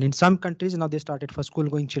 And in some countries, now they started for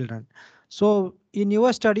school-going children. So in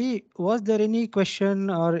your study, was there any question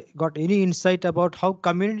or got any insight about how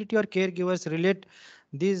community or caregivers relate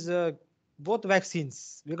these both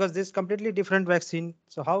vaccines? Because this completely different vaccine.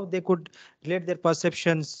 So how they could relate their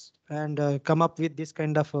perceptions and come up with this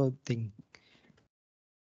kind of thing?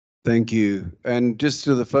 Thank you. And just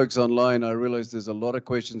to the folks online, I realize there's a lot of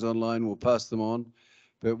questions online. We'll pass them on.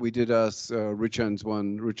 But we did ask Richan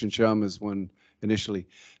Sharma's one initially.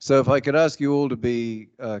 So if I could ask you all to be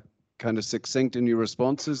kind of succinct in your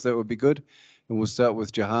responses, that would be good. And we'll start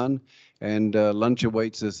with Jahan, and lunch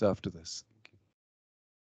awaits us after this.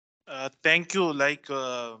 Thank you. Like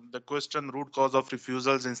the question, root cause of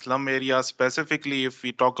refusals in slum areas, specifically if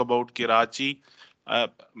we talk about Karachi,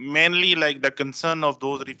 mainly like the concern of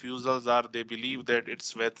those refusals are they believe that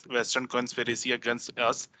it's Western conspiracy against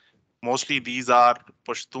us. Mostly these are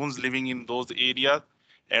Pashtuns living in those areas,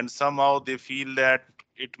 and somehow they feel that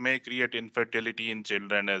it may create infertility in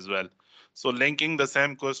children as well. So linking the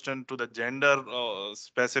same question to the gender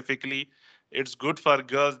specifically, it's good for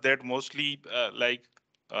girls that mostly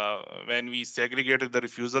when we segregated the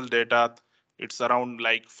refusal data, it's around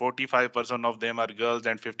like 45% of them are girls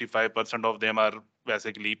and 55% of them are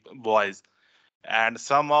basically boys. And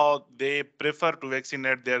somehow they prefer to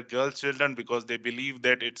vaccinate their girl children because they believe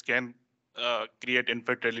that it can create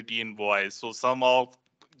infertility in boys. So somehow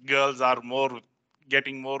girls are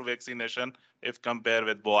getting more vaccination if compared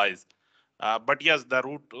with boys. But yes,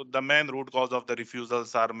 the main root cause of the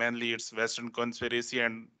refusals are mainly it's Western conspiracy,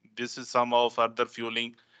 and this is somehow further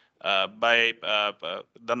fueling by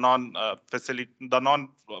the non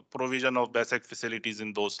provision of basic facilities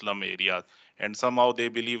in those slum areas, and somehow they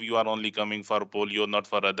believe you are only coming for polio, not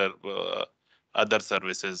for other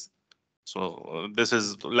services. So this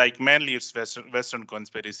is like mainly it's Western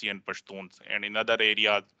conspiracy and Pashtuns, and in other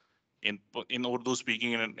areas in Urdu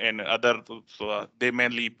speaking and other, they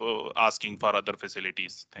mainly asking for other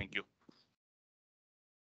facilities. Thank you.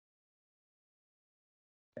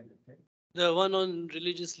 The one on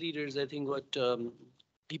religious leaders, I think what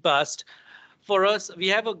Deepa asked. For us, we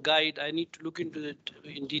have a guide. I need to look into it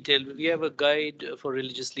in detail. We have a guide for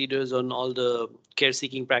religious leaders on all the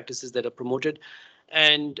care-seeking practices that are promoted.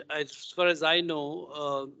 And as far as I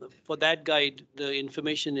know, for that guide, the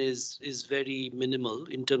information is very minimal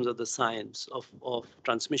in terms of the science of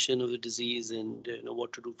transmission of the disease and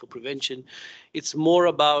what to do for prevention. It's more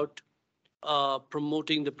about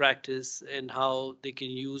promoting the practice and how they can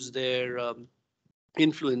use their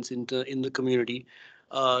influence in the community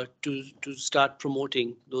to start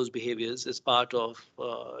promoting those behaviors as part of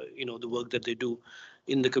the work that they do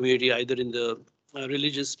in the community, either in the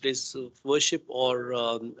religious place of worship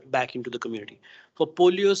or back into the community. For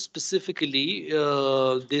polio specifically,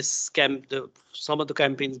 some of the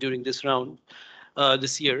campaigns during this round,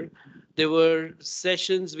 this year, there were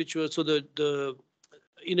sessions which were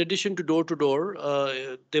in addition to door to door,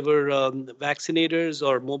 there were vaccinators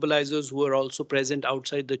or mobilizers who were also present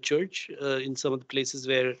outside the church in some of the places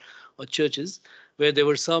or churches where there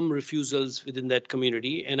were some refusals within that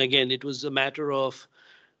community. And again, it was a matter of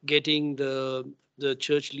getting the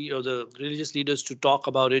church or the religious leaders to talk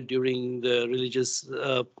about it during the religious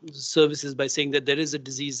services by saying that there is a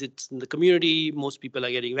disease, it's in the community, most people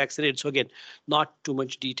are getting vaccinated. So again, not too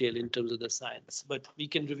much detail in terms of the science, but we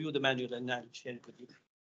can review the manual and I'll share it with you.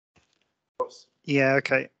 Yeah,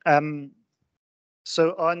 okay.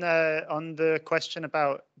 So on the question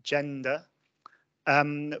about gender,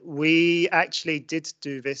 we actually did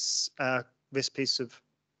do this piece of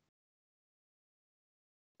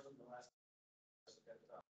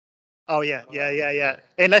Oh yeah.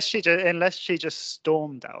 Unless she just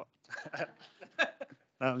stormed out.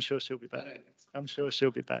 No, I'm sure she'll be back. I'm sure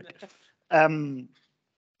she'll be back.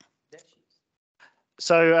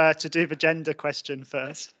 So to do the gender question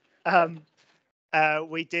first,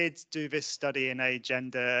 we did do this study in a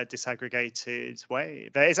gender disaggregated way.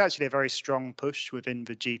 There is actually a very strong push within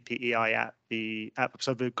the GPEI at the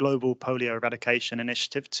Global Polio Eradication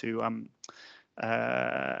Initiative to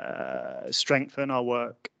strengthen our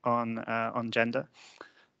work on gender.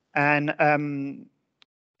 And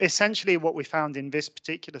essentially what we found in this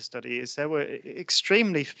particular study is there were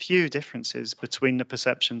extremely few differences between the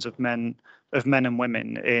perceptions of men and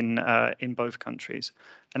women in both countries.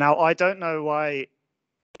 And now I don't know why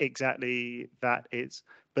exactly that is,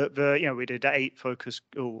 but we did 8 focus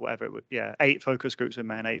or whatever it would, 8 focus groups of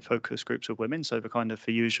men, 8 focus groups of women, so the kind of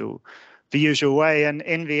the usual way. And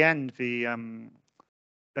in the end, we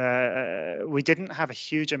didn't have a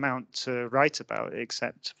huge amount to write about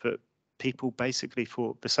except that people basically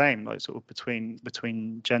thought the same, like sort of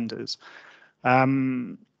between genders. I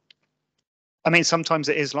mean, sometimes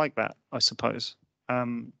it is like that, I suppose.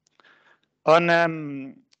 On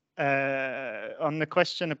the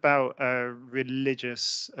question about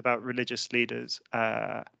religious leaders,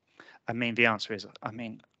 I mean, the answer is, I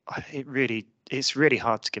mean, it's really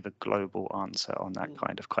hard to give a global answer on that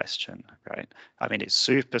kind of question, right? I mean, it's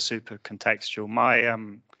super contextual. My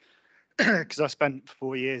because I spent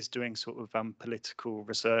 4 years doing sort of political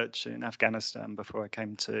research in Afghanistan before I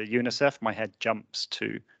came to UNICEF. My head jumps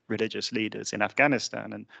to religious leaders in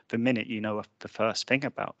Afghanistan, and the minute you know the first thing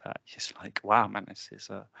about that, it's like, wow, man, this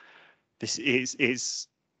is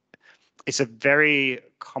it's a very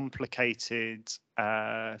complicated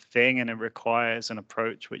thing, and it requires an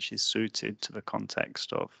approach which is suited to the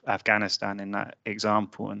context of Afghanistan in that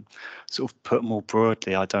example. And sort of put more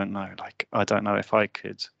broadly, I don't know. Like, I don't know if I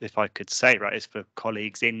could say, right, it's for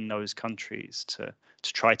colleagues in those countries to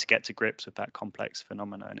try to get to grips with that complex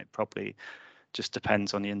phenomenon. And it probably just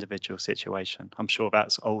depends on the individual situation. I'm sure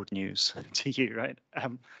that's old news to you, right?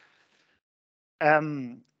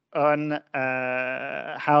 On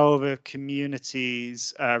how the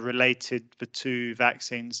communities related the 2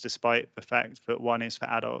 vaccines, despite the fact that one is for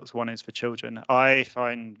adults, one is for children. I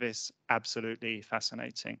find this absolutely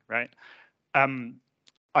fascinating, right?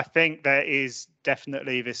 I think there is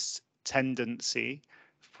definitely this tendency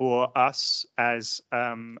for us as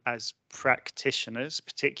practitioners,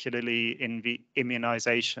 particularly in the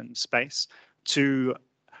immunization space, to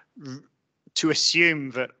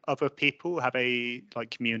assume that other people have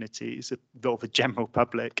communities or the general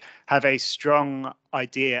public have a strong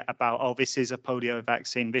idea about, oh, this is a polio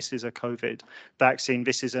vaccine, this is a COVID vaccine,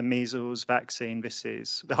 this is a measles vaccine,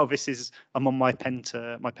 I'm on my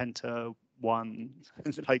penta 1,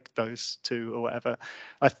 like those 2 or whatever.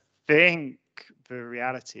 I think the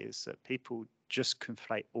reality is that people just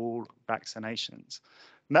conflate all vaccinations.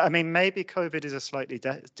 I mean, maybe COVID is a slightly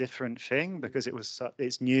different thing because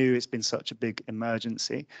it's new. It's been such a big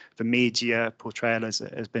emergency. The media portrayal has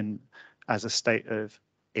been as a state of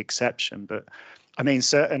exception. But I mean,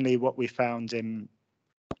 certainly what we found in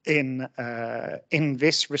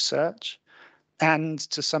this research, and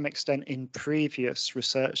to some extent in previous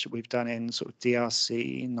research that we've done in sort of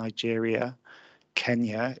DRC, Nigeria,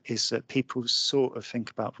 Kenya, is that people sort of think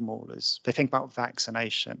about them all as they think about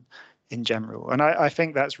vaccination in general. And I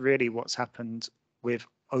think that's really what's happened with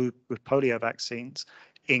polio vaccines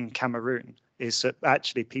in Cameroon, is that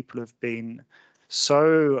actually people have been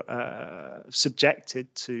so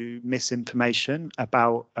subjected to misinformation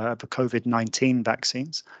about the COVID-19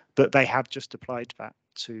 vaccines that they have just applied that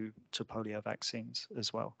to polio vaccines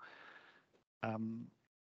as well.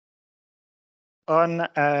 On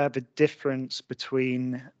the difference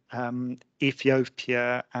between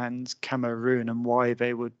Ethiopia and Cameroon and why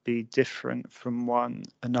they would be different from one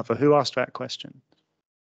another. Who asked that question?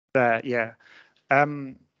 There, yeah.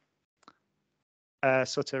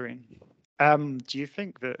 Soterin, do you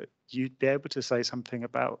think that you'd be able to say something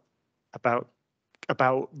about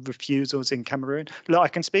refusals in Cameroon? Look, I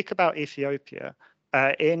can speak about Ethiopia.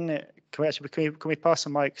 Can we pass the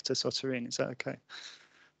mic to Soterin? Is that okay?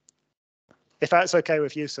 If that's okay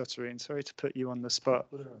with you, Soterin, sorry to put you on the spot.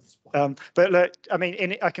 But look, I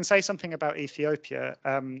mean, I can say something about Ethiopia.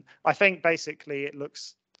 I think basically it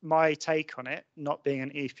looks, my take on it, not being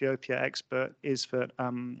an Ethiopia expert, is that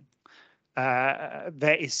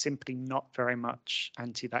there is simply not very much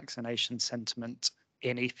anti-vaccination sentiment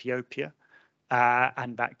in Ethiopia,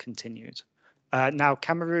 and that continued. Now,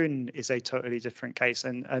 Cameroon is a totally different case,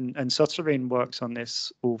 and Soterin works on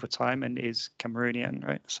this all the time and is Cameroonian,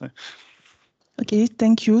 right? So. Okay,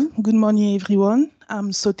 thank you. Good morning, everyone. I'm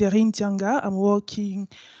Soterine Tianga.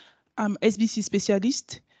 I'm SBC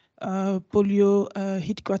specialist, polio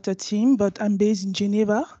headquarter team, but I'm based in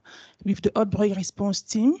Geneva with the outbreak response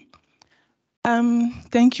team.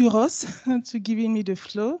 Thank you, Ross, to giving me the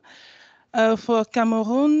floor. For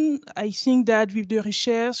Cameroon, I think that with the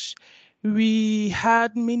research, we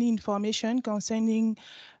had many information concerning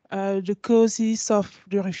the causes of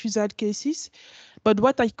the refusal cases. But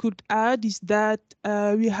what I could add is that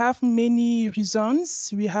we have many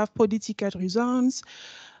reasons. We have political reasons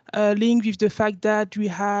linked with the fact that we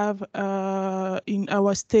have in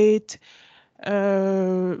our state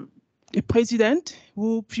a president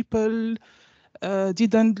who people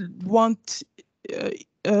didn't want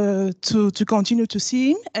to continue to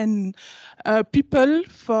see him, and people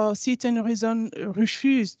for certain reason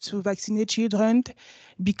refuse to vaccinate children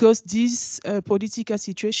because this political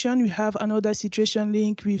situation. We have another situation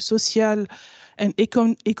linked with social and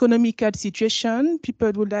economical situation.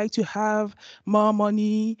 People would like to have more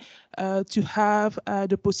money, to have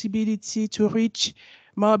the possibility to reach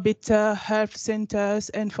more better health centers,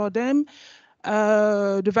 and for them,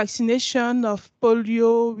 the vaccination of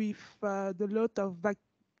polio with the lot of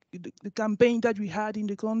the campaign that we had in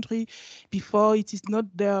the country before, it is not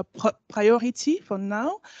their priority for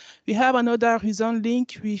now. We have another reason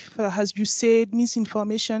linked with, as you said,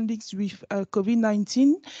 misinformation linked with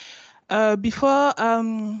COVID-19. Before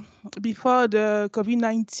the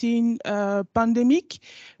COVID-19 pandemic,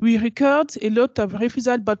 we recorded a lot of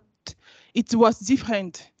refusal, but it was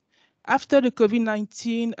different. After the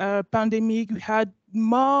COVID-19 pandemic, we had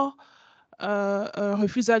more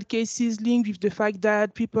refusal cases linked with the fact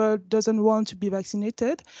that people doesn't want to be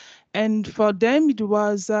vaccinated, and for them it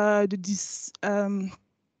was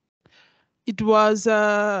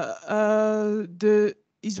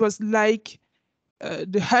like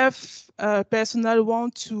the health personnel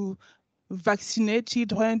want to vaccinate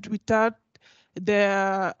children without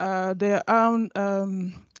their own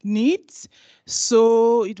needs.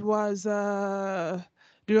 So it was the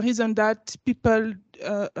reason that people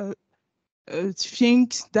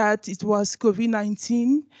think that it was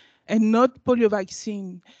COVID-19 and not polio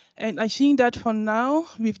vaccine. And I think that for now,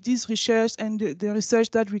 with this research and the research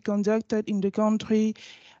that we conducted in the country,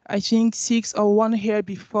 I think 6 or 1 year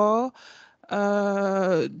before,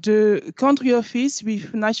 the country office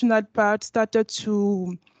with national part started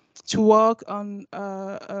to work on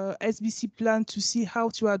SBC plan to see how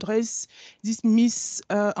to address this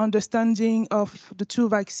misunderstanding of the two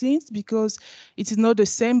vaccines, because it is not the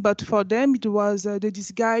same, but for them it was the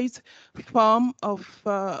disguised form of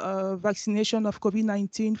vaccination of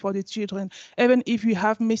COVID-19 for the children, even if we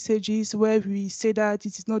have messages where we say that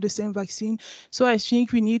it is not the same vaccine. So I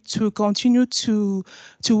think we need to continue to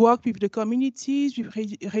work with the communities, with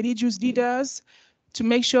religious leaders, to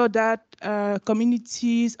make sure that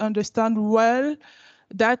communities understand well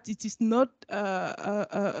that it is not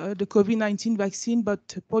the COVID-19 vaccine, but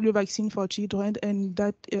polio vaccine for children, and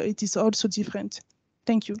that it is also different.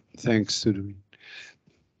 Thank you. Thanks, Sudhir.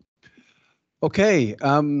 Okay,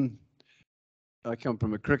 I come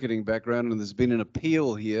from a cricketing background, and there's been an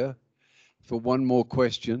appeal here for one more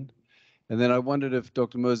question. And then I wondered if,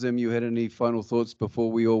 Dr. Mozem, you had any final thoughts before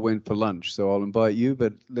we all went for lunch. So I'll invite you,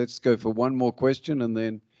 but let's go for one more question, and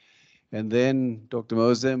then Dr.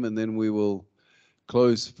 Mozem, and then we will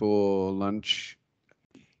close for lunch.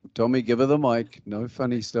 Tommy, give her the mic. No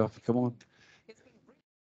funny stuff. Come on.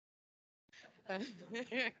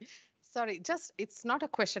 Sorry, it's not a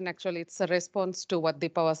question actually, it's a response to what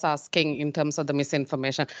Deepa was asking in terms of the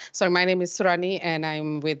misinformation. So my name is Surani and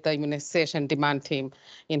I'm with the immunization demand team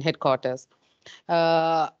in headquarters.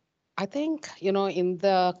 I think, in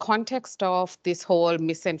the context of this whole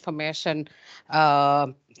misinformation,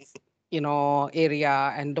 area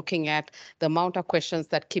and looking at the amount of questions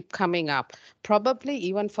that keep coming up, probably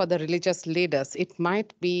even for the religious leaders, it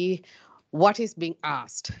might be what is being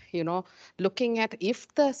asked, looking at if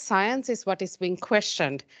the science is what is being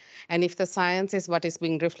questioned and if the science is what is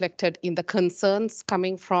being reflected in the concerns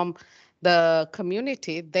coming from the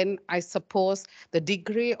community, then I suppose the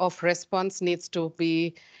degree of response needs to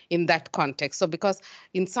be in that context. So because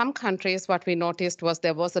in some countries, what we noticed was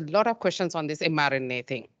there was a lot of questions on this mRNA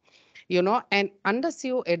thing, and unless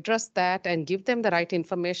you address that and give them the right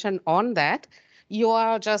information on that, you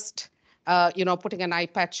are just putting an eye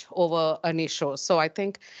patch over an issue. So I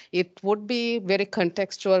think it would be very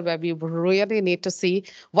contextual where we really need to see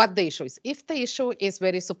what the issue is. If the issue is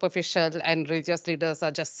very superficial and religious leaders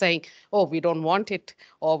are just saying, oh, we don't want it,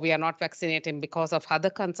 or we are not vaccinating because of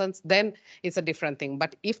other concerns, then it's a different thing.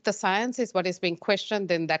 But if the science is what is being questioned,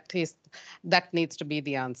 then that needs to be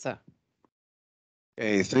the answer.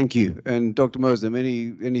 Okay, thank you. And Dr. Mosem,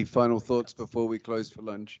 any final thoughts before we close for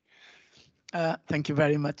lunch? Thank you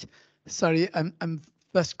very much. Sorry, I'm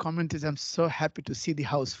first comment is I'm so happy to see the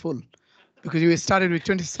house full because you started with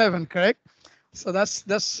 27, correct? So that's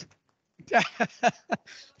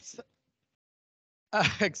So-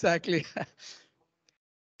 exactly.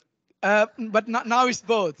 But now it's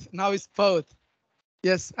both. Now it's both.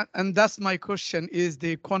 Yes, and that's my question: is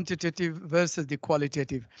the quantitative versus the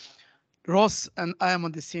qualitative? Ross and I am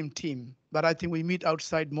on the same team, but I think we meet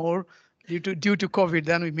outside more due to COVID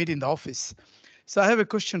than we meet in the office. So I have a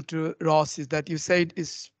question to Ross: is that you said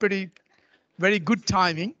it's very good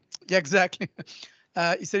timing? Yeah, exactly.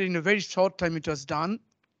 You said in a very short time it was done,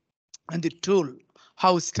 and the tool,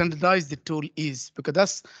 how standardized the tool is, because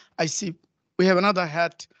that's I see. We have another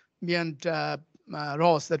hat, me and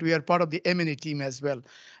Ross, that we are part of the M&A team as well,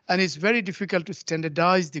 and it's very difficult to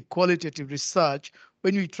standardize the qualitative research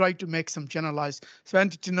when we try to make some generalized. So I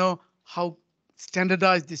wanted to know how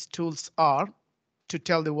standardized these tools are to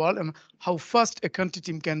tell the world, and how fast a country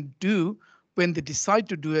team can do when they decide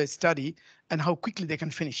to do a study, and how quickly they can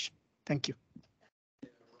finish. Thank you.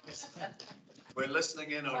 We're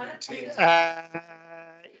listening in on your team.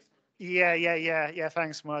 Yeah.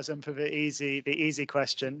 Thanks, Mazen, for the easy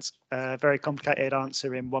questions. Very complicated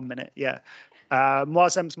answer in 1 minute. Yeah.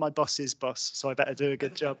 Mazen's my boss's boss, so I better do a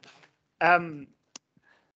good job.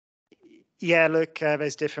 Yeah, look,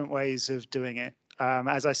 there's different ways of doing it.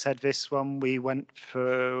 As I said, this one, we went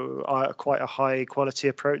for quite a high quality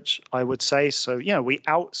approach, I would say. So, we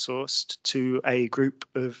outsourced to a group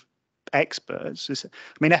of experts. I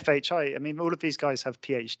mean, FHI, all of these guys have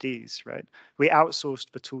PhDs, right? We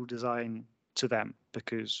outsourced the tool design to them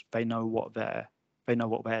because they know what they're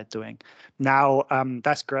doing. Now,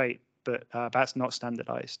 that's great, but that's not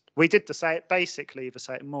standardized. We did basically the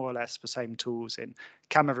same, more or less the same tools in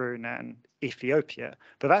Cameroon and Ethiopia,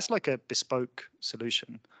 but that's like a bespoke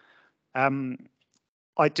solution.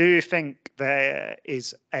 I do think there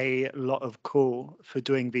is a lot of call for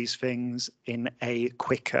doing these things in a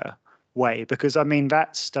quicker way, because that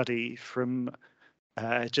study from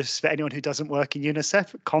just for anyone who doesn't work in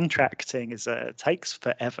UNICEF, contracting takes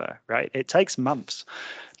forever, right? It takes months.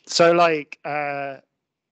 So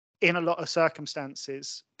in a lot of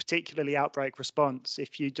circumstances, particularly outbreak response,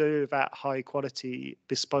 if you do that high quality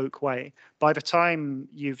bespoke way, by the time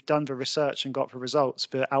you've done the research and got the results,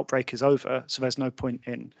 the outbreak is over. So there's no point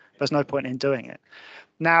in doing it.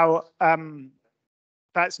 Now,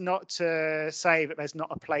 that's not to say that there's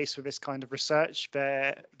not a place for this kind of research.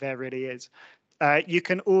 There really is. You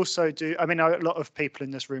can also do, a lot of people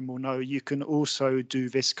in this room will know, you can also do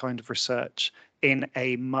this kind of research in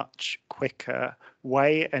a much quicker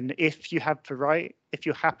way. And if you happen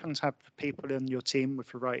to have people in your team with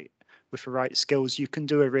the right skills, you can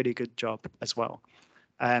do a really good job as well.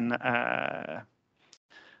 And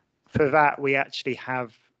for that, we actually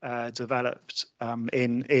have developed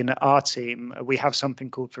in our team, we have something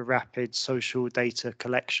called the Rapid Social Data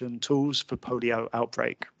Collection Tools for Polio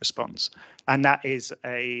Outbreak Response. And that is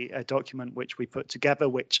a document which we put together,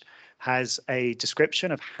 which has a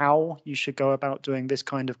description of how you should go about doing this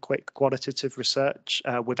kind of quick qualitative research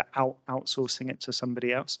without outsourcing it to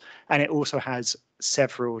somebody else. And it also has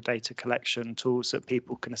several data collection tools that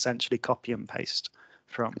people can essentially copy and paste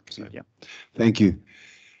from. So, yeah. Thank you.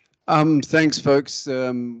 Thanks, folks.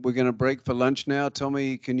 We're going to break for lunch now.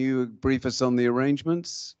 Tommy, can you brief us on the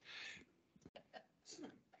arrangements?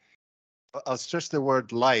 I'll stress the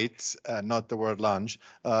word light, not the word lunch.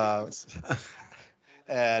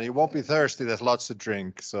 And you won't be thirsty. There's lots to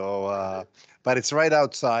drink. So, but it's right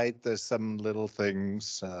outside. There's some little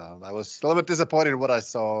things. I was a little bit disappointed in what I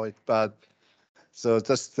saw, but so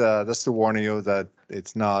just to warn you that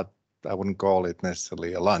it's not. I wouldn't call it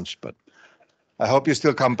necessarily a lunch, but I hope you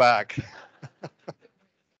still come back.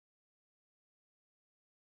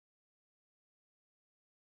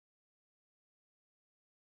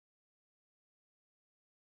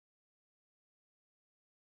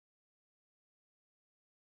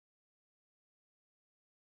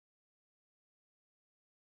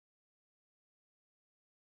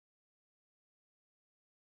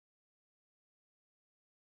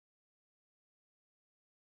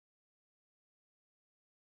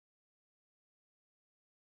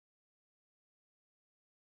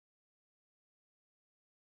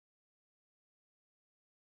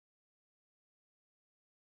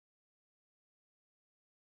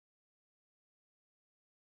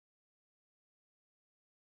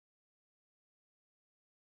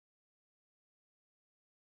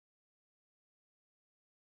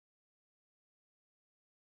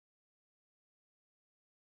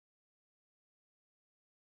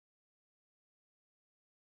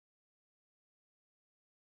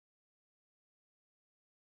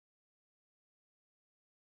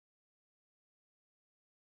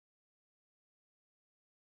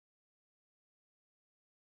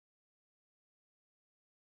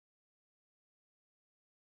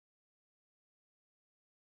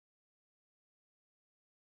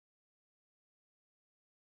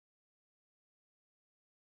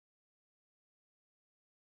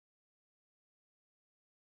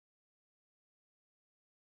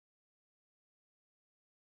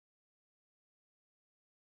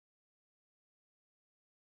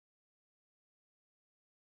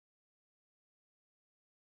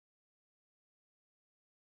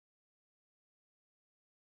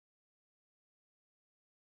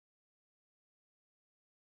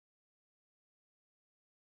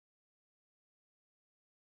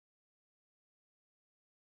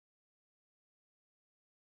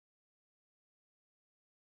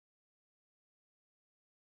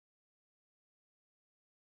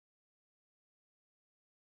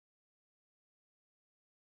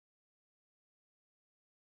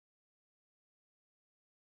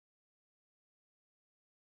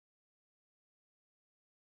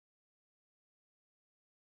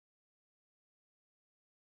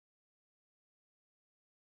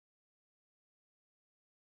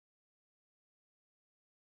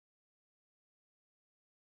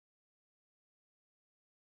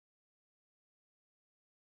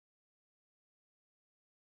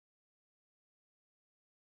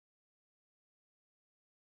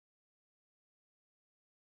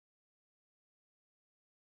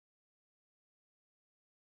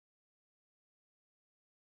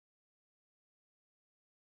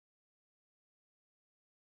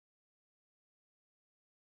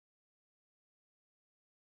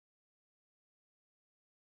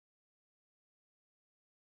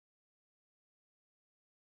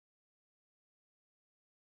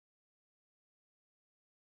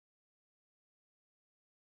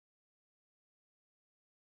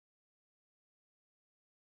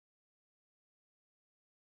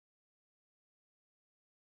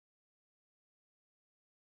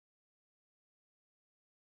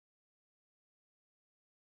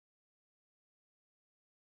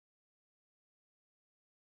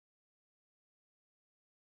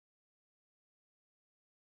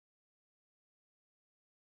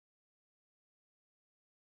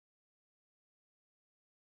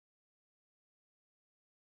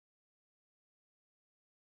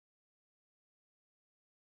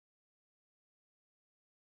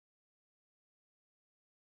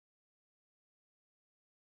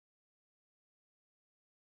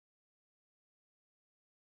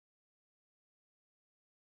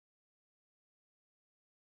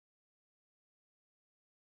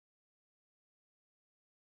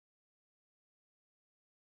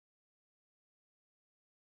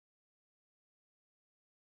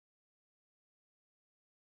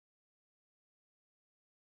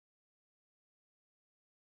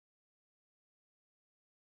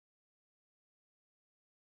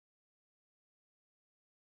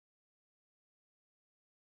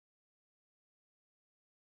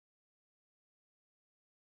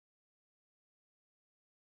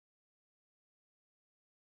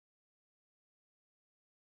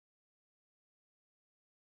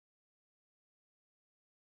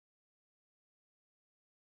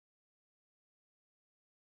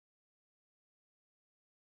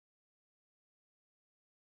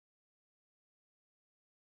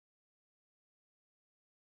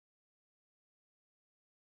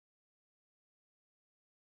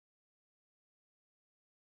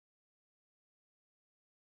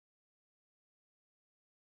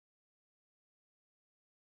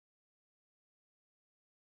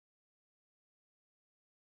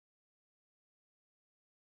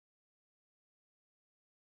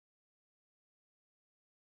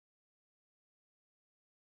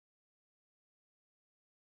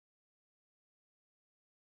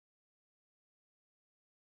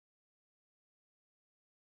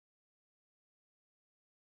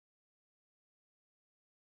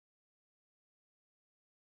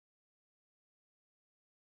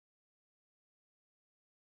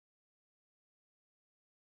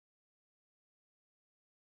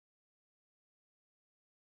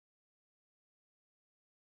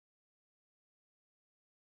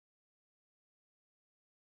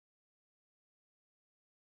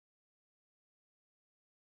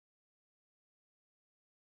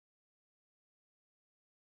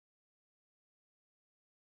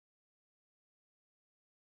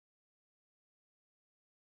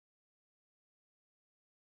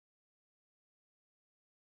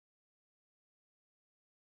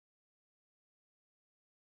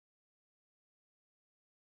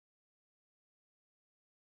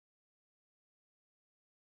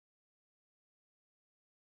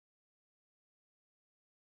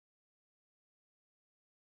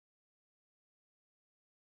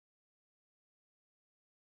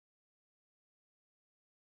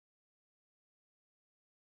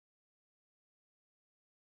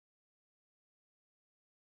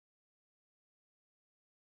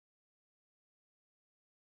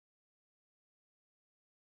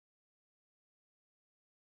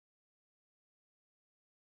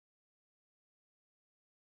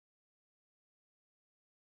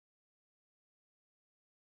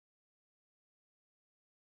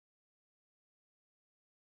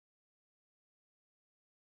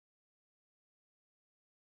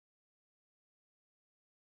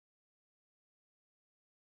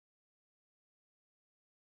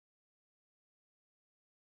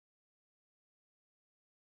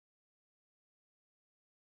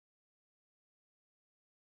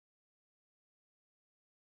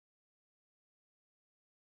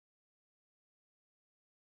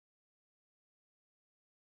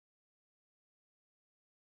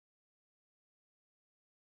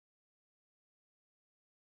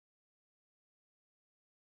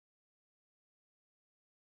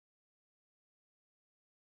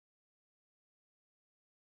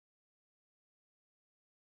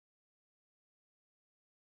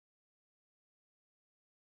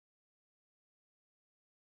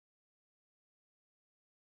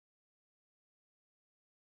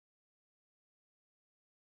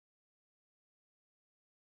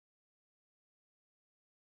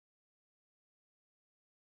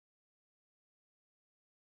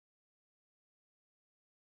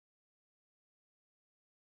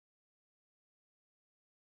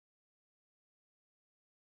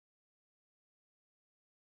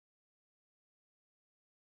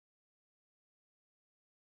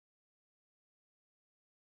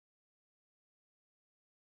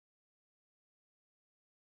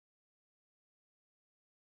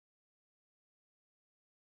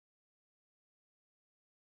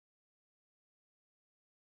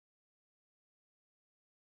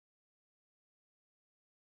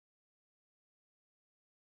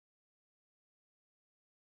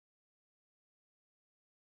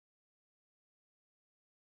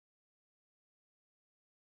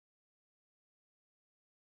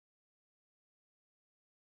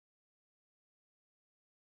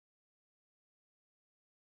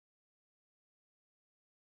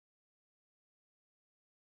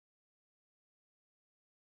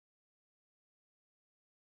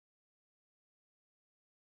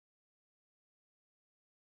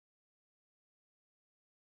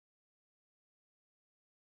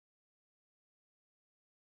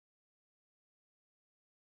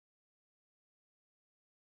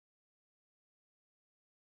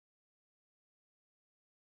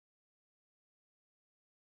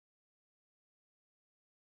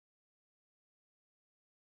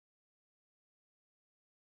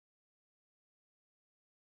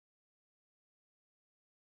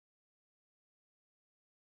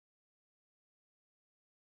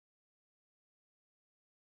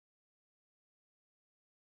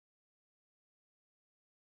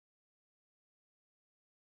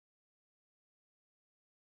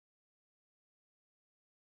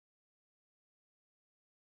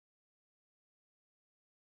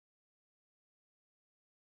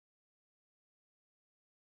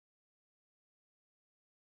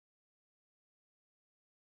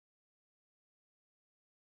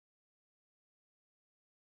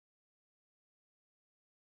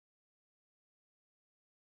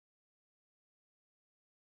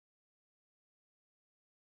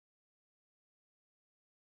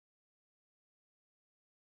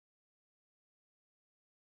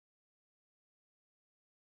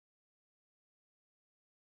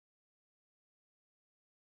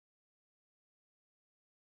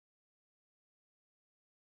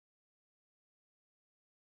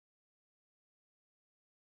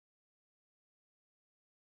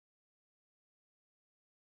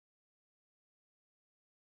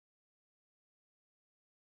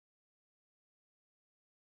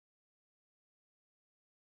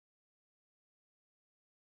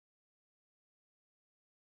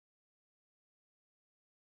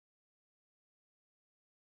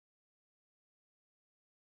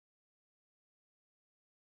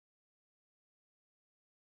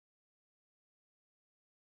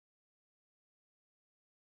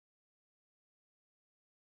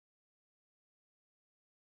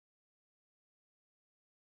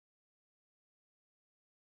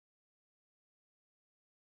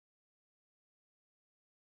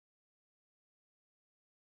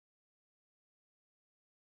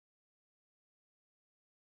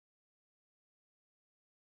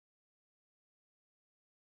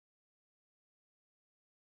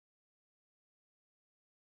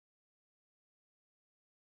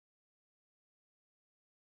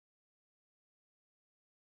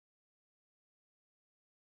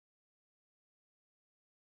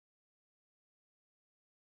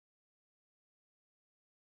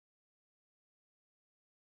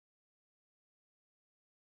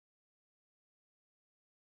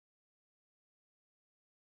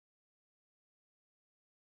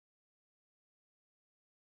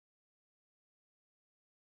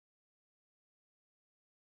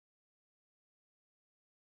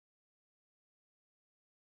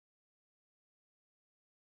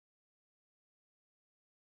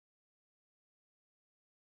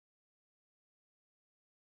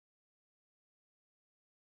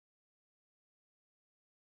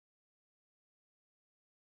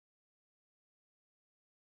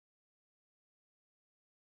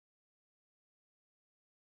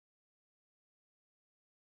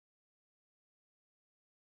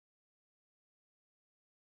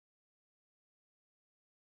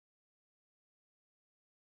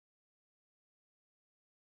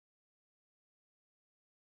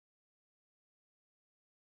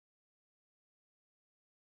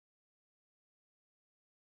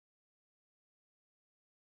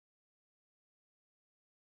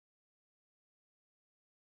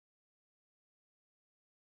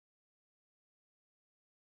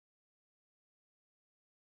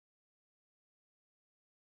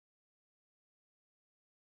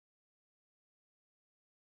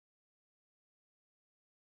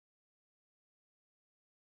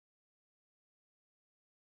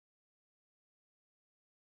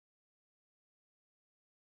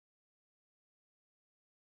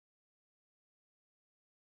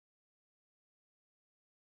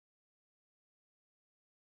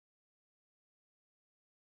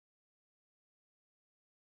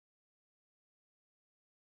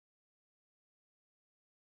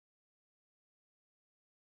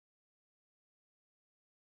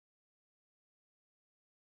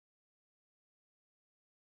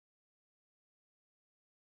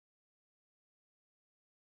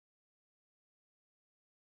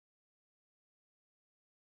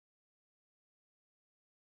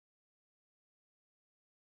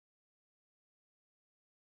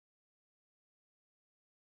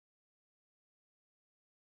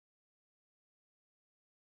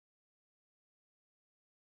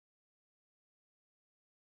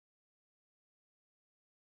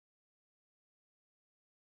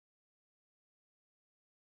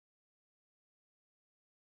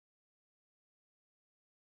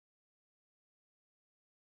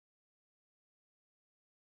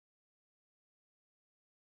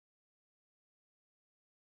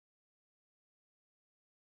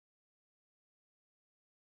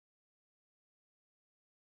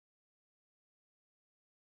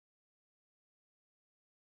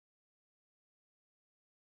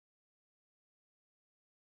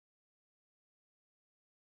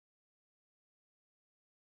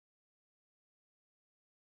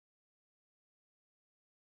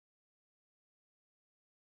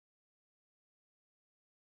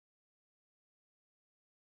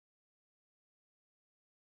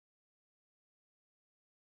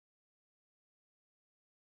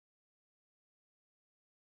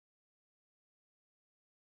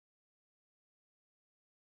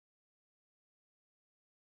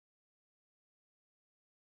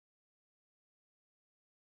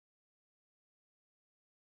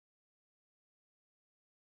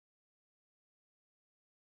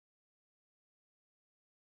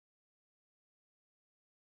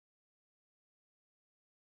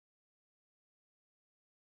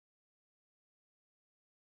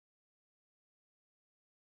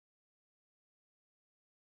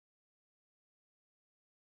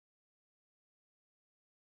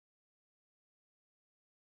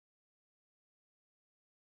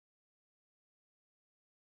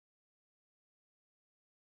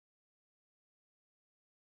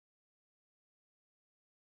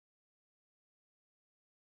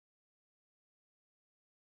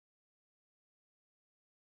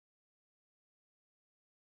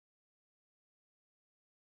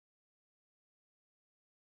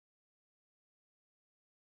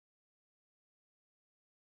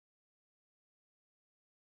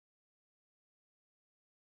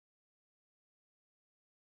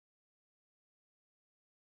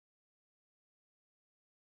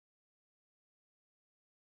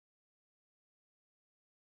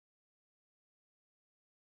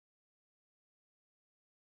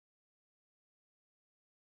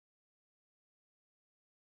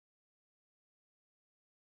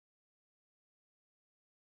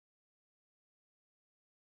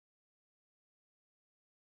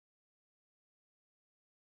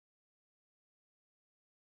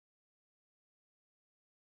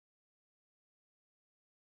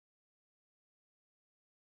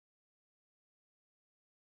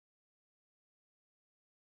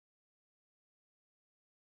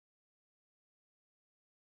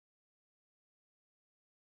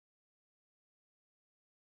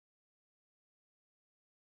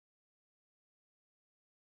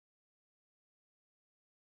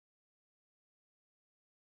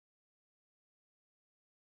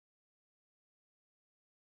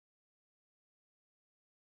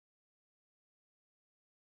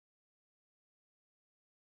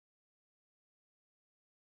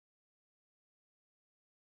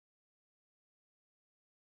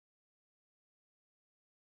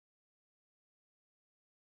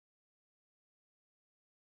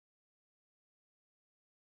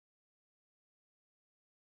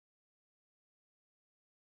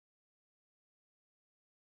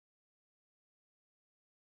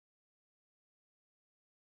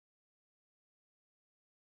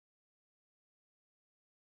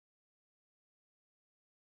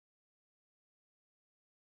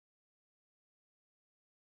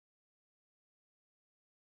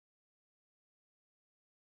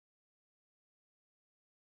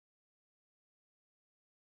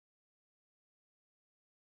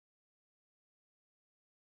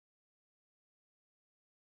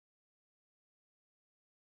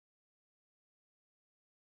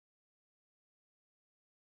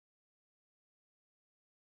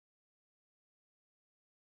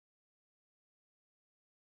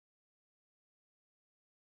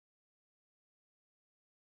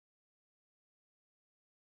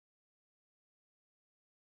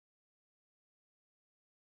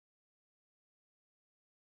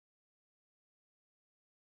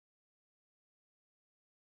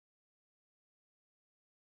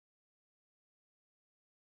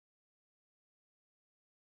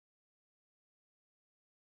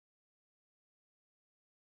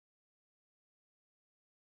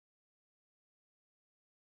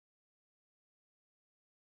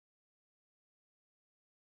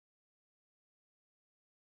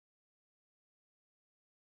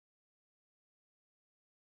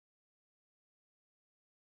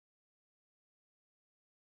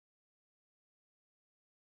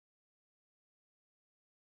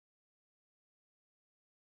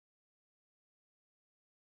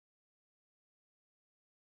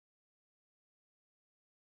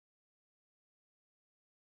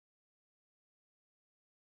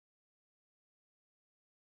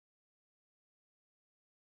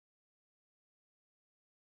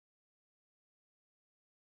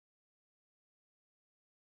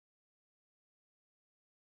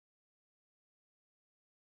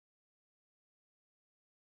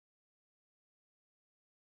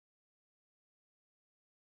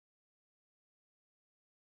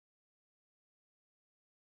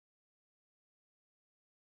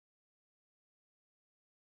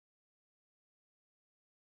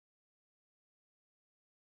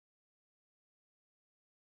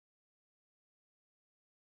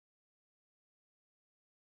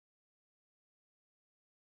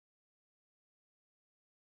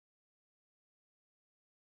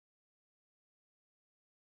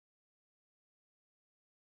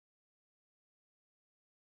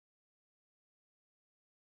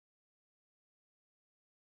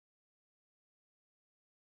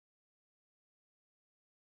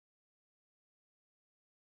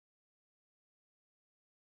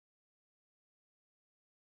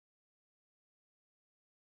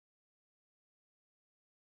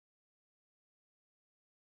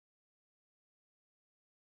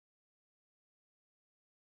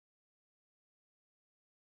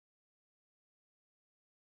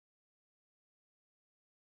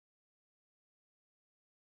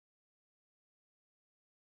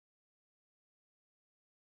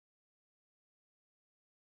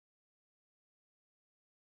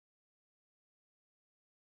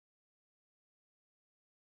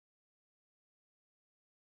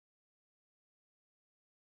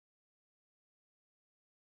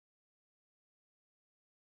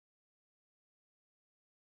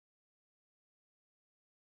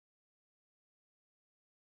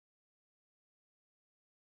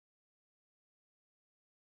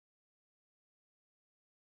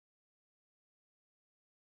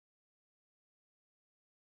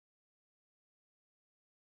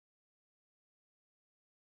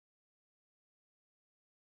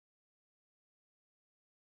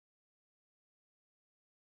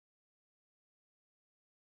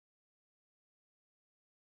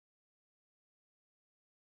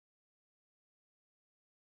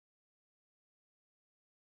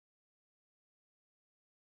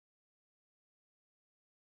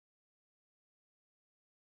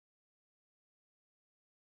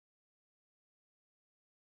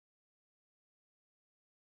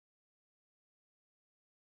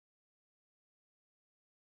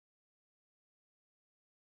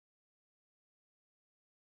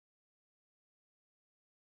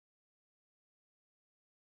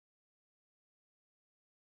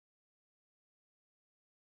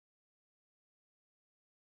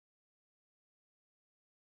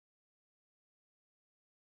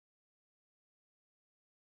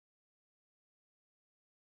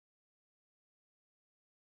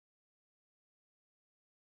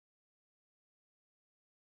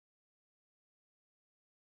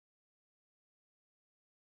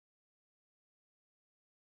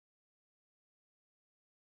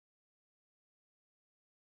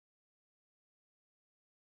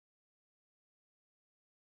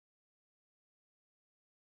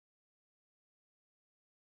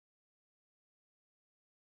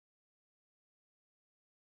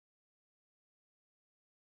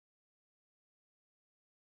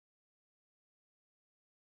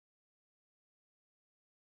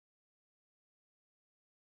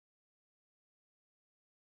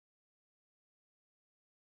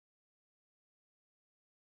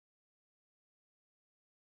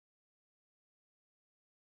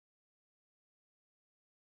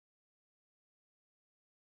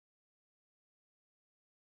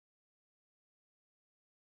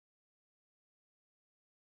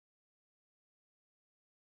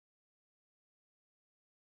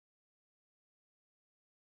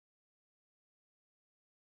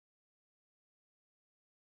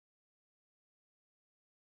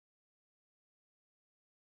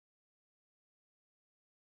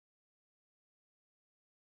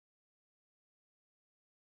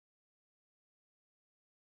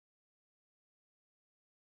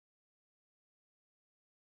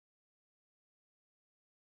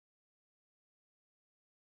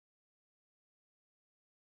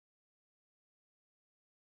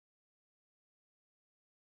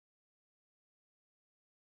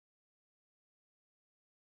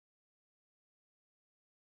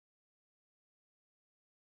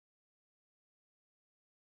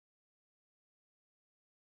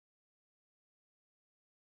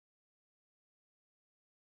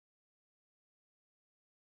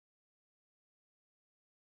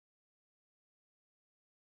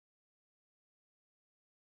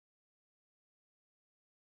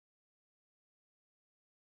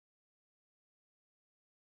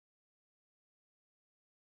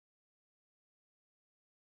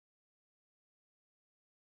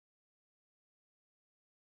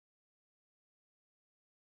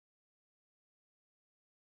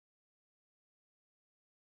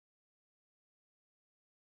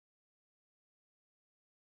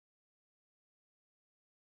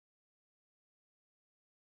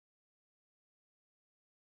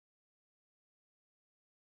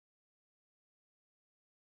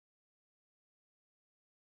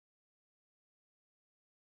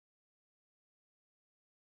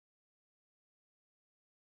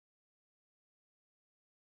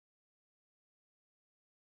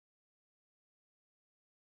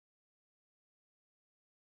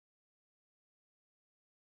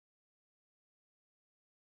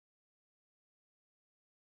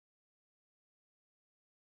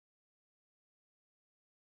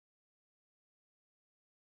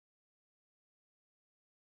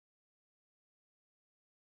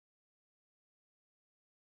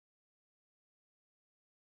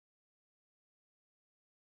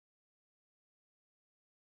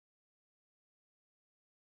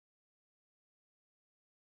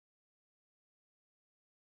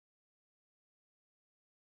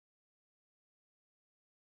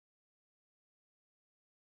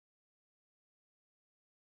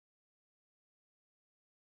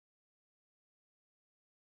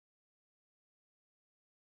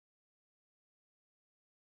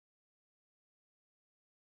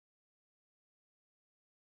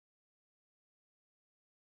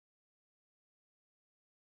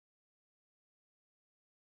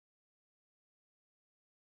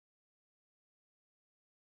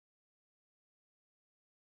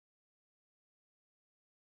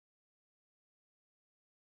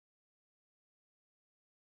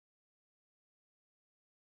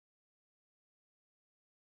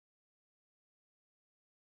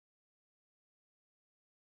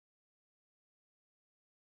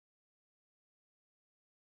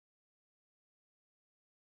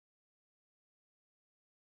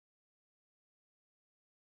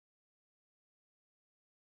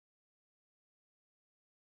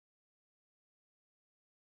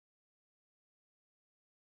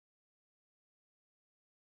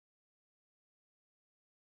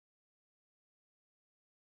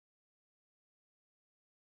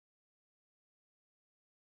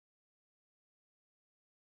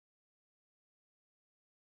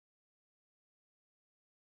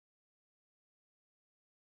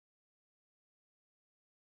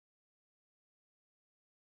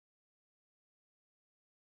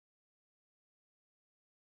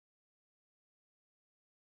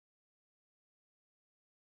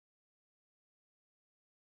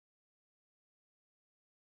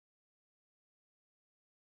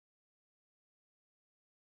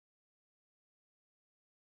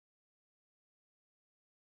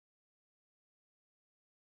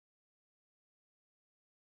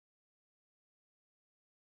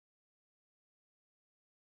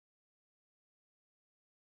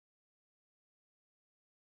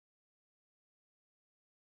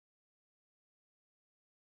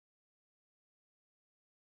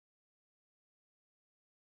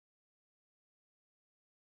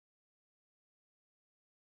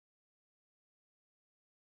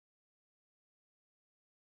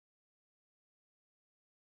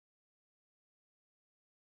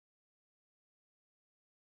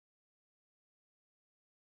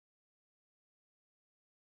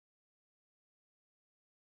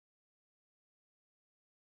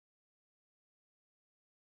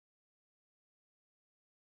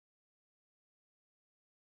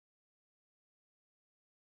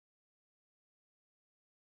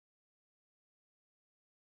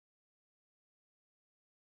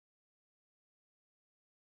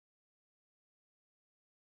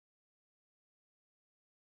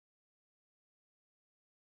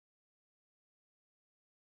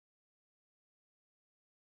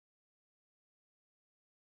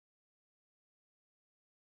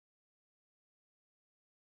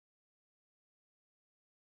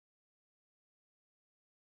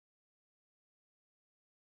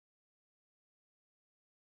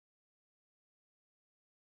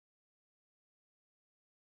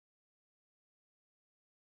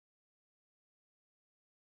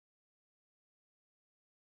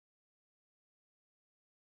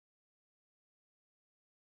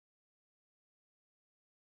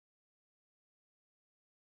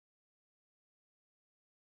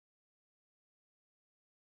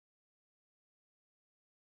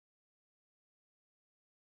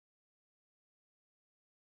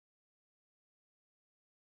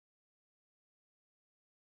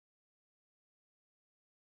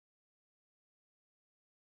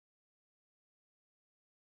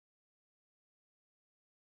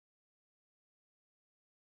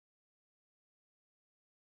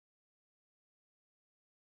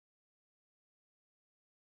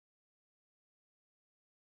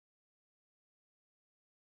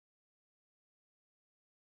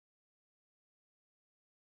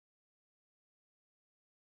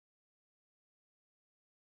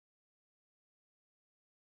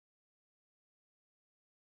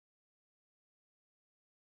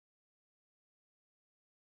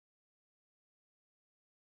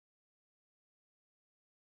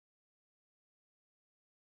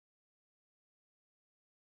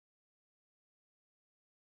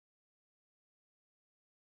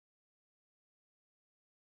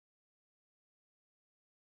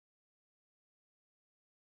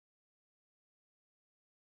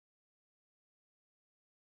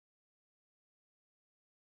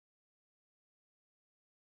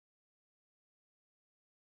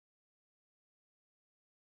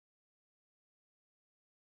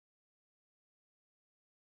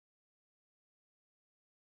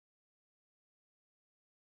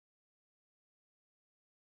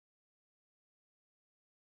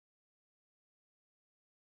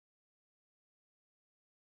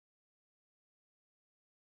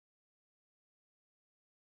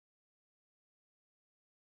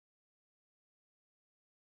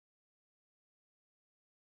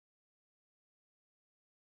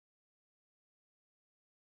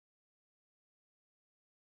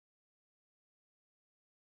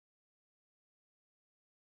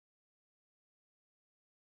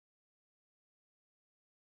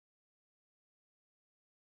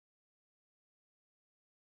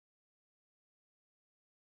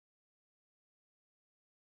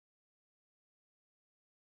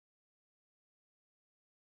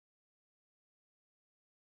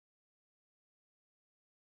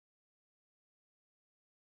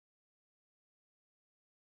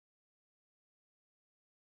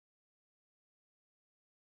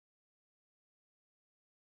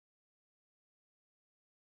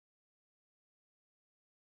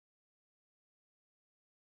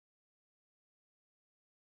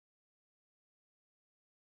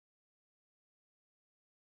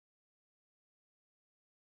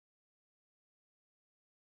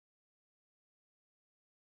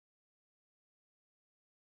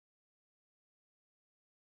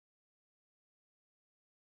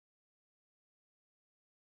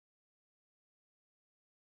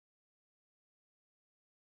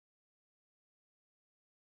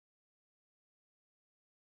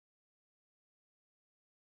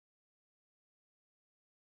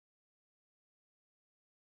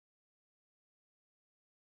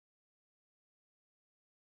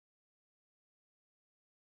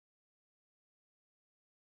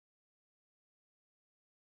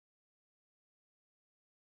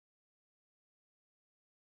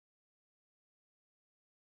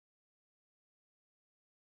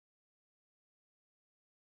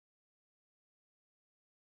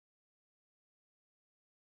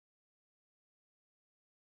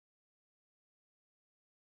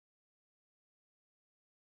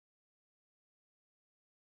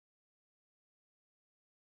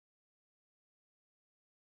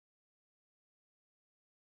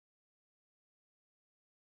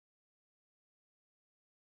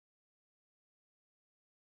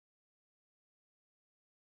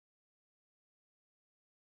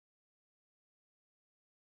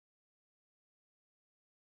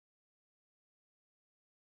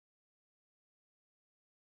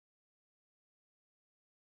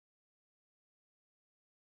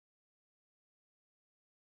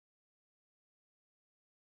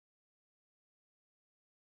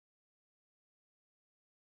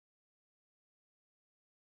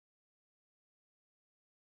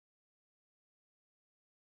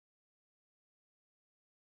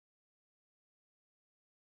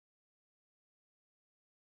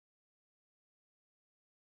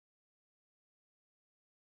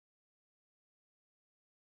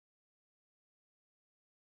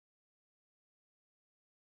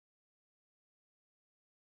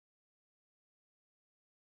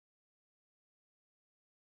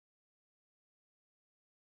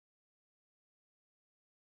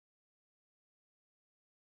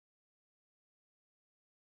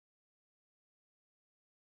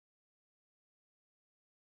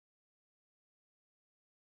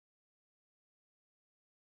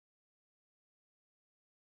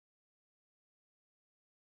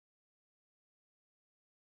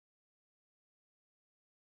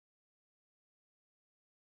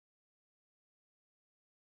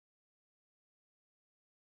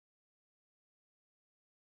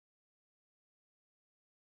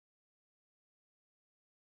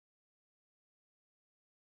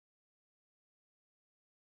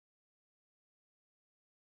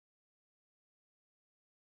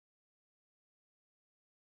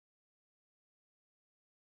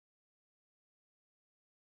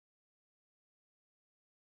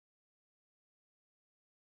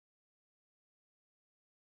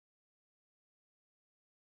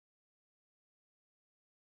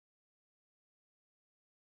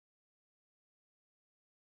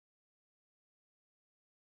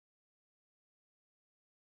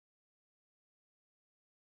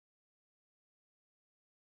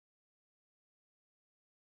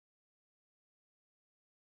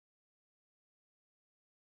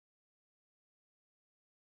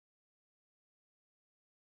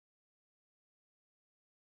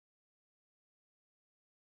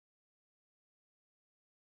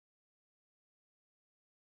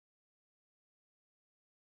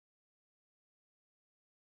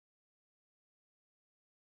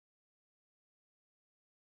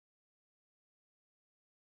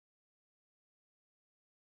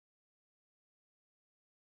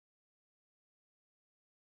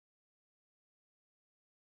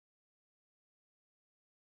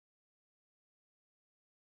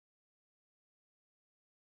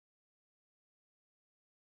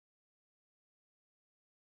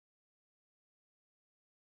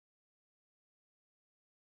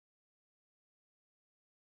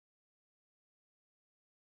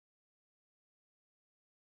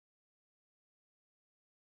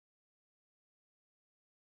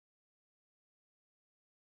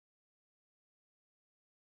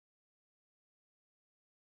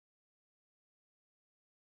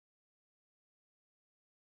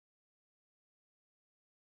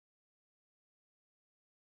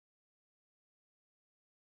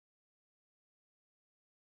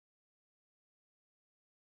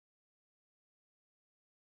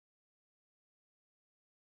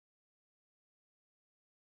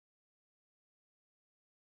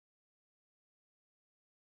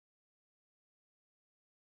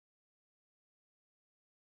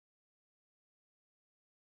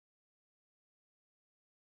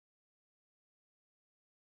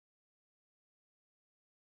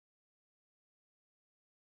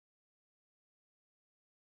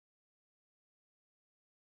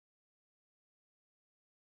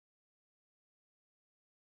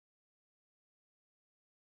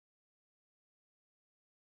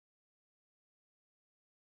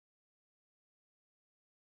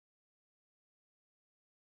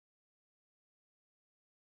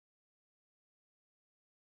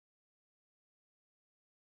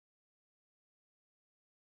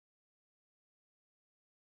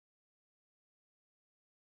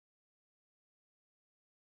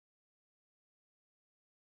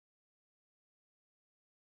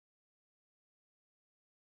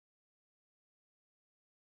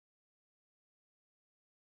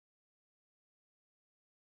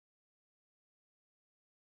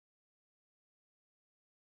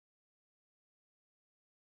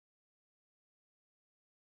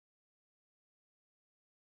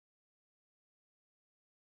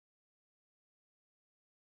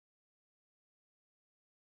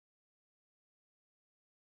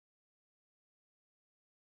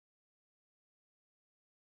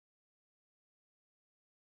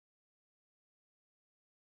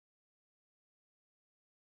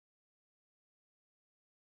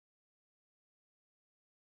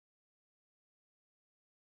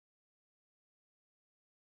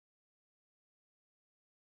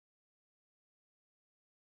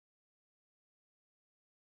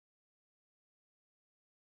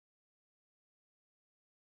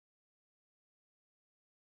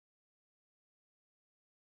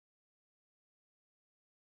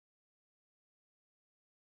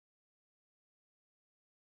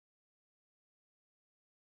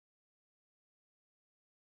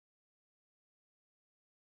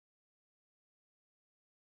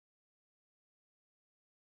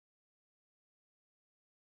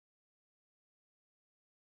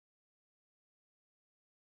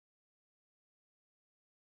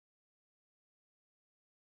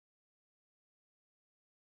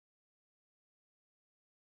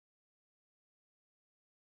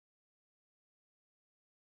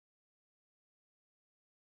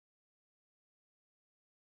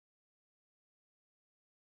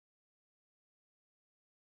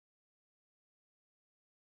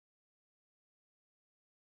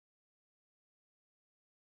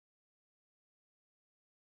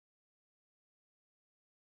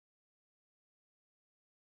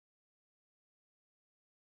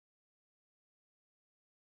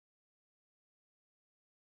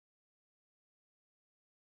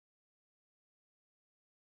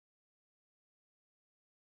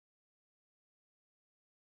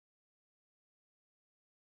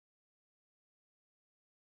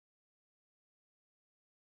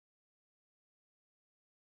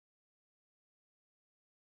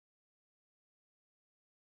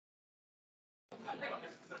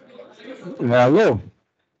 Hello.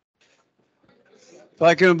 If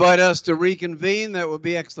I can invite us to reconvene, that would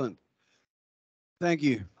be excellent. Thank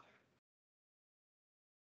you.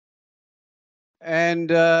 And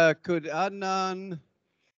could Adnan,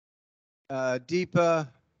 Deepa,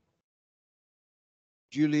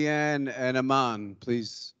 Julianne, and Aman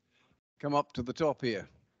please come up to the top here?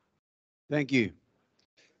 Thank you.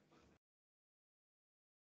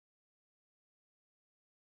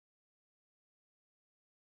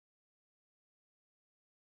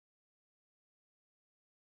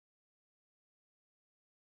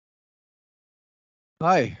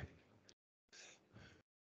 Hi.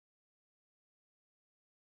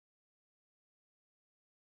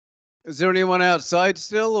 Is there anyone outside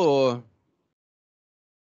still, or?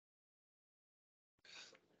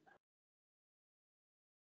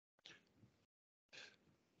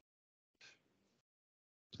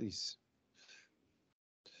 Please.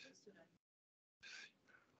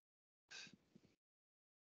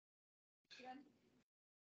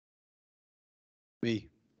 Me.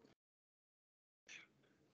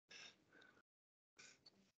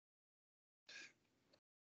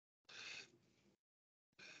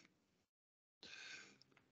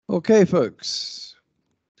 Okay, folks.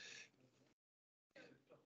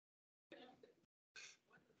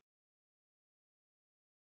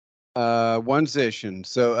 One session.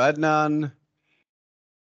 So Adnan,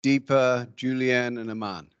 Deepa, Julianne, and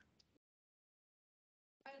Aman.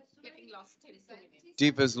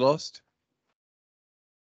 Deepa's lost?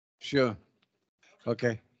 Sure.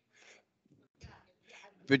 Okay.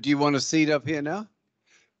 But do you want a seat up here now?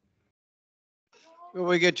 Will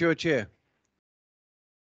we get you a chair?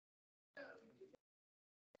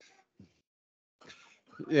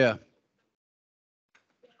 Yeah.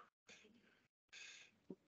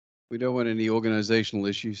 We don't want any organizational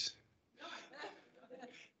issues.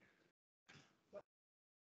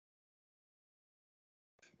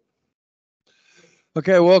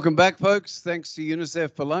 Okay, welcome back, folks. Thanks to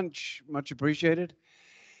UNICEF for lunch, much appreciated,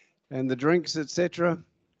 and the drinks, etc.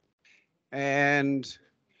 And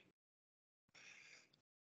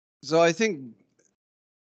so I think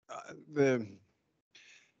the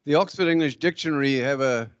Oxford English Dictionary have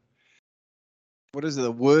a, what is it,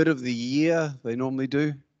 the word of the year they normally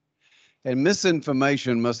do, and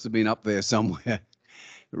misinformation must have been up there somewhere.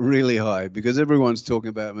 Really high, because everyone's talking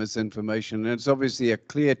about misinformation, and it's obviously a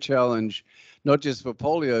clear challenge, not just for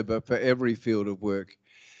polio, but for every field of work.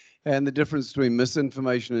 And the difference between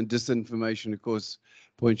misinformation and disinformation, of course,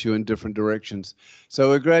 points you in different directions. So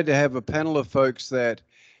we're glad to have a panel of folks that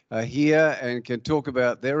are here and can talk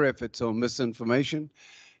about their efforts on misinformation.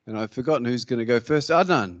 And I've forgotten who's going to go first.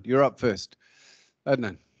 Adnan, you're up first.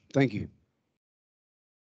 Adnan, thank you.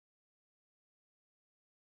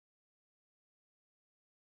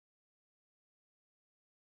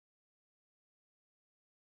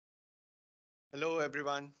 Hello,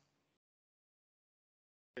 everyone.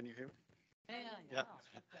 Can you hear me?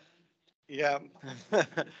 Yeah.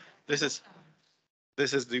 This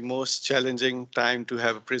is the most challenging time to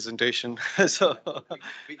have a presentation. So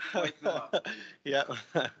yeah.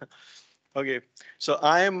 Okay. So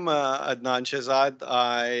I'm Adnan Shehzad.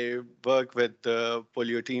 I work with the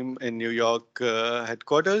polio team in New York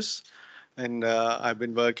headquarters, and I've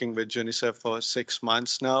been working with UNICEF for 6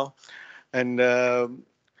 months now. And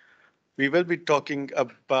we will be talking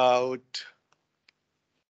about,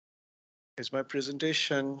 is my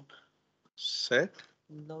presentation set?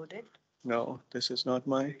 Loaded. No, this is not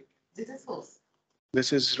my. This is false.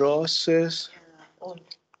 This is Ross's. Old.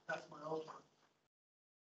 That's my old one.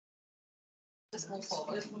 Just move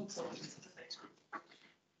forward. Just move forward.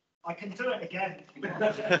 I can do it again. You didn't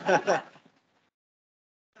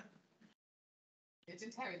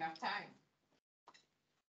have enough time.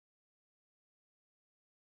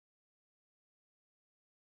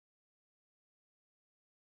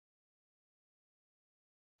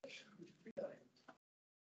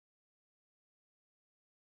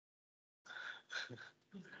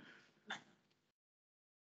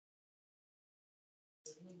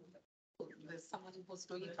 There's someone who's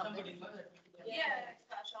doing it from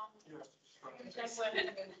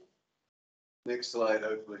Next slide,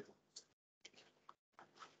 hopefully.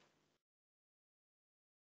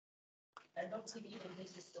 I don't think you can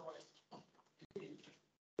make this story.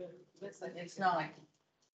 Listen, it's not.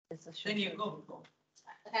 It's a then you go.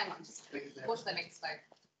 Hang on, just push the next slide.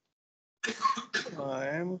 I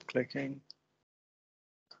am clicking.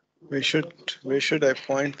 Where should I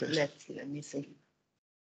point this? Let me see.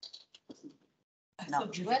 No,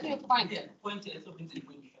 where do you point it? But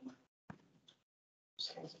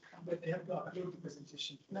they have to upload the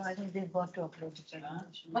presentation. No, I think they've got to upload the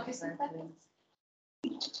presentation. What is it?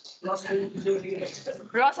 Ross, are you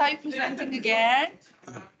presenting again?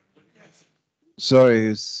 Sorry,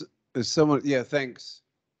 is someone? Yeah, thanks.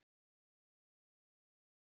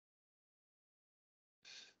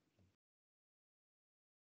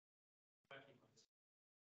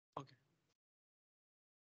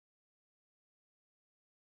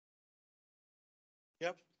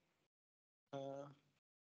 Yep.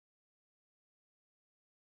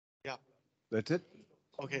 Yeah. That's it?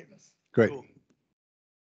 Okay. Great. Cool.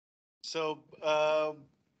 So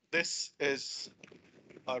this is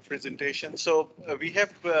our presentation. So we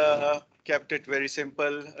have kept it very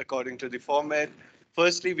simple according to the format.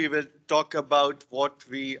 Firstly, we will talk about what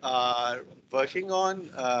we are working on,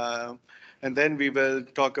 and then we will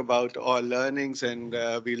talk about our learnings, and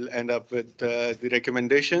we'll end up with the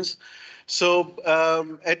recommendations. So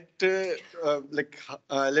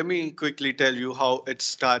let me quickly tell you how it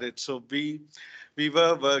started. So we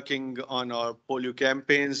were working on our polio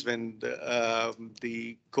campaigns when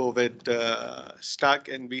the COVID stuck,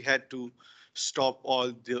 and we had to stop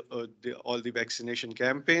all the vaccination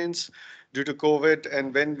campaigns due to COVID.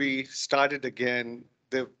 And when we started again,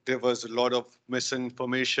 there was a lot of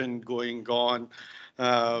misinformation going on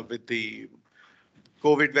with the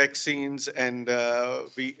COVID vaccines, and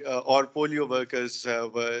our polio workers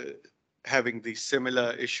were having the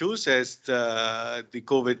similar issues as the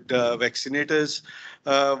COVID vaccinators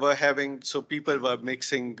were having. So people were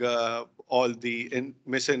mixing all the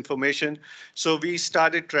misinformation. So we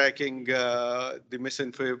started tracking the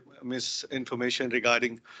misinformation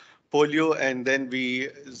regarding polio, and then we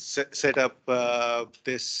set up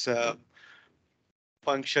this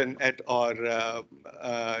function at our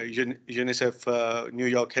UNICEF New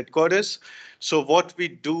York headquarters. So what we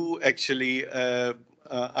do actually, I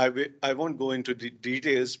won't go into the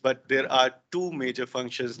details, but there are two major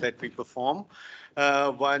functions that we perform.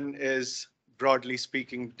 One is, broadly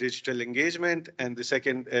speaking, digital engagement, and the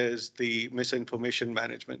second is the misinformation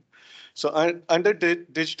management. So under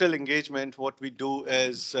digital engagement, what we do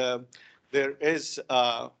is there is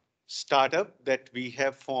a startup that we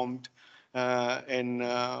have formed in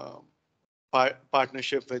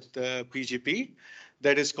partnership with PGP,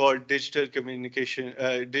 that is called Digital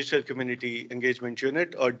Community Engagement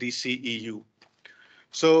Unit, or DCEU.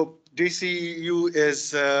 So DCEU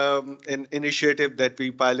is an initiative that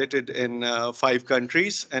we piloted in 5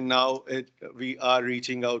 countries, and now we are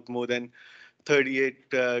reaching out more than 38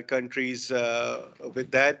 countries with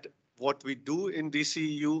that. What we do in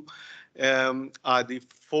DCEU are the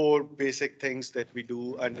 4 basic things that we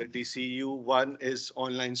do under DCEU. One is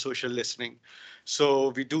online social listening. So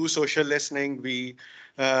we do social listening. We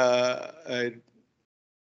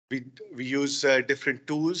use different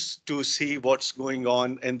tools to see what's going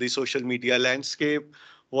on in the social media landscape,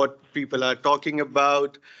 what people are talking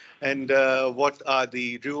about, and what are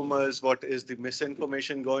the rumors, what is the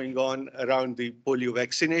misinformation going on around the polio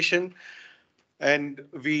vaccination. And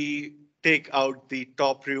we take out the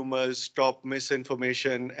top rumors, top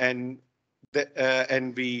misinformation, and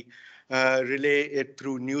we relay it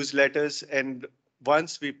through newsletters. And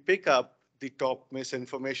once we pick up the top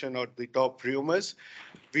misinformation or the top rumors,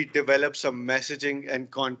 we develop some messaging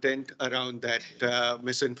and content around that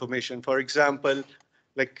misinformation. For example,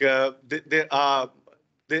 like there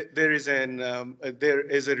is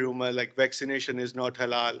a rumor like vaccination is not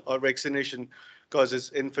halal, or vaccination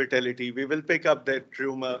causes infertility. We will pick up that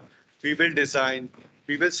rumor. We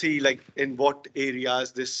will see like in what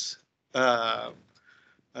areas this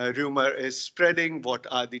rumor is spreading, what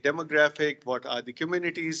are the demographic, what are the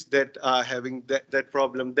communities that are having that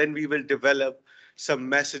problem. Then we will develop some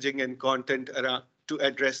messaging and content around to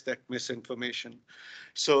address that misinformation.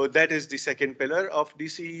 So that is the second pillar of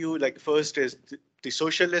DCEU. Like first is the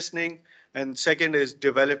social listening, and second is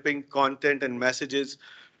developing content and messages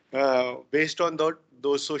based on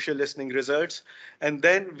those social listening results. And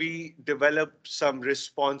then we develop some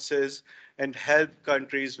responses and help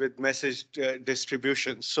countries with message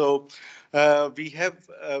distribution. So we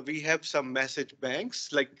have some message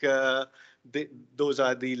banks, like those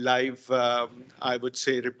are the live, I would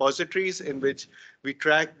say, repositories in which we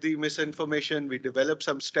track the misinformation. We develop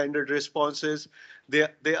some standard responses. They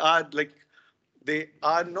are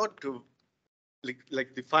not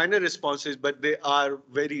like the final responses, but they are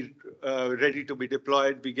very ready to be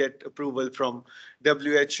deployed. We get approval from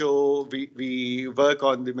WHO. We work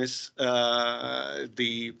on the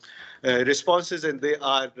responses, and they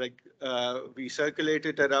are like we circulate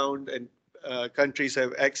it around, and countries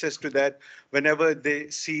have access to that whenever they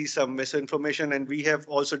see some misinformation. And we have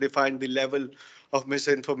also defined the level of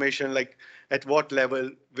misinformation, like at what level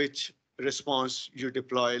which response you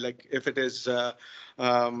deploy. Like if it is a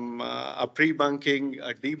pre-bunking,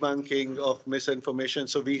 a debunking of misinformation.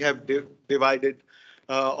 So we have divided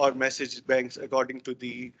our message banks according to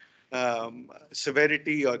the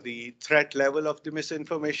severity or the threat level of the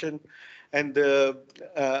misinformation. And the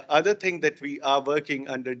other thing that we are working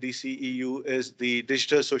under DCEU is the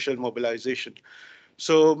digital social mobilization.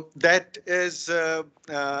 So that is a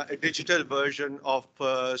digital version of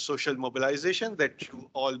social mobilization that you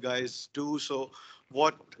all guys do. So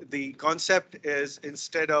what the concept is,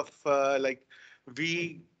 instead of like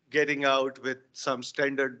we getting out with some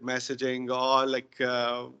standard messaging or like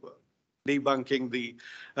debunking the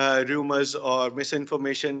rumors or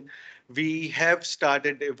misinformation, we have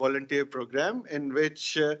started a volunteer program in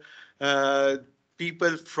which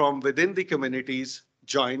people from within the communities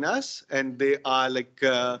join us, and they are like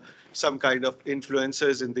some kind of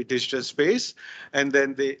influencers in the digital space, and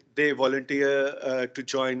then they volunteer to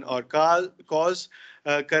join our cause.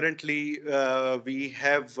 Currently, we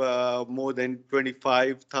have more than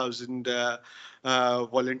 25,000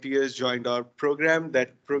 volunteers joined our program.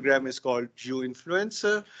 That program is called You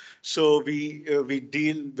Influencer. So we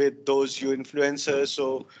deal with those You Influencers.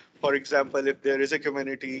 So, for example, if there is a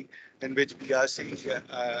community in which we are seeing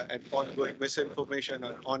an ongoing misinformation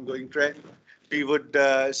or ongoing trend, we would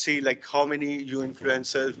see like how many You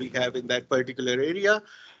Influencers we have in that particular area.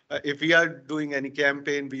 If we are doing any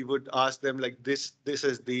campaign, we would ask them like this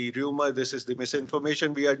is the rumor, this is the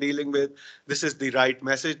misinformation we are dealing with, this is the right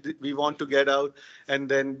message that we want to get out, and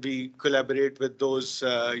then we collaborate with those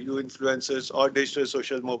You Influencers or digital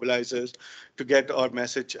social mobilizers to get our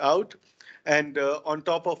message out. And on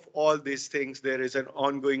top of all these things, there is an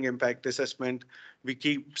ongoing impact assessment we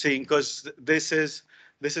keep seeing, because this is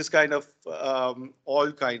kind of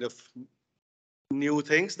all kind of new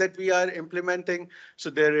things that we are implementing. So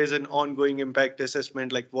there is an ongoing impact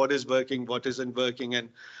assessment, like what is working, what isn't working, and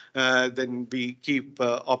then we keep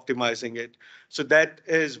optimizing it. So that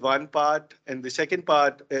is one part. And the second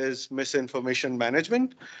part is misinformation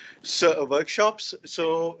management. So workshops.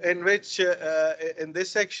 So in which in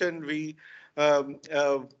this section, we have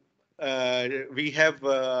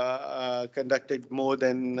conducted more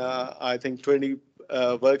than, I think, 20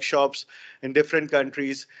 workshops in different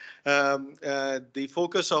countries. The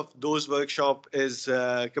focus of those workshops is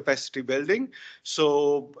capacity building.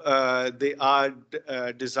 So they are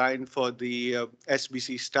designed for the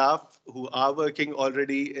SBC staff who are working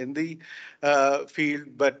already in the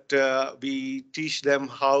field, but we teach them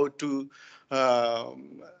how to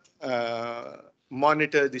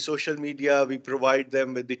monitor the social media. We provide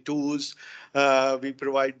them with the tools. We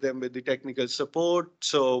provide them with the technical support.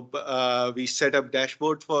 So we set up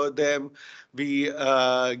dashboard for them. We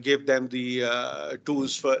give them the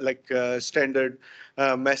tools for like standard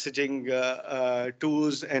messaging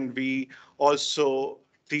tools, and we also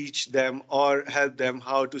teach them or help them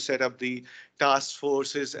how to set up the task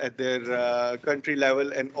forces at their country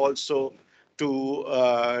level, and also to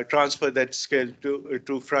transfer that skill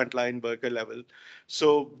to frontline worker level.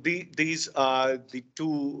 So these are the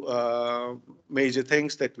two major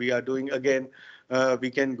things that we are doing. Again,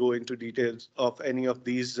 we can go into details of any of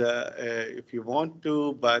these if you want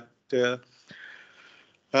to, but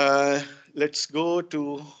let's go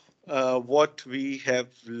to what we have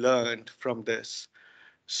learned from this.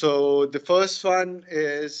 So the first one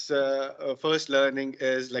is, first learning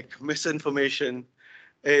is like misinformation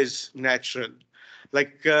is natural.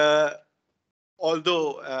 Like,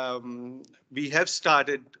 although we have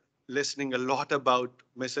started listening a lot about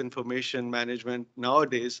misinformation management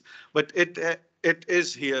nowadays, but it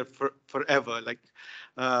is here forever. Like,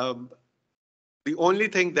 the only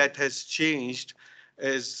thing that has changed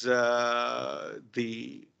is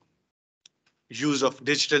the use of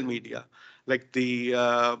digital media. Like the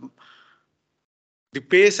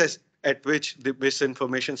pace at which the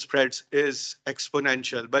misinformation spreads is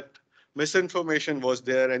exponential, but misinformation was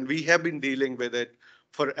there, and we have been dealing with it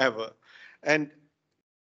forever. And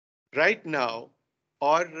right now,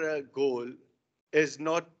 our goal is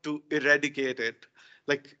not to eradicate it.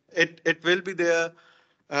 Like it will be there,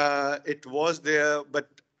 it was there, but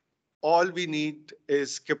all we need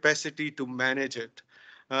is capacity to manage it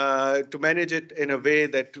in a way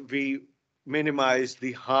that we minimize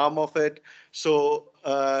the harm of it. So,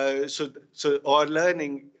 so our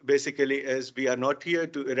learning basically is we are not here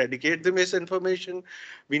to eradicate the misinformation.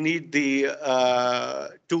 We need the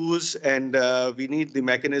tools, and we need the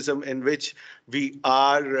mechanism in which we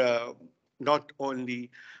are not only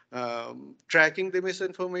tracking the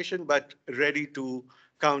misinformation, but ready to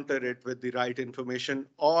counter it with the right information,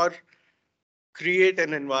 or create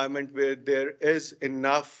an environment where there is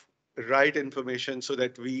enough right information so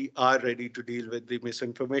that we are ready to deal with the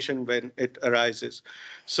misinformation when it arises.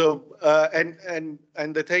 So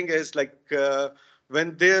and the thing is, like,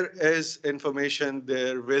 when there is information,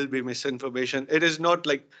 there will be misinformation. It is not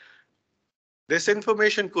like this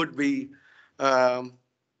information could be um,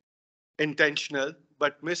 intentional,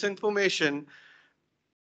 but misinformation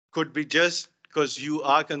could be just because you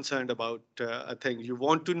are concerned about a thing. You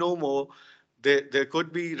want to know more. There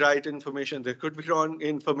could be right information. There could be wrong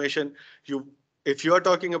information. If you are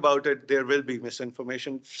talking about it, there will be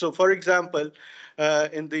misinformation. So, for example,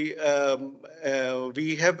 we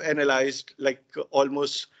have analyzed like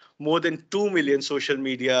almost more than 2 million social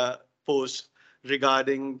media posts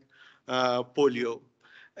regarding polio,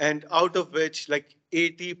 and out of which like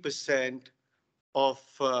 80% of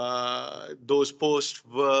those posts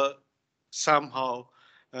were somehow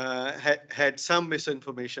had some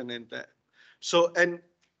misinformation in there. So and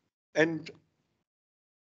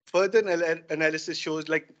further analysis shows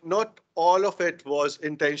like not all of it was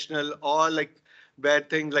intentional or like bad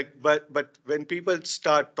thing, like but when people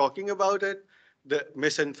start talking about it, the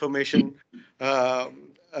misinformation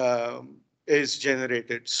is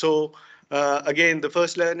generated. So again, the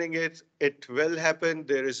first learning is it will happen.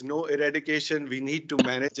 There is no eradication. We need to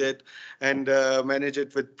manage it and manage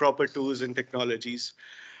it with proper tools and technologies.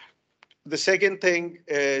 The second thing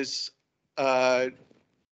is the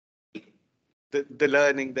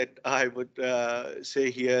learning that I would say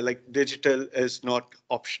here, like digital is not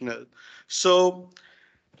optional. So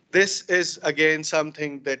this is again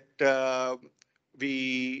something that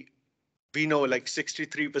we know like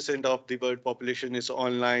 63% of the world population is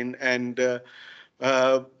online, and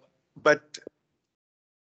but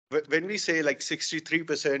when we say like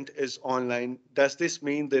 63% is online, does this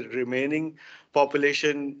mean the remaining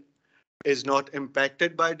population is not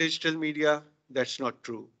impacted by digital media? That's not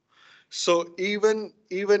true. So even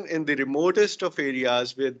in the remotest of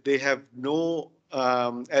areas where they have no,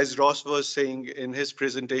 as Ross was saying in his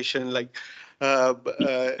presentation, like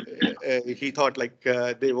he thought like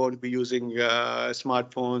they won't be using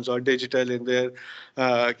smartphones or digital in their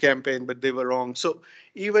campaign, but they were wrong. So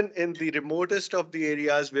even in the remotest of the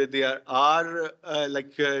areas where there are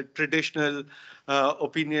traditional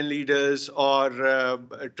opinion leaders or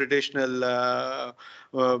traditional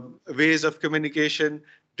ways of communication,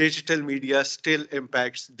 digital media still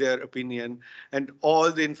impacts their opinion, and all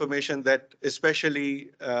the information that, especially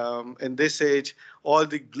in this age, all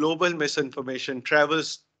the global misinformation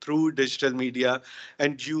travels through digital media,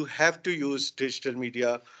 and you have to use digital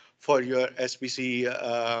media for your SBC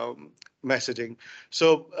messaging.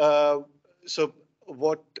 So,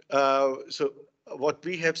 what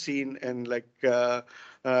we have seen in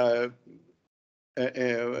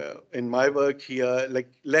in my work here, like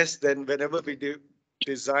less than whenever we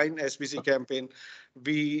design SBC campaign,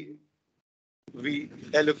 we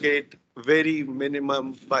allocate very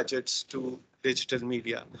minimum budgets to digital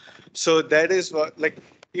media. So that is what, like,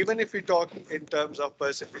 even if we talk in terms of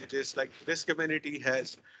percentages, like this community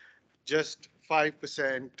has just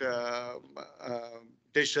 5%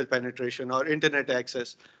 digital penetration or internet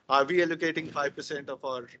access. Are we allocating 5% of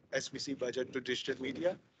our SBC budget to digital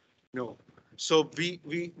media? No. So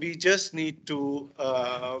we just need to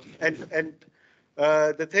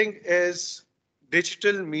the thing is,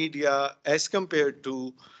 digital media as compared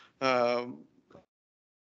to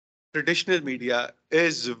traditional media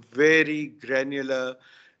is very granular,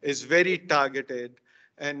 is very targeted,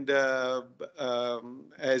 and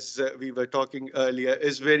as we were talking earlier,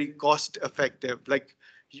 is very cost effective. Like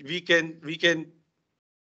we can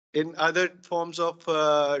in other forms of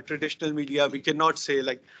traditional media, we cannot say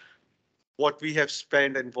like what we have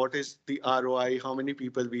spent and what is the ROI, how many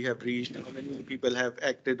people we have reached, how many people have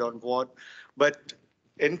acted on what. But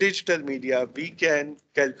in digital media, we can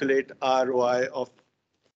calculate ROI of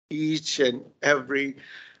each and every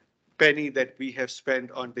penny that we have spent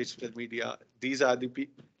on digital media. These are the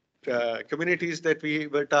communities that we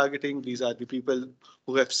were targeting. These are the people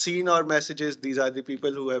who have seen our messages. These are the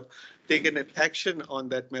people who have taken an action on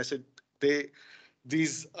that message.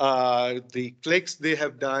 These are the clicks they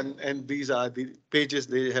have done, and these are the pages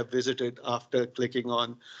they have visited after clicking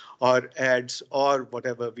on our ads or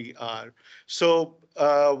whatever we are. So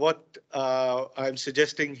what I'm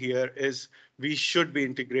suggesting here is we should be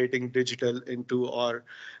integrating digital into our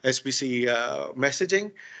SBC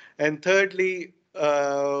messaging. And thirdly,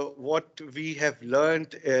 what we have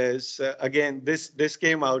learned is, again, this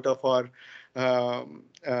came out of our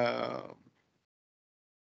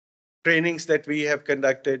trainings that we have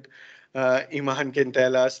conducted. Iman can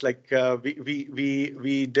tell us, like we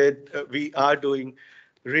are doing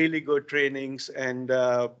really good trainings, and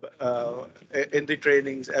in the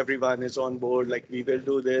trainings everyone is on board, like we will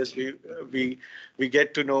do this, we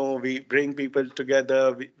get to know, we bring people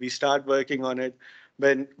together, we start working on it,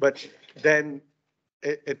 but then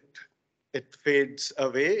it it fades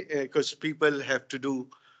away because people have to do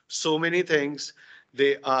so many things.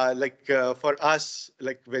 They are like for us,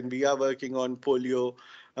 like when we are working on polio,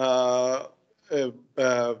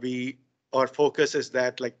 we our focus is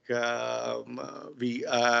that like we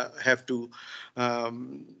um, have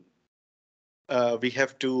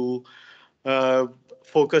to uh,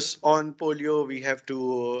 focus on polio. We have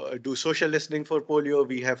to do social listening for polio.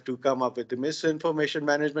 We have to come up with the misinformation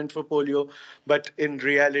management for polio. But in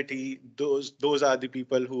reality, those are the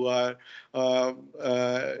people who are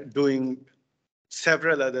doing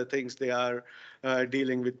several other things. They are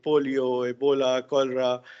dealing with polio, Ebola,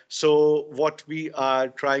 cholera. So what we are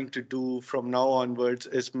trying to do from now onwards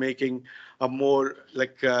is making a more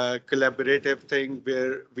like collaborative thing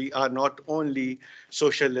where we are not only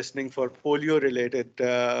social listening for polio related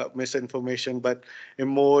misinformation, but a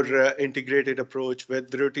more integrated approach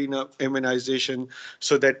with routine immunization,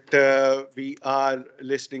 so that we are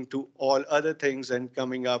listening to all other things and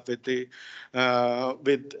coming up with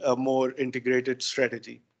a more integrated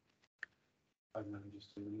strategy.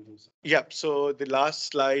 Yep. So the last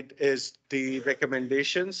slide is the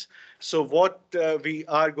recommendations. So what we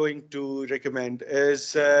are going to recommend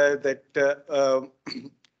is that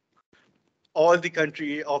all the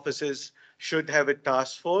country offices should have a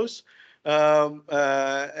task force.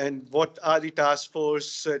 And what are the task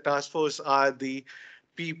force? Task force are the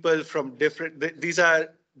people from different. These are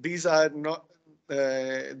not.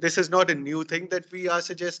 This is not a new thing that we are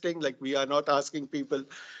suggesting. Like we are not asking people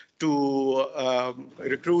to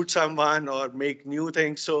recruit someone or make new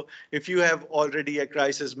things. So if you have already a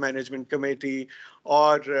crisis management committee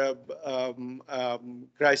or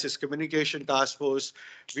crisis communication task force,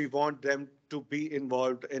 we want them to be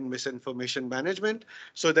involved in misinformation management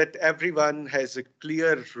so that everyone has a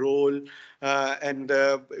clear role. And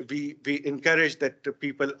we encourage that the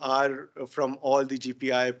people are from all the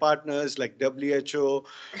GPI partners like WHO,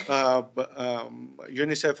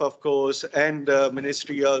 UNICEF, of course, and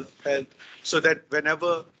Ministry of Health, so that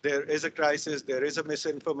whenever there is a crisis, there is a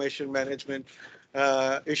misinformation management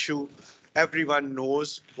issue, everyone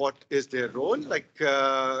knows what is their role, like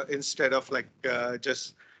instead of like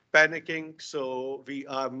just panicking. So we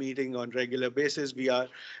are meeting on regular basis. We are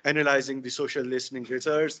analyzing the social listening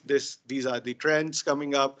results. These are the trends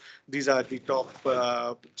coming up. These are the top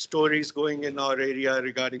stories going in our area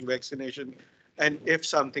regarding vaccination. And if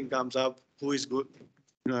something comes up, who is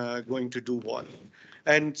going to do what?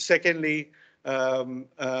 And secondly,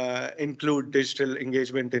 include digital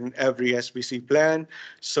engagement in every SBC plan.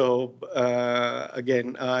 So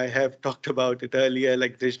again, I have talked about it earlier,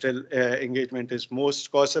 like digital engagement is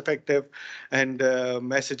most cost effective, and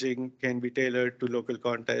messaging can be tailored to local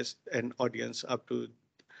context and audience up to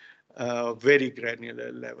a very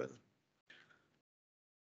granular level.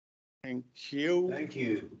 Thank you. Thank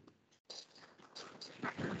you.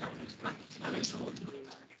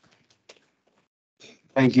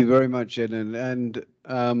 Thank you very much, Ednan. And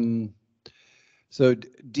so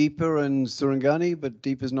Deepa and Surangani, but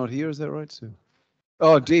Deepa's not here, is that right, Sue?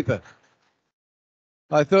 Oh, Deepa.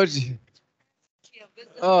 I thought you,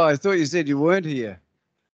 I thought you said you weren't here.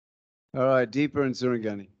 All right, Deepa and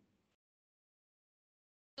Surangani.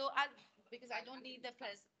 So because I don't need the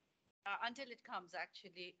press until it comes,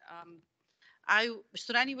 actually.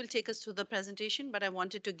 Surani will take us through the presentation, but I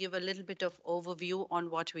wanted to give a little bit of overview on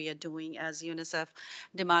what we are doing as UNICEF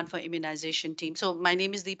Demand for Immunization team. So my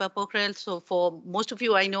name is Deepa Pokhrel. So for most of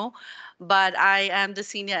you, I know, but I am the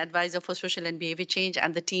Senior Advisor for Social and Behavior Change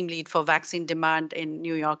and the team lead for vaccine demand in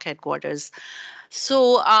New York headquarters.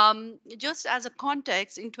 So just as a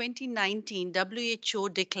context, in 2019, WHO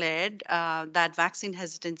declared that vaccine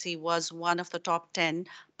hesitancy was one of the top 10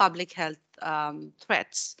 public health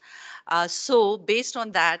threats. So based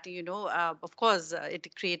on that, of course,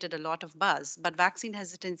 it created a lot of buzz. But vaccine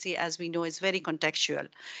hesitancy, as we know, is very contextual.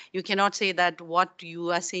 You cannot say that what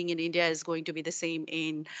you are seeing in India is going to be the same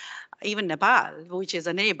in even Nepal, which is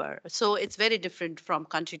a neighbor. So it's very different from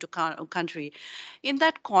country to country. In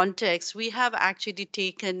that context, we have actually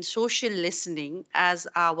taken social listening as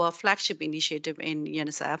our flagship initiative in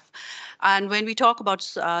UNICEF. And when we talk about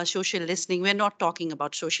social listening, we're not talking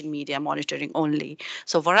about social media monitoring only.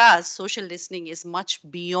 So for us, social listening is much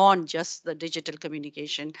beyond just the digital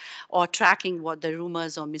communication or tracking what the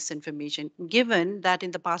rumors or misinformation, given that in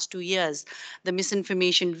the past 2 years, the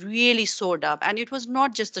misinformation really soared up. And it was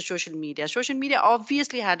not just the social media. Social media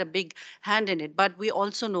obviously had a big hand in it, but we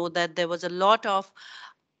also know that there was a lot of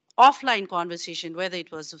offline conversation, whether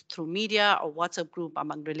it was through media or WhatsApp group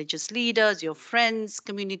among religious leaders, your friends,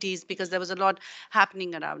 communities, because there was a lot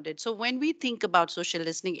happening around it. So when we think about social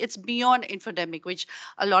listening, it's beyond infodemic, which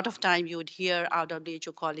a lot of time you would hear our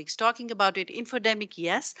WHO colleagues talking about it. Infodemic,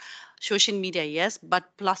 yes. Social media, yes, but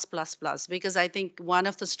plus, because I think one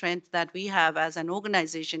of the strengths that we have as an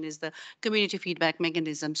organization is the community feedback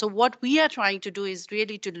mechanism. So what we are trying to do is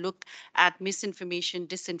really to look at misinformation,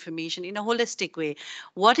 disinformation in a holistic way.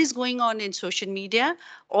 What is going on in social media?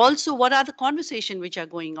 Also, what are the conversations which are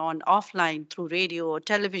going on offline through radio or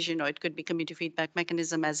television, or it could be community feedback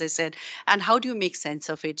mechanism, as I said, and how do you make sense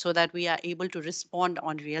of it so that we are able to respond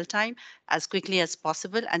on real time as quickly as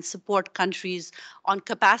possible and support countries on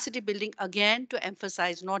capacity building, again, to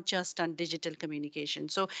emphasize not just on digital communication.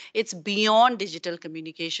 So it's beyond digital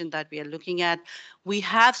communication that we are looking at. We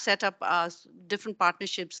have set up different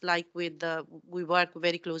partnerships, like with we work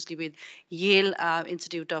very closely with Yale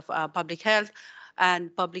Institute of Public Health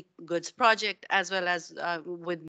and Public Goods Project, as well as with